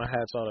 my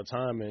hats all the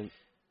time. And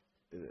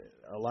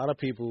a lot of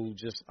people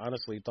just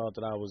honestly thought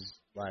that I was,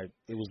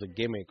 it was a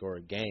gimmick or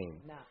a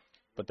game. Nah.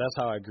 But that's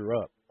how I grew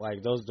up.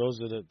 Like those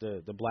are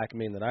the black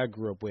men that I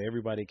grew up with.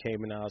 Everybody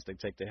came in the house, they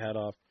take their hat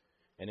off,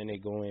 and then they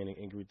go in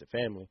and greet the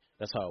family.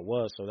 That's how it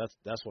was. So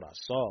that's what I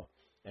saw.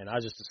 And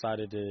I just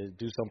decided to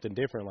do something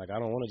different. Like, I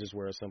don't want to just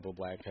wear a simple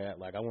black hat.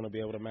 Like, I want to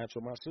be able to match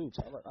with my suits.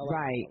 I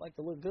like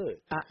to look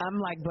good. I'm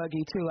like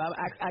Buggy, too.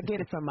 I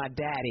get it from my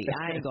daddy.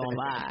 I ain't going to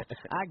lie.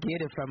 I get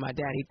it from my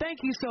daddy. Thank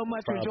you so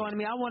much for joining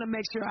me. I want to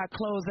make sure I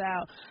close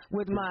out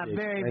with my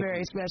very,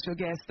 very special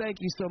guest. Thank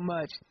you so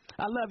much.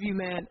 I love you,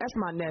 man. That's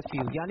my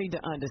nephew. Y'all need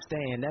to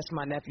understand. That's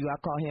my nephew. I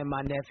call him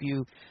my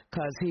nephew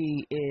because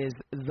he is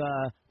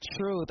the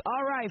truth.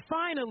 All right,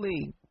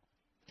 finally,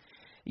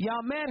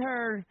 y'all met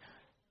her.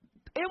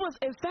 It was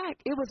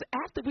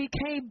after we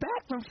came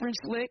back from French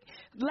Lick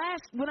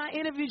when I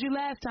interviewed you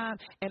last time,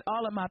 and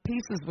all of my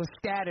pieces were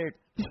scattered.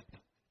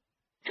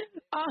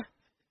 All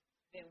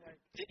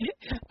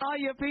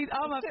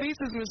my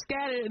pieces were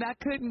scattered, and I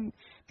couldn't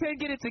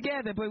get it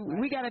together. But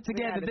we got it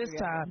together this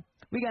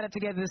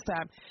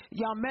time.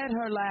 Y'all met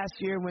her last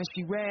year when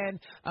she ran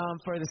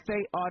for the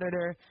state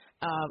auditor.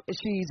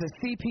 She's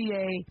a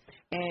CPA,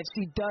 and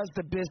she does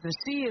the business.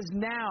 She is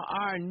now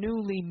our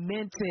newly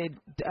minted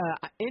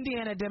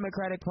Indiana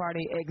Democratic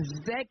Party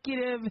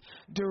Executive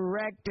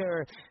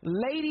Director,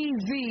 Lady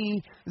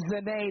Z,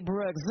 Zanae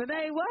Brooks.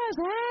 Zanae, what's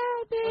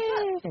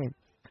happening?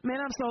 Man,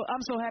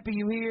 I'm so happy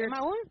you here. Am I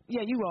on?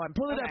 Yeah, you on.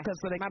 Pull it up because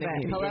so they can hear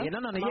you. Hello? Yeah,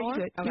 no, you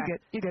good. Okay.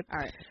 You good. All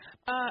right.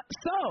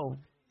 So,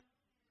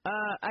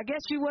 I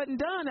guess you wasn't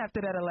done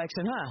after that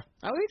election, huh?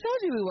 I already told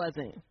you we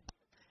wasn't.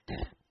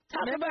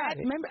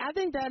 Remember, I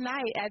think that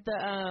night at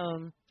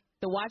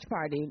the watch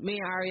party, me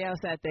and Ariel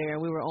sat there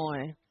and we were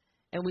on,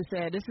 and we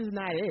said, this is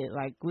not it.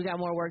 Like, we got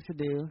more work to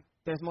do.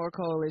 There's more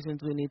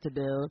coalitions we need to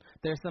build.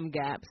 There's some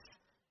gaps.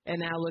 And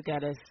now look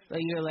at us a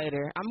year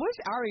later. I wish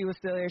Ari was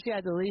still there. She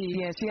had to leave.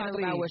 Yeah, she had to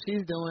leave. About what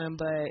she's doing,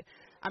 but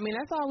I mean,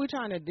 that's all we're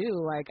trying to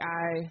do. Like,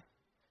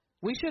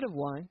 we should have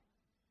won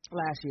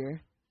last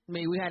year. I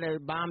mean, we had a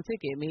bomb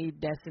ticket, me,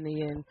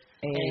 Destiny, and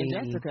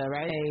Jessica,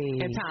 right?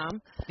 And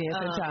Tom. Yes,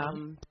 and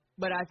Tom.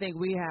 But I think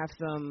we have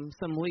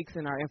some leaks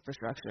in our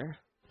infrastructure.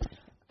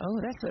 Oh,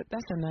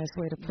 that's a nice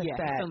way to put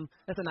that.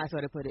 That's a nice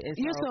way to put it.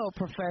 You're so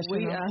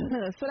professional.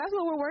 So that's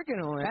what we're working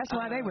on. That's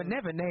why they would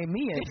never name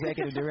me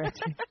executive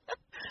director.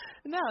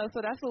 No, so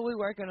that's what we're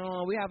working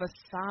on. We have a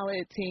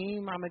solid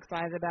team. I'm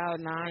excited about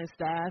 9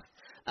 staff.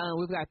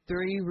 We've got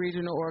 3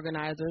 regional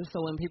organizers.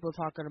 So when people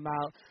are talking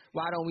about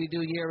why don't we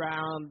do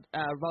year-round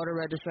voter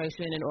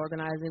registration and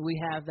organizing,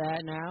 we have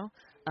that now.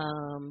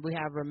 We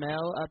have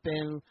Ramel up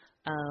in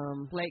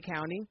Lake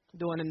County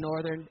doing the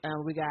northern.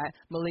 We got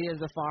Malia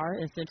Zafar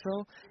in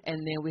Central, and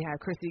then we have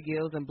Chrissy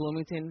Gills in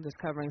Bloomington that's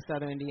covering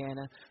Southern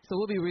Indiana. So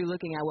we'll be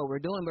relooking at what we're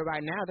doing, but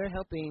right now they're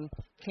helping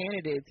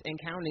candidates in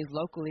counties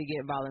locally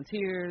get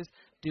volunteers,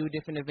 do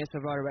different events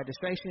for voter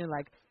registration,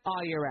 like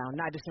all year round,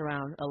 not just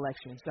around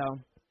elections. So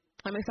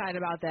I'm excited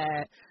about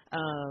that.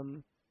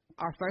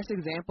 Our first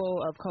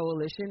example of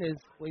coalition is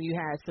when you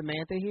had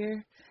Samantha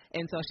here.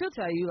 And so she'll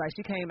tell you, like,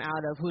 she came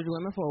out of Hoosier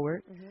Women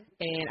Forward,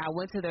 and I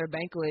went to their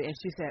banquet, and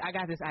she said, I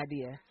got this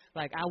idea.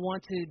 Like, I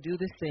want to do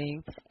this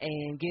thing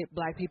and get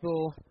black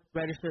people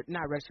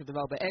not registered to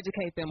vote, but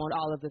educate them on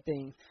all of the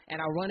things. And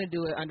I want to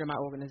do it under my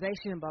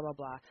organization, blah, blah,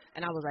 blah.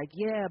 And I was like,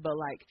 yeah, but,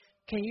 like,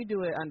 can you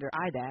do it under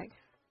IDAC?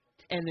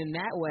 And then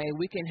that way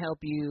we can help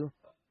you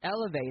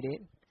elevate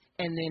it,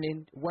 and then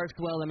it works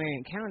well in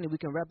Marion County. We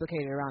can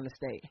replicate it around the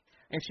state.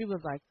 And she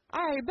was like,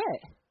 all right,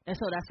 bet. And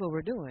so that's what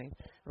we're doing,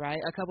 right,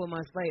 a couple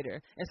months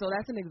later. And so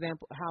that's an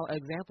example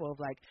of,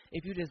 like,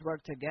 if you just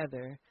work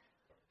together,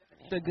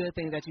 the good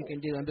things that you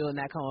can do in building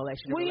that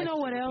coalition. Well, you know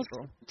what else,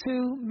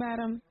 too,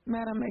 Madam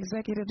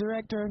Executive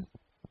Director?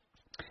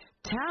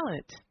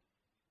 Talent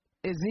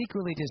is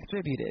equally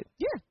distributed.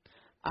 Yeah.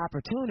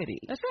 Opportunity.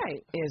 That's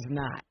right. Is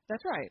not.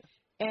 That's right.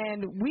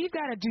 And we've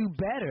got to do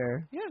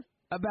better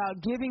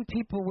about giving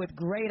people with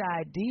great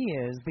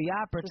ideas the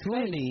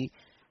opportunity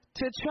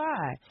to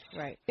try.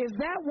 Right. Is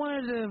that one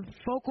of the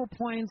focal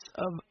points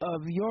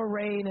of your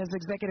reign as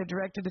executive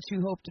director that you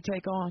hope to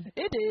take on?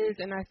 It is,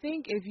 and I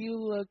think if you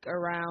look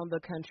around the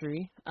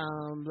country,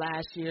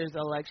 last year's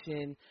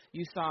election,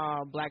 you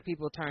saw black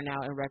people turn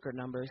out in record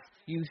numbers.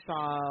 You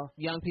saw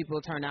young people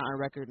turn out in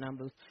record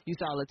numbers. You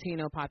saw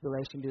Latino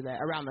population do that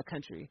around the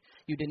country.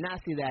 You did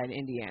not see that in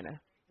Indiana.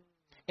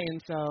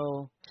 And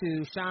so,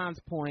 to Sean's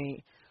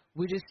point,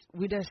 we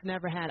just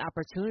never had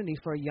opportunity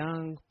for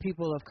young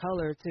people of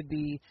color to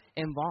be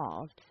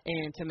involved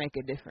and to make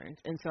a difference.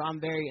 And so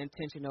I'm very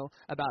intentional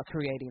about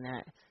creating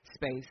that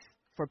space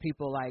for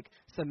people like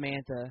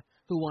Samantha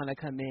who want to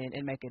come in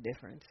and make a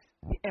difference.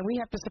 And we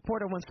have to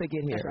support her once they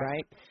get here,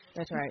 right?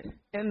 That's right.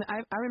 And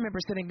I remember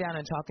sitting down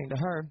and talking to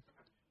her,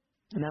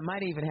 and I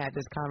might even have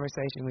this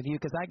conversation with you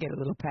because I get a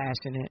little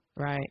passionate,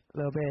 right, a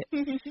little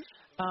bit.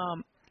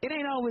 It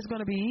ain't always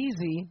going to be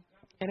easy,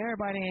 and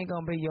everybody ain't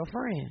going to be your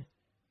friend.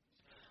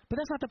 But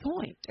that's not the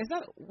point.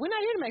 We're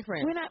not here to make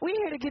friends. We're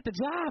here to get the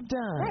job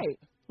done. Right.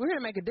 We're here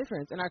to make a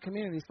difference in our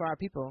communities for our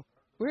people.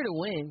 We're here to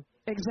win.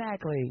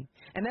 Exactly.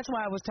 And that's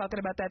why I was talking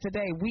about that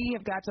today. We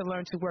have got to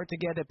learn to work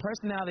together.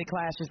 Personality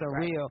clashes are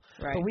real,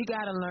 but we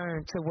got to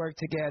learn to work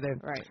together.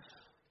 Right.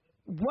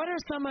 What are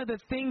some of the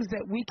things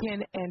that we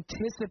can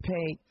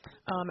anticipate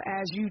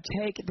as you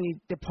take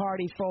the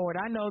party forward?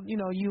 I know,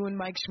 you and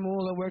Mike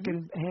Shmuel are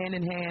working hand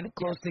in hand,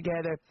 close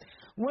together.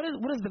 What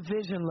does the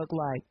vision look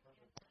like?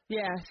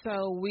 Yeah,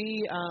 so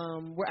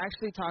we're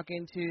actually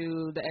talking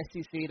to the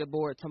SEC, the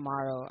board,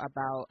 tomorrow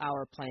about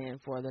our plan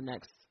for the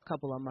next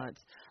couple of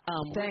months.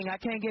 Dang, I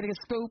can't get a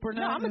scoop or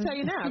nothing. No, I'm going to tell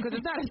you now because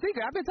it's not a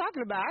secret. I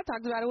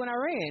talked about it when I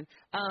ran.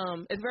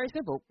 It's very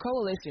simple.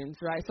 Coalitions,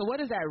 right? So what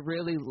does that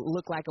really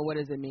look like or what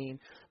does it mean?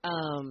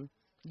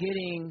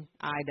 Getting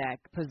IDAC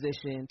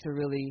positioned to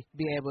really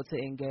be able to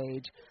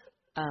engage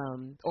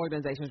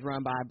organizations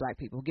run by Black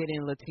people,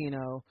 getting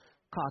Latino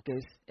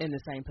caucus in the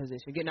same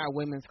position, getting our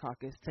women's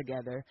caucus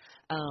together.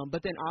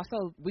 But then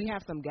also we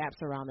have some gaps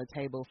around the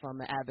table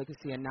from an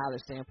advocacy and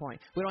knowledge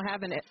standpoint. We don't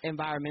have an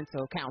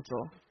environmental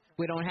council.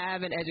 We don't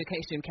have an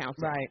education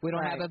council. Right. We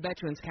don't have a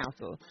veterans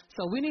council.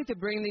 So we need to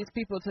bring these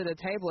people to the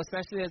table,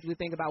 especially as we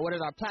think about what is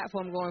our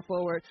platform going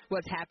forward,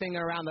 what's happening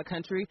around the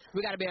country.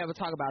 We got to be able to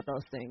talk about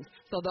those things.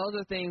 So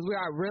those are things. We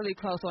are really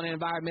close on the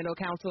environmental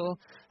council,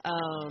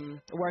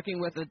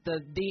 working with the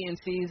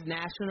DNC's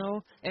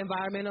National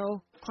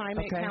Environmental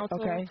Climate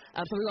Council. Okay.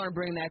 So we're going to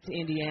bring that to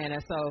Indiana.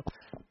 So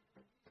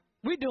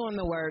we're doing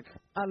the work.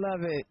 I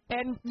love it.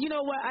 And you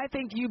know what? I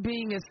think you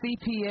being a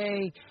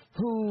CPA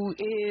who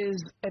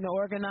is an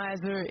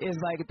organizer is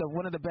like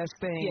one of the best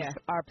things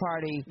our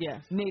party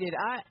needed.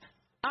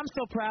 I'm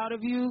so proud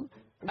of you.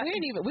 We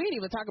didn't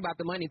even talk about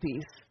the money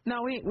piece.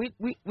 No, we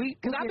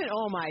because I've been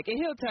on Mike and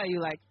he'll tell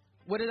you like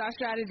what is our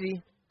strategy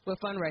with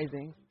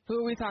fundraising? Who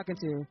are we talking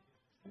to?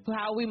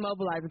 How are we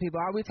mobilizing people?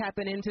 Are we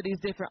tapping into these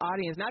different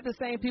audiences? Not the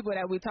same people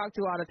that we talk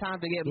to all the time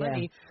to get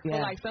money, but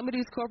like some of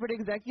these corporate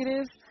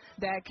executives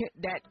that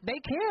they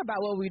care about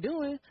what we're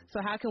doing.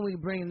 So how can we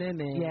bring them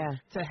in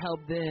to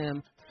help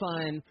them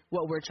fund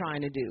what we're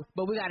trying to do?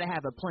 But we got to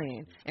have a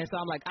plan. And so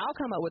I'm like, I'll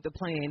come up with a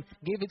plan,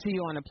 give it to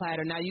you on a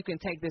platter. Now you can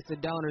take this to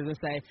donors and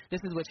say,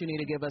 this is what you need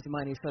to give us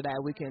money so that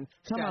we can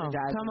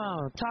strategize. Come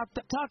on. Talk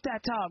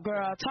that talk,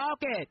 girl. Talk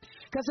it.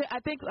 Because I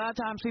think a lot of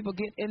times people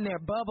get in their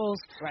bubbles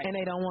and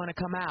they don't want to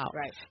come out.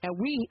 Right. And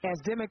we, as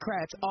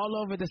Democrats all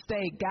over the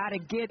state, got to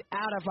get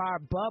out of our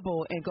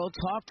bubble and go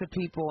talk to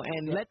people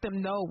and let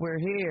them know we're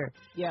here.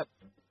 Yep.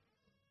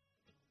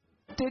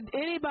 Did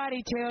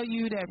anybody tell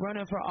you that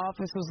running for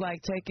office was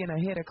like taking a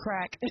hit of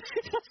crack?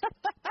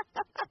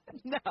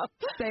 No.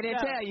 They didn't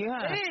tell you,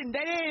 huh?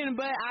 They didn't,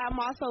 but I'm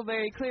also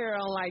very clear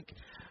on, like,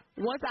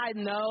 once I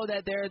know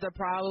that there's a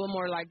problem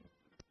or, like,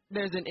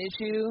 there's an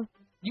issue,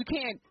 you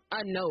can't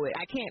unknow it.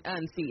 I can't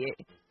unsee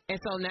it. And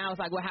so now it's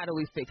like, well, how do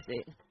we fix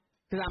it?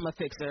 Because I'm a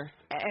fixer.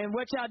 And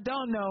what y'all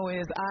don't know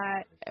is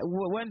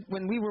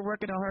when we were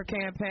working on her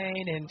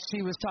campaign and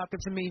she was talking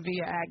to me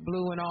via Act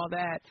Blue and all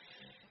that,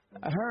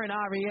 her and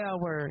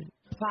Ariel were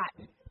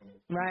plotting,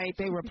 right?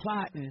 They were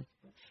plotting.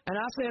 And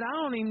I said,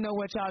 I don't even know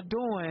what y'all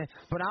doing,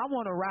 but I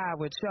want to ride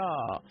with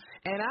y'all.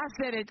 And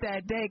I said it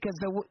that day because,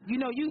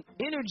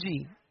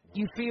 energy.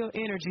 You feel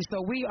energy.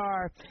 So we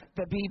are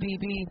the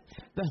BBB,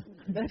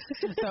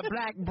 the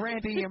Black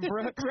Brandy and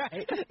Brooks.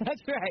 Right.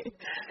 That's right.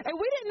 And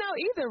we didn't know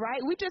either,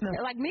 right? We just,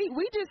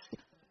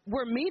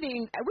 we're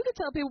meeting, we could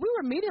tell people we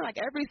were meeting like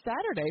every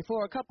Saturday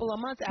for a couple of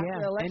months after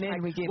the election. And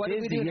then we get what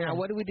busy, do we do now?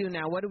 What do we do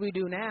now? What do we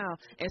do now?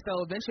 And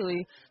so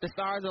eventually the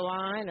stars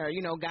aligned or,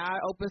 God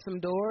opened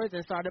some doors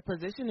and started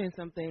positioning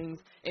some things.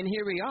 And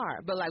here we are.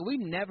 But like we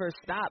never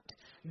stopped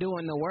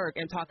doing the work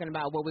and talking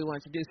about what we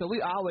want to do. So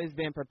we always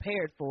been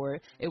prepared for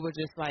it. It was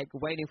just like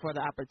waiting for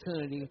the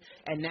opportunity.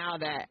 And now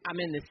that I'm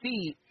in the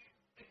seat,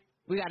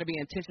 we got to be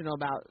intentional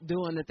about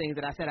doing the things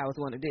that I said I was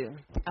going to do.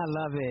 I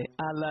love it.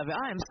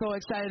 I am so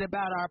excited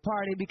about our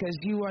party because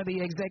you are the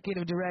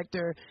executive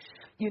director.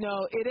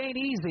 It ain't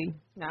easy.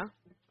 No.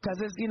 Because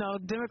it's,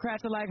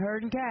 Democrats are like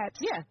herding cats.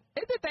 Yeah.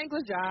 It's a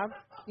thankless job.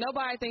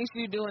 Nobody thinks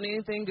you're doing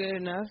anything good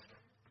enough.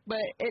 But,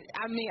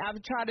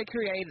 I've tried to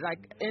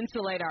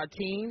insulate our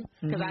team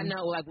because I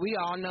know, we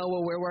all know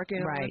what we're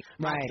working on.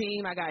 My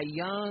team, I got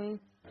young,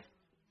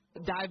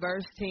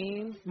 diverse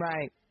team.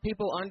 Right.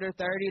 People under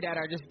 30 that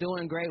are just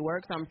doing great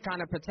work, so I'm trying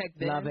to protect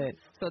them. Love it.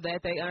 So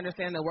that they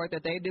understand the work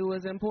that they do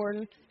is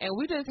important. And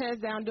we just heads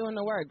down doing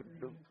the work.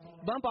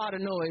 Bump all the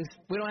noise.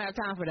 We don't have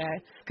time for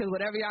that because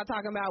whatever y'all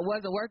talking about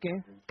wasn't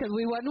working because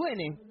we wasn't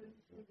winning.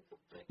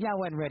 Y'all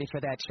wasn't ready for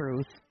that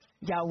truth.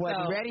 Y'all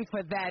wasn't ready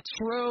for that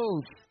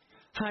truth.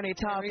 Honey,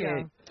 talk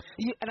it.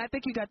 And I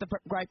think you got the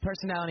right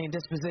personality and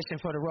disposition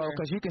for the role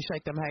because you can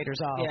shake them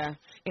haters off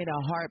in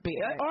a heartbeat.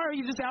 Or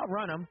you just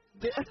outrun them.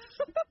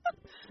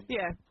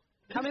 Yeah.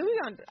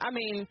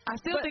 I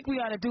still think we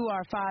ought to do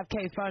our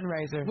 5K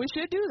fundraiser. We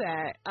should do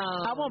that.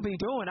 I won't be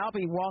I'll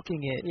be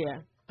walking it. Yeah.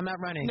 I'm not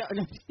running. No,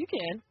 you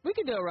can. We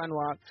can do a run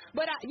walk.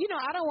 But,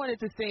 I don't want it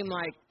to seem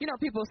like,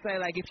 people say,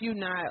 like, if you're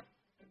not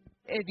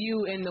if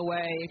you in the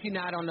way, if you're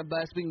not on the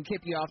bus, we can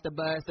kick you off the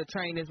bus. The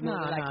train is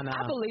moving.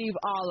 I believe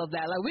all of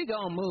that. Like, we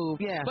gonna move.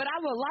 Yeah. But I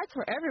would like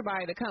for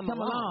everybody to come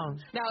along.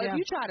 Now, if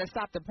you try to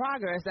stop the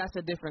progress, that's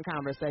a different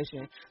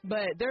conversation.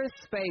 But there's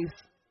space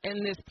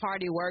in this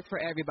party work for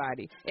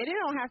everybody. And it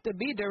don't have to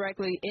be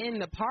directly in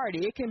the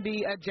party. It can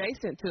be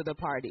adjacent to the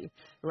party,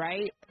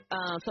 right?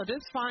 So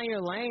just find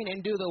your lane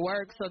and do the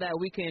work so that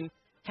we can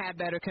have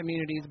better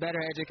communities,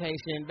 better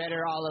education,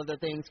 better all of the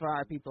things for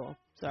our people.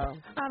 So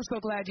I'm so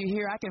glad you're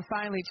here. I can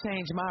finally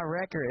change my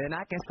record, and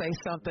I can say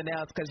something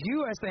else, because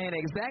you are saying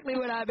exactly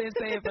what I've been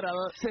saying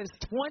since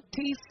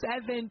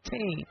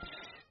 2017.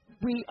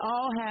 We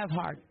all have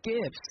our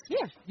gifts.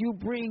 Yeah. You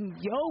bring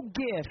your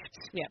gift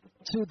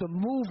to the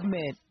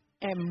movement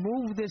and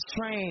move this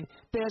train.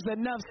 There's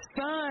enough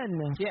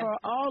sun for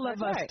all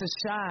of us to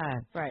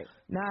shine. Right.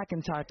 Now I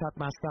can talk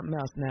about something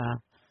else now.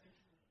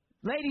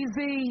 Lady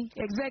Z,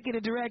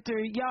 Executive Director,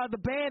 y'all, the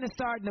band is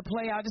starting to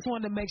play. I just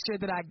wanted to make sure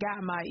that I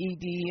got my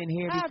ED in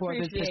here before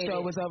the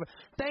show was over.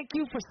 Thank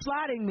you for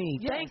slotting me.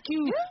 Yes. Thank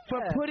you for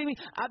putting me.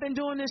 I've been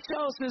doing this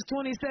show since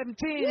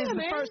 2017. This is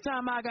the first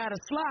time I got a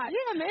slot.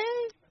 Yeah,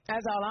 man.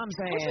 That's all I'm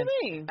saying. What you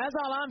mean? That's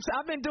all I'm saying.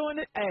 I've been doing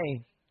it.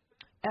 Hey,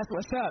 that's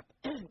what's up.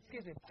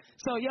 Excuse me.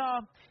 So,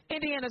 y'all,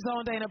 Indiana's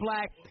own Dana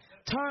Black,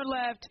 turn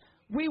left.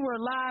 We were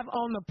live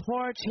on the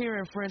porch here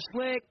in French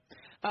Lick.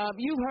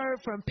 You heard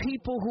from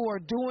people who are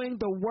doing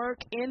the work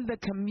in the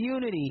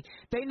community.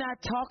 They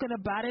not talking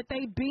about it,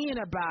 they being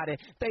about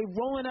it. They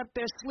rolling up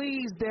their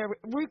sleeves. They're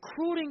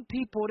recruiting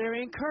people. They're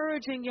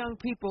encouraging young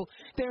people.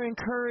 They're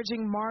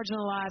encouraging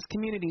marginalized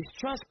communities.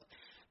 Trust,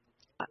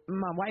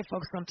 my white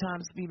folks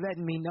sometimes be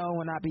letting me know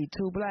when I be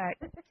too black.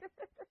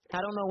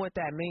 I don't know what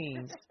that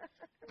means,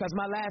 because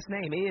my last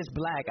name is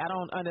Black. I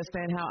don't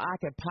understand how I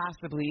could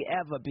possibly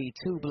ever be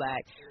too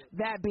black.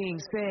 That being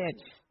said,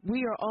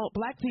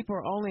 black people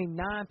are only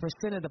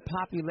 9% of the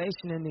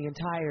population in the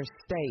entire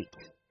state.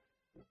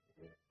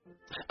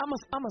 I'm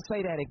gonna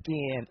say that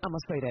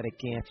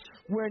again.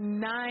 We're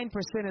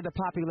 9% of the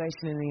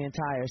population in the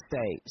entire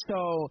state.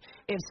 So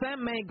if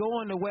something ain't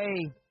going the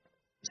way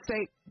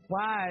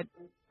statewide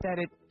that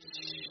it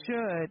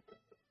should,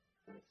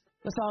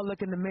 let's all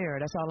look in the mirror.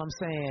 That's all I'm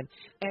saying.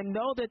 And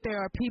know that there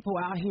are people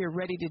out here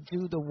ready to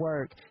do the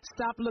work.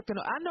 Stop looking.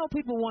 I know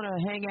people want to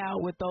hang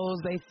out with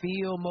those they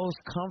feel most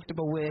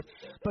comfortable with,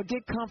 but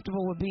get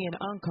comfortable with being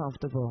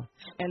uncomfortable.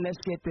 And let's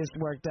get this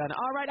work done.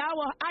 All right,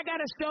 I got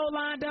a show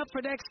lined up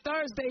for next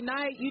Thursday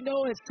night. You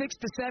know, it's 6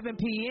 to 7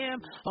 p.m.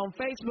 on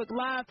Facebook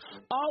Live.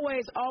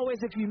 Always,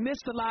 if you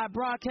missed the live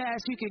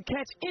broadcast, you can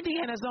catch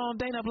Indiana's own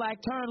Dana Black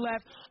Turn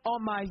Left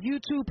on my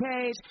YouTube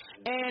page.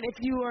 And if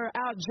you are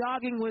out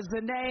jogging with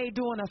Zanae,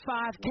 doing a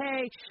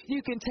 5K,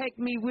 you can take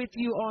me with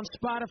you on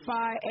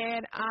Spotify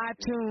and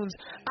iTunes.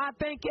 I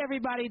thank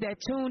everybody that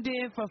tuned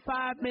in for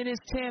 5 minutes,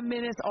 10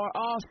 minutes, or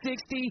all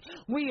 60.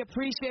 We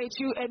appreciate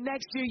you, and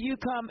next year you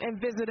come and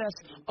visit us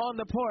on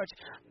the porch.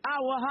 I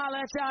will holler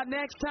at y'all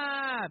next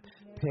time.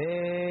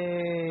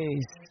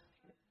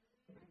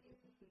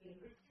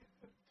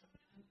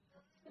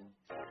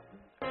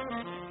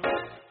 Peace.